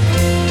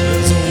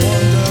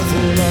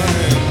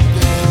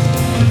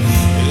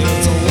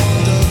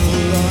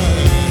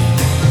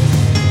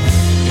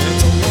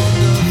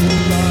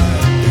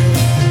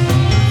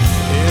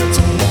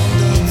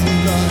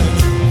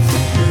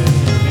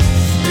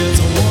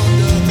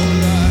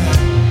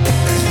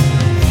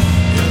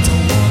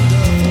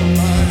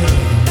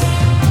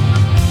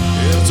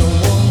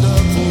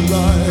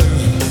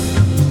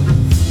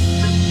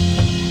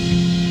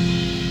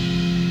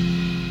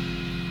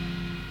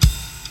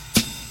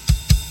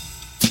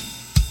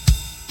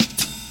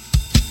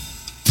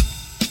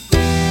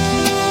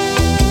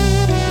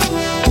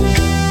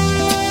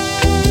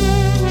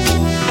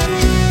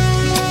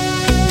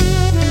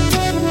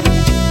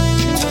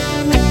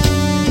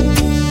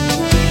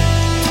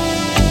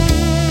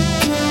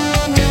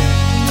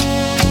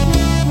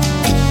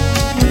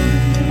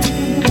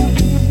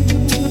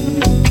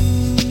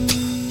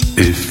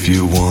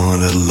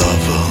 want a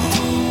lover,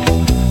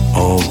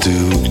 I'll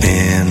do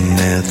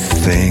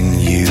anything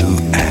you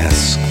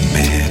ask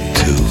me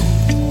to.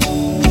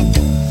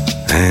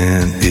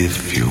 And if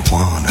you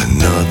want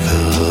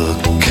another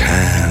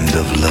kind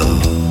of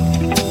love,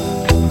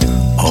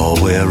 I'll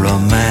wear a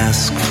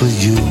mask for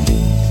you.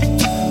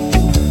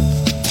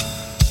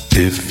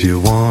 If you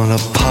want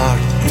a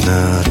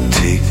partner,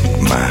 take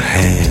my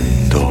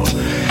hand. Or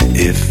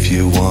if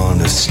you want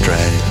to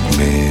strike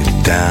me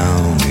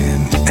down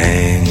in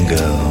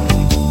anger,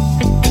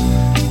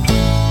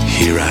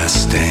 here I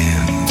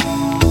stand,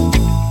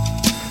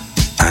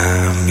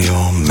 I'm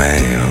your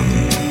man.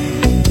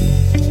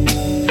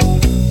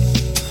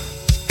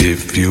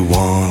 If you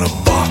want a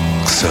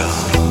boxer,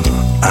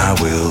 I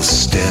will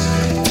step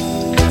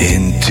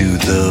into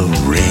the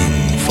ring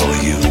for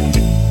you.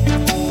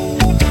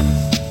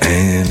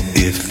 And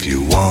if you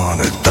want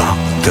a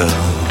doctor,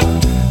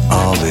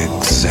 I'll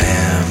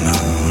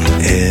examine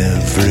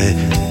every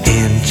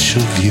inch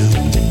of you.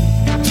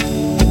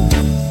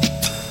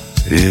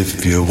 If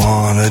you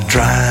want a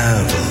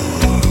driver,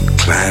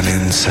 climb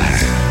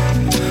inside.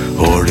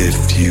 Or if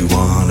you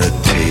want to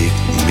take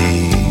me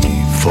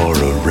for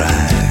a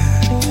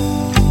ride,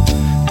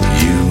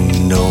 you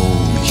know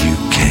you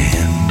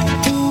can.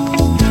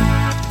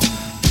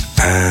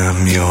 I'm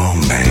your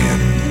man.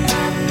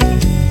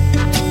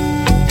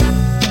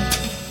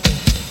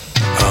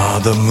 Are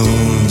the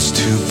moon's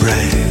too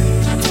bright,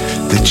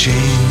 the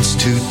chain's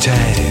too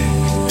tight,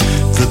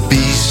 the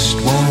beast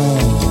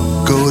won't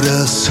go to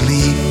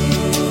sleep?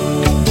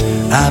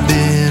 I've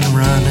been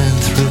running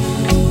through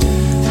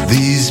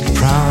these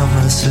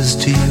promises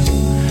to you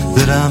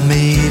that I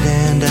made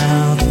and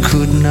I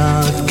could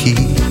not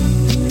keep.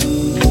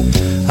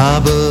 Ah,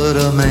 but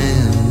a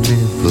man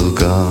never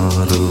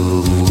got a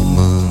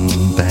woman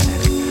back,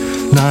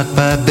 not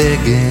by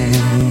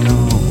begging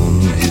on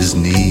his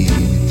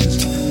knees.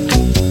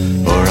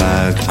 Or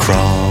I'd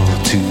crawl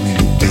to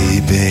you,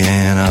 baby,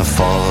 and I'd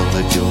fall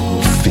at your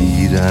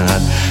feet, and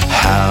I'd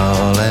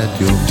howl at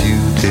your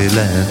beauty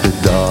like a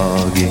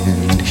dog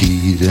in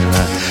heat, and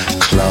I'd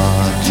claw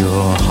at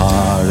your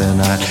heart, and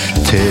I'd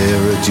tear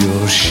at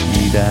your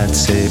sheet. I'd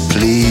say,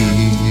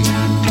 please,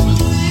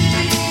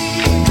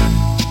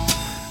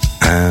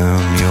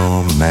 I'm your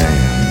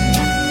man.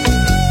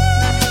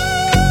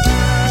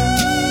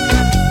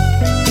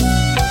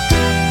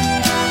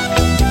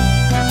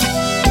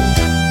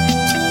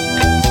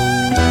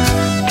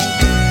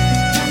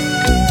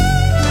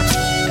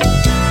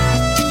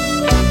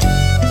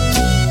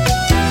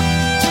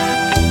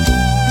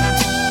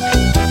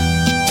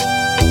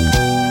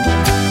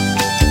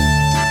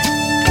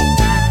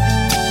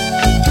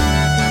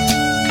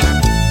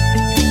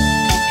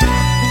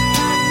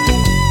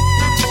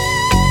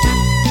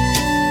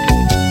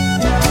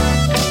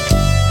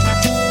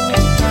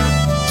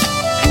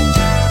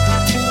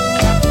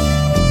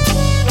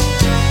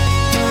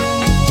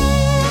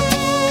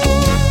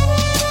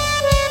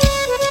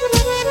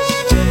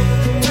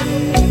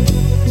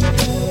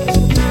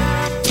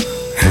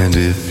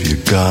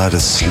 Got a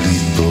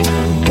sleeper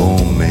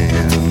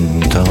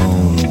moment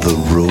on the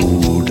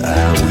road,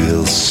 I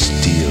will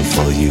steer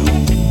for you.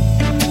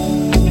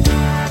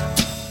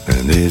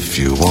 And if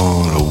you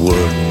wanna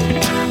work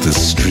the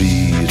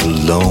street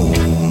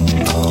alone,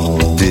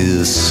 I'll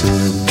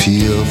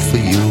disappear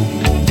for you.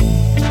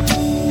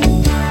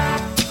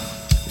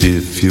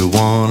 If you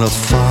want a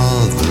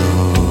father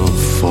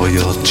for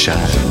your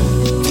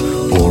child,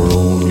 or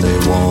only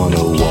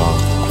wanna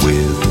walk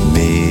with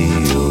me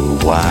a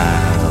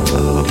while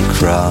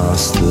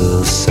across the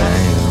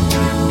sand,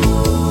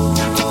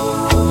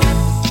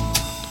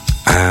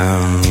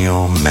 I'm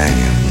your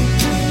man.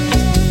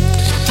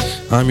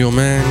 I'm your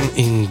man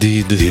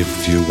indeed. If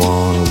you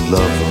want a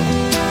lover,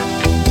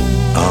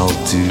 I'll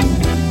do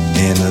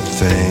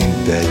anything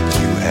that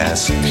you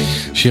ask me.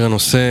 שיר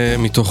הנושא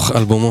מתוך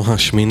אלבומו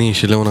השמיני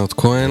של ליאונרד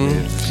כהן,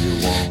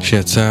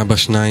 שיצא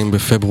ב2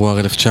 בפברואר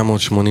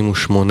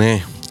 1988,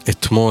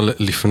 אתמול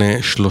לפני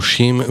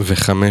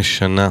 35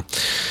 שנה.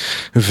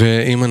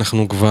 ואם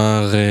אנחנו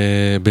כבר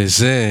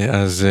בזה,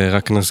 אז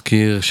רק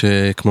נזכיר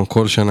שכמו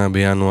כל שנה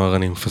בינואר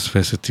אני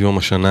מפספס את יום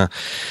השנה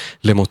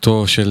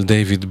למותו של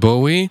דיוויד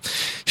בואי,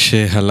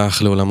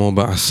 שהלך לעולמו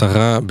ב10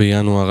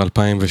 בינואר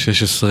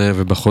 2016,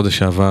 ובחודש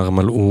שעבר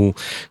מלאו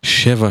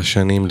 7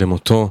 שנים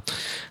למותו.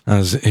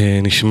 אז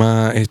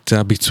נשמע את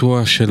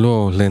הביצוע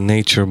שלו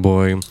ל-Nature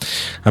Boy,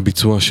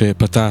 הביצוע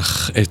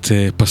שפתח את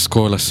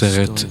פסקול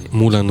הסרט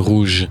מולן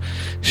רוז'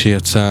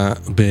 שיצא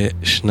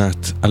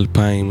בשנת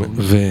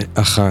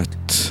 2001.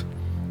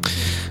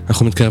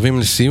 אנחנו מתקרבים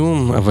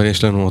לסיום, אבל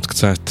יש לנו עוד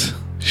קצת.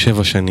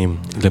 7 שנים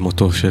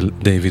למותו של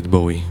דיוויד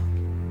בואי.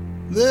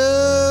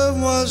 There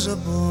was a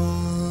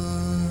boy,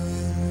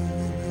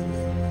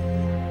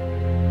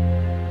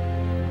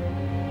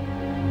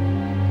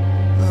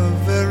 a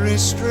very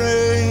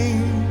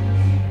strange,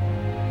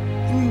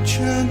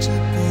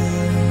 enchanted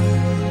boy.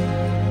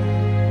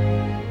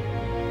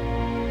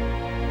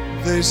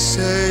 They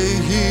say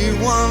he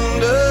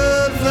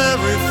wandered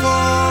very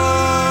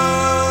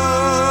far,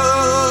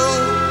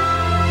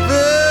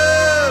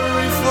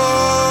 very far.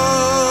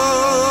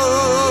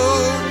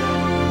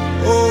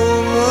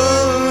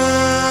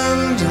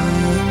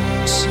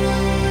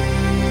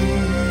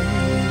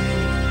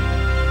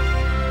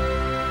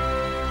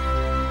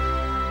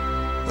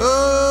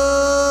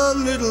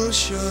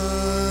 ocean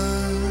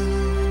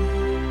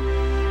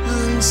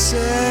and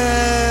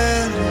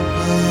sail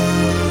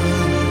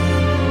above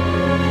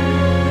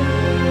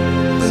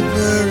the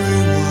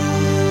very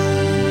once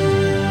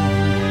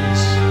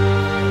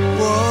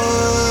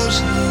was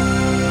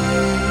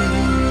here.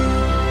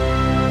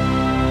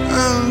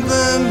 And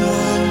then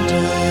one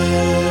day,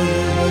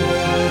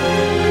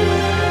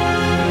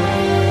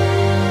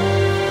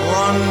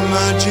 one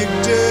magic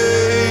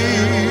day,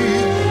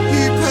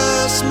 he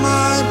passed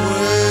my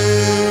way.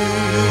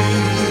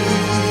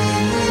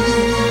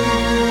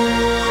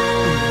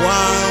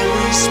 While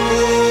we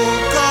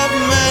spoke of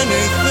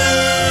many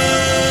things,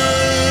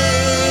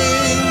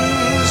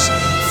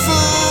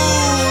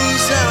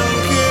 fools and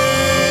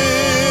kings,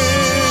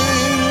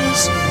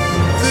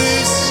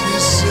 this he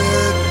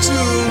said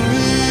to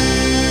me: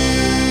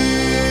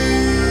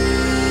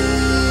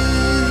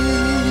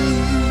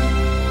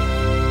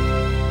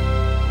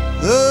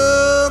 the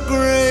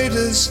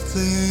greatest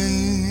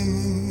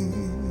thing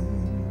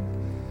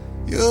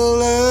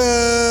you'll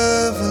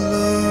ever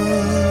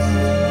learn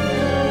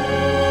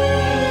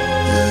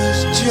is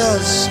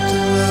just to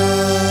love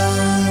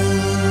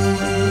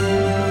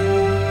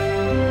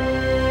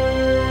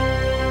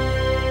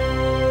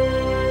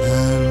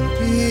and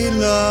be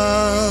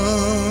loved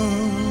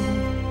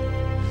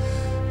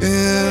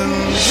in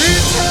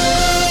return.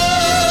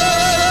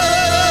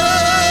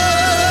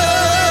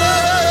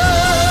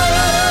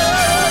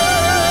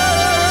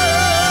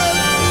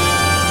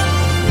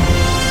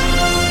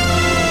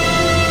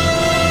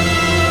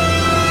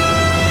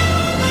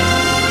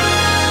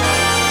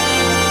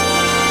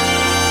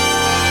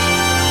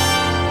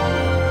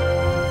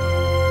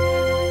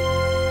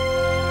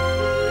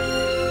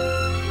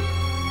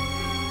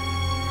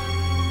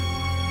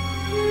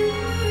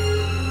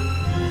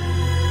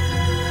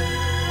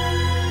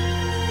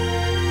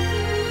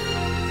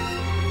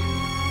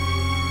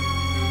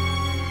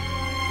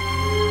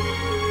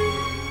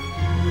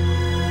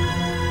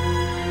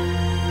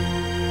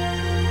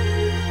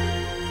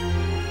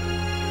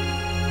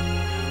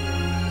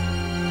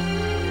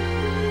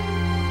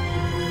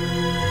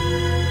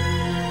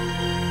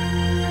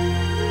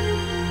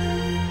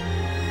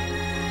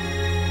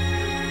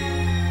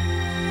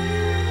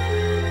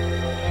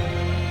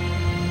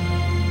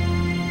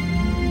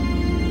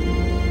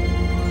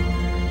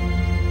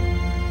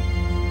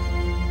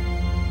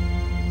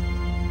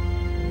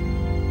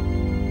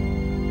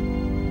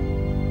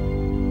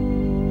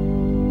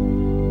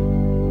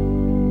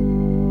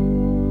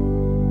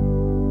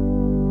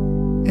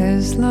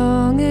 As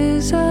long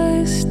as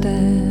I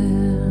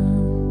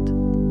stand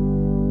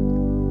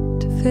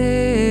to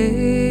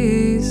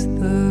face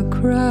the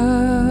crowd,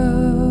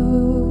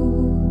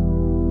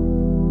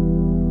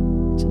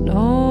 to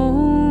know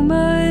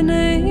my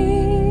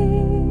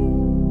name,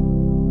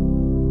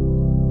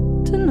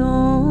 to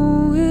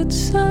know its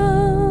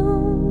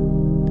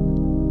sound,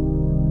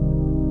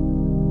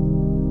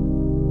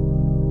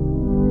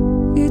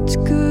 it's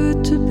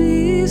good to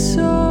be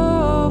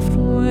soft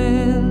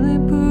when they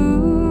push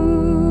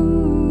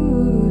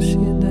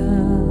you down.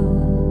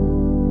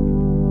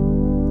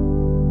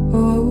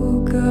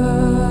 Oh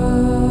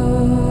God,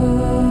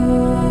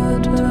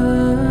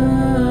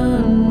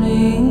 turn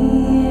me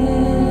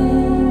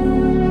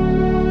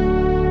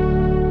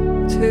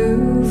into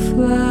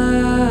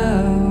flower.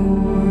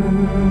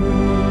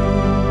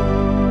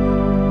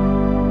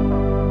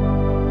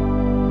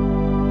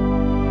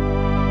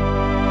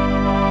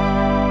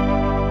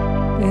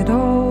 It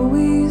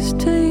always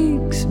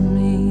takes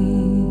me,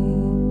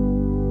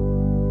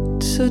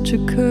 it's such a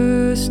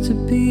curse to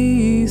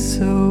be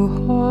so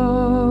hard.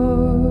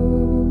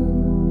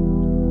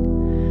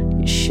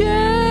 You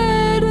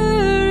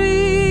shatter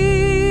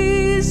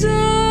easily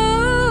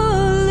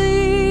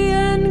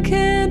and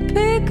can't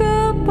pick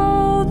up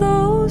all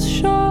those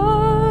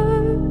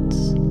shards.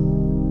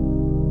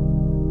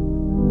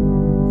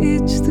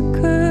 It's the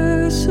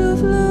curse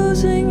of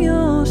losing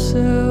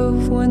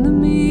yourself when the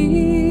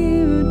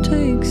mirror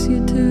takes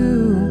you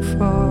too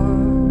far.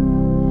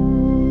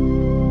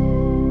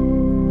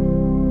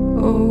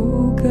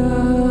 Oh God,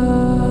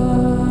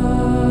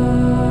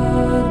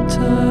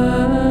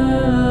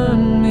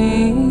 turn me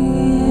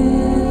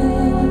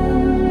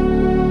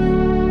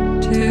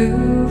into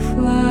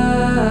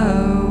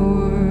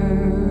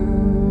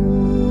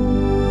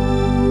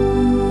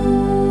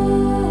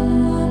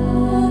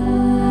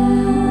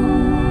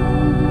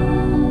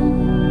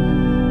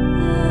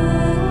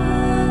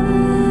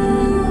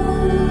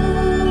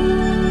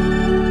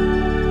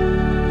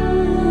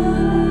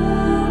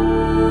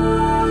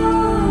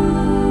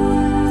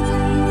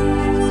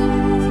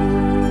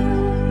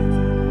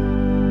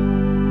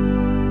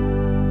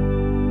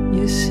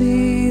you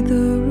see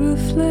the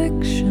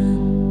reflection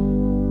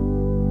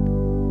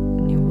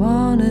and you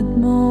want it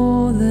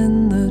more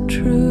than the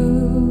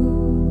truth.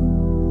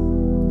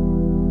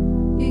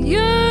 You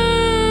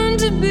yearn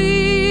to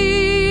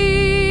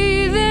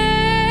be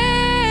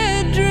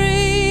that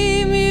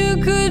dream you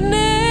could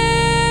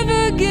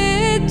never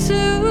get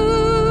to,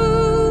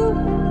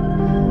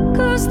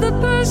 'cause the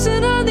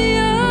person on the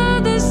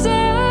other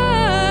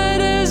side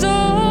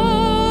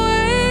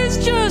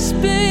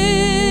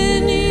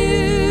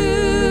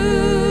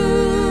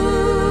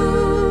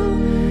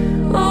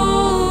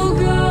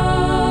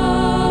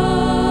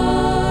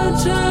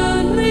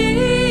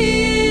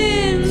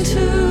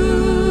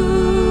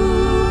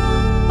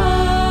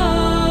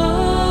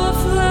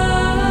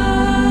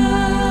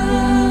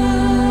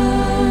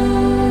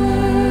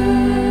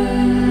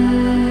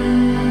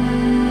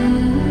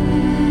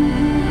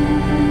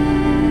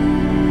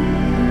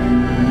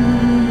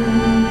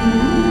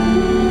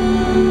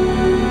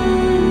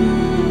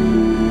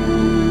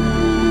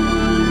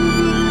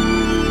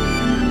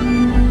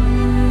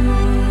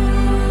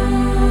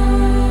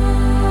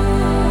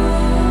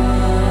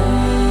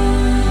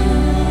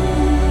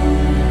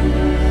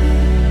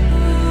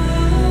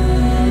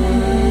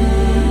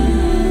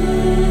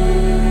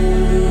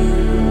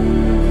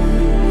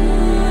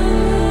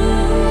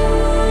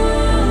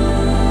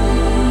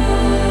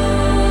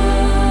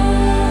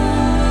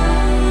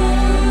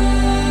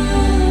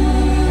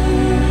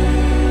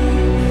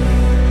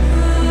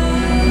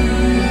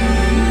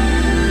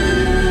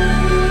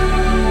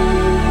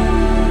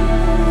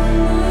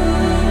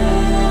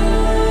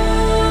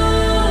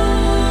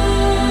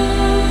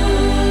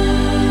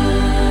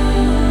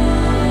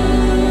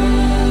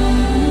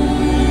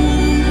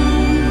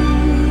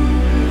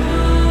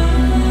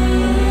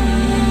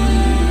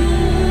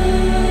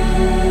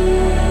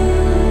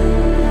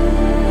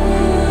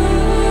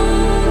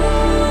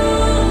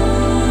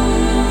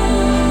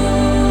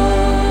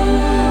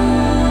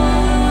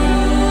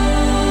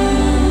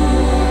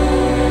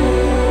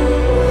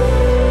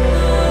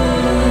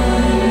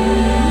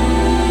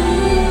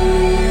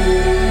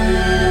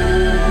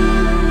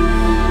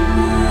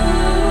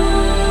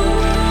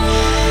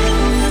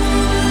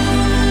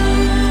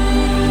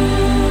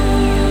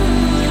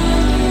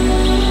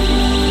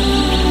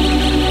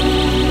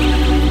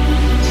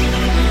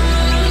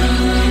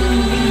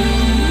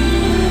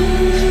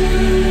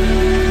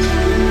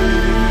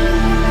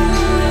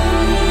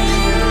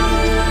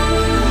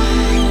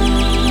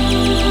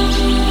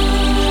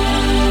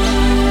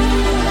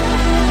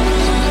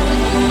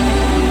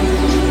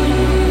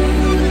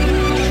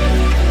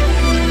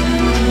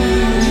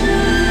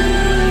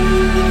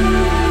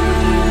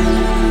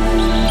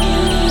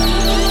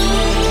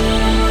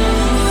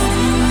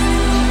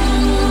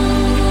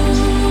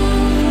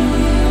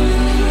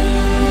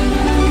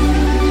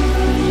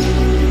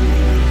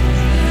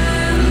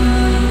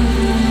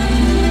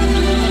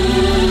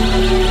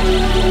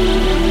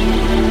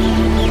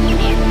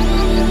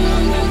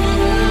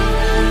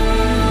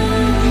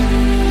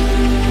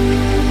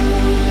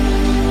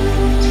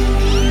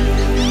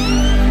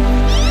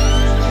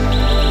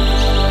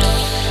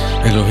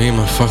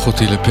הפך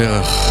אותי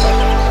לפרח.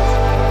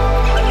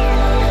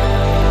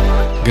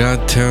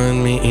 God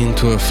turned me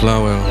into a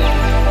flower.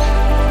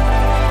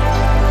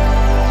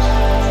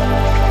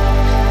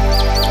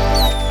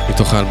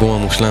 מתוך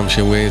האלבום המושלם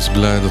שווייז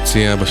בלאד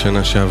הוציאה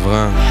בשנה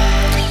שעברה,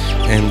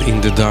 And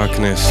in the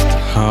darkness,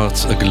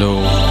 hearts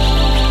aglow.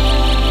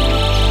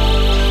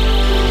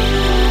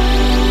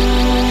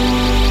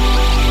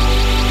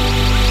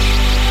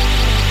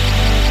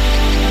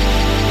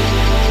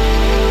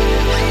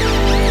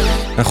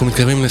 אנחנו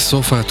מתקרבים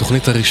לסוף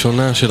התוכנית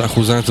הראשונה של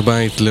אחוזת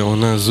בית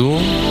לעונה זו.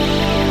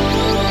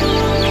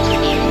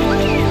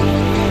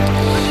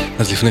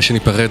 אז לפני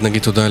שניפרד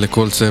נגיד תודה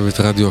לכל צוות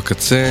רדיו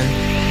הקצה,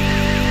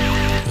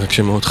 רק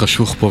שמאוד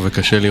חשוך פה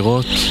וקשה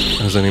לראות,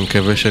 אז אני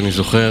מקווה שאני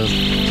זוכר.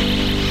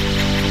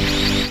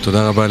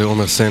 תודה רבה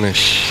לעומר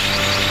סנש,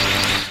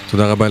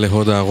 תודה רבה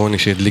להודה אהרוני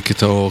שהדליק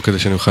את האור כדי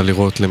שאני אוכל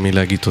לראות למי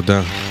להגיד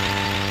תודה.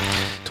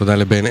 תודה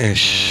לבן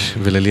אש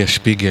ולליה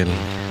שפיגל.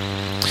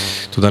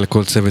 תודה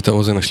לכל צוות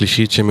האוזן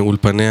השלישית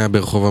שמאולפניה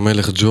ברחוב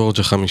המלך ג'ורג'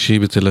 החמישי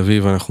בתל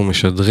אביב אנחנו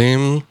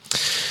משדרים.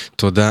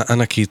 תודה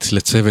ענקית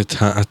לצוות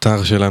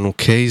האתר שלנו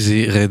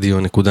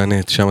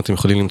kzradio.net, שם אתם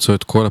יכולים למצוא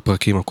את כל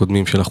הפרקים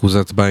הקודמים של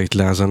אחוזת בית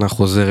להאזנה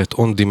חוזרת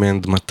on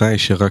demand מתי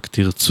שרק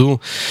תרצו.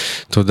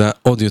 תודה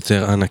עוד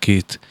יותר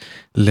ענקית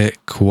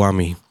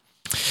לקוואמי.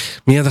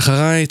 מיד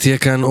אחריי תהיה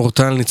כאן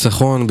אורטל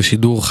ניצחון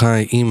בשידור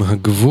חי עם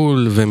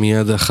הגבול,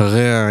 ומיד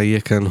אחריה יהיה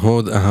כאן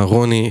הוד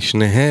אהרוני,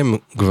 שניהם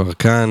כבר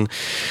כאן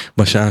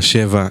בשעה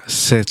 7,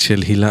 סט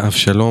של הילה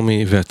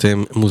אבשלומי,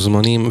 ואתם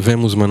מוזמנים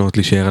ומוזמנות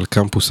להישאר על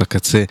קמפוס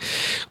הקצה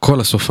כל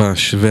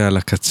הסופש ועל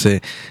הקצה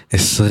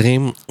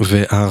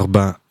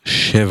 24/7.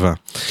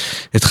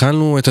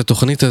 התחלנו את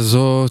התוכנית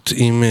הזאת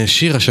עם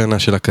שיר השנה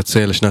של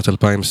הקצה לשנת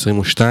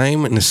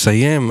 2022,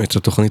 נסיים את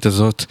התוכנית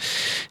הזאת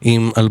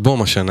עם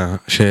אלבום השנה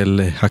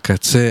של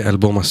הקצה,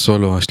 אלבום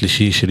הסולו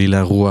השלישי של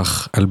הילה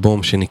רוח,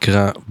 אלבום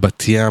שנקרא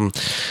בת ים,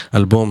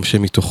 אלבום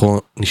שמתוכו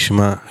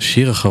נשמע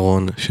שיר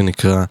אחרון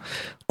שנקרא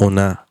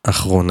עונה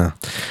אחרונה.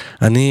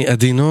 אני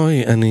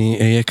עדינוי, אני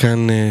אהיה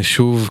כאן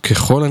שוב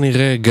ככל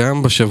הנראה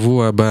גם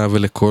בשבוע הבא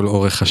ולכל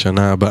אורך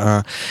השנה הבאה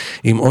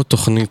עם עוד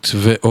תוכנית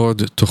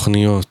ועוד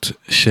תוכניות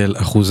של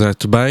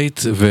אחוזת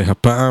בית,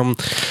 והפעם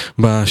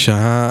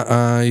בשעה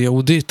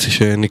היהודית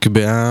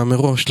שנקבעה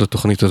מראש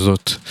לתוכנית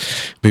הזאת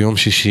ביום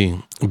שישי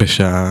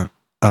בשעה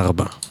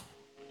 4.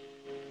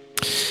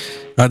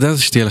 עד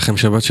אז שתהיה לכם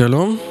שבת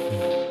שלום,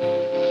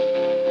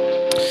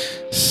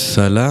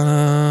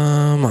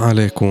 סלام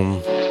עליכום,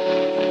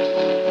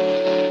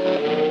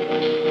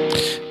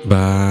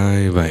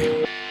 ביי ביי.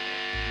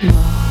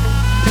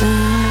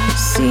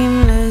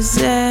 נשים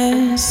לזה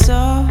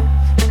סוף,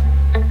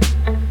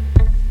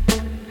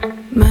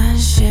 מה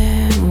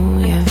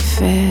שהוא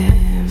יפה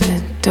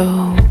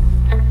וטוב,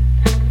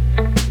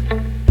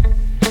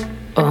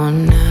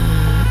 עונה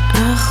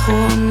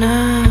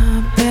אחרונה,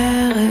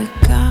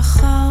 פרק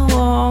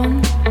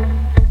אחרון,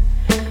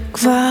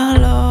 כבר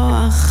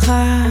לא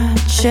אחת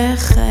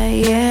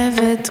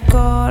שחייבת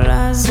כל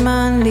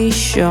הזמן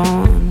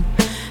לישון,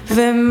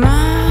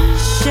 ומה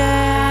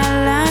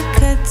שעל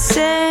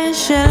הקצה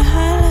של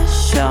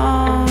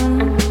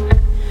הלשון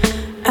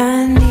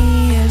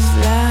אני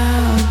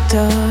אבלע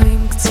אותו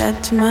עם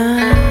קצת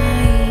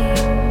מים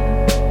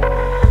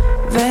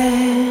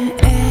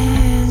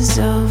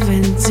ואעזוב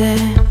את זה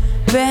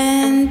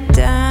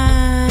בינתיים.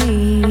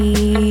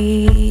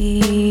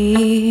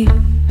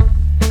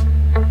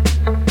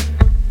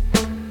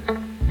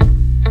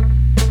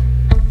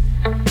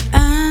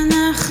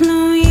 אנחנו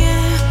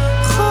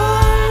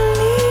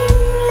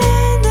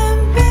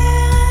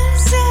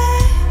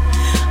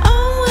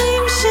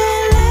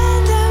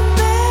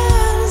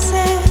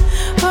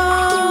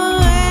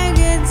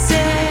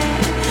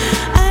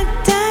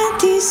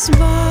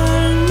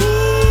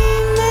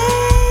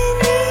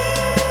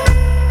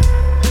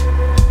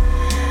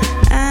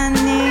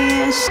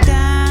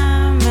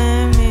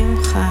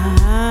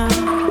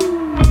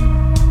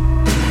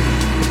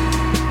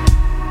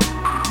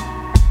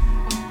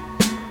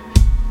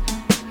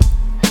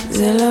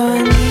זה לא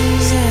אני,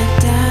 זה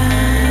אתה,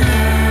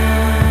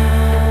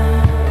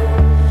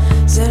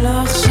 זה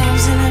לא עכשיו,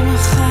 זה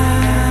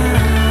למחר,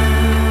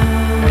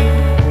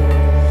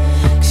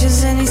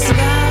 כשזה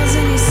נסגר,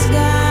 זה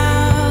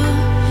נסגר,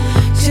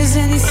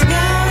 כשזה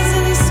נסגר, זה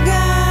נסגר.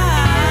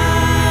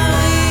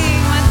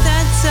 אם אתה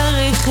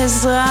צריך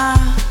עזרה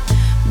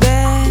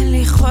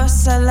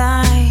בלחוס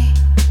עליי,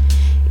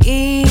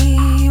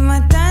 אם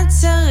אתה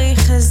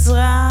צריך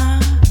עזרה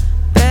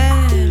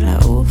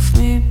בלעוף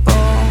מפה,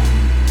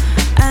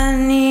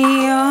 אני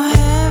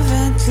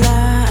אוהבת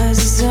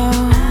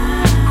לעזור,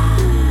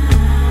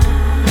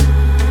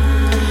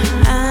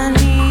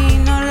 אני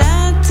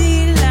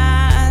נולדתי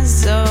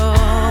לעזור,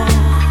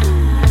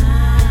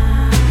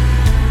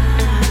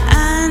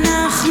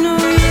 אנחנו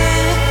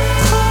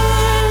יכולים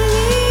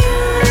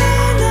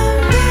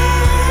לדבר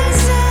על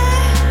זה,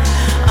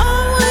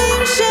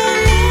 אומרים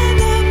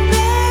שנדבר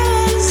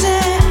על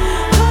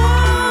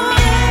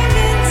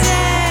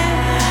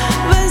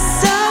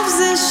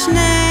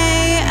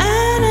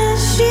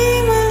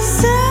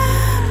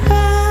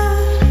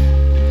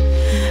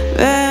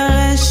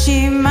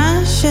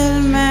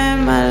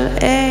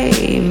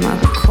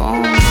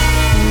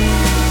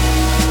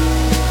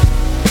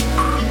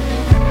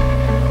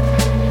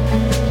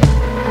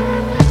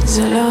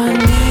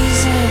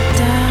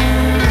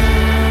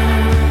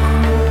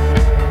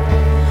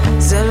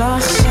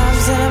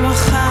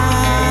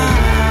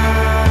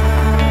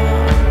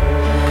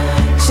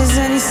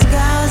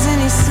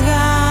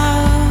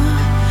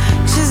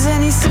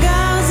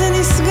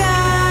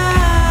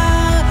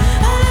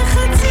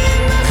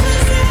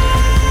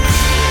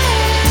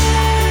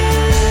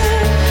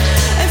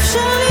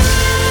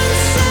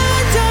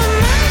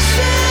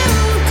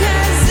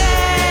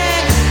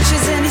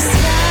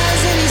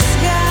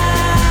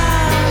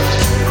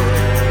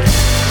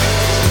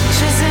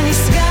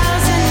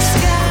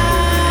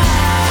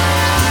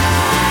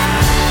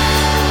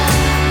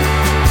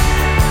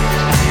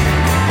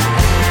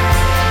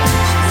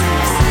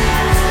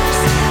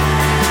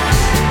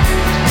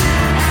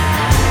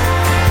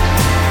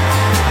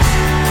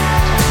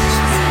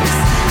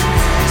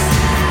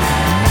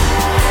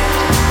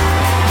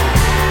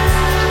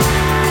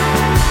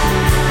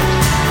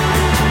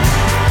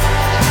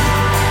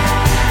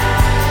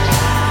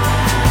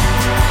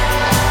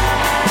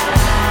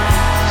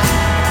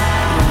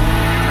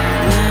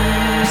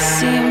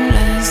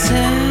seamless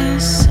hair.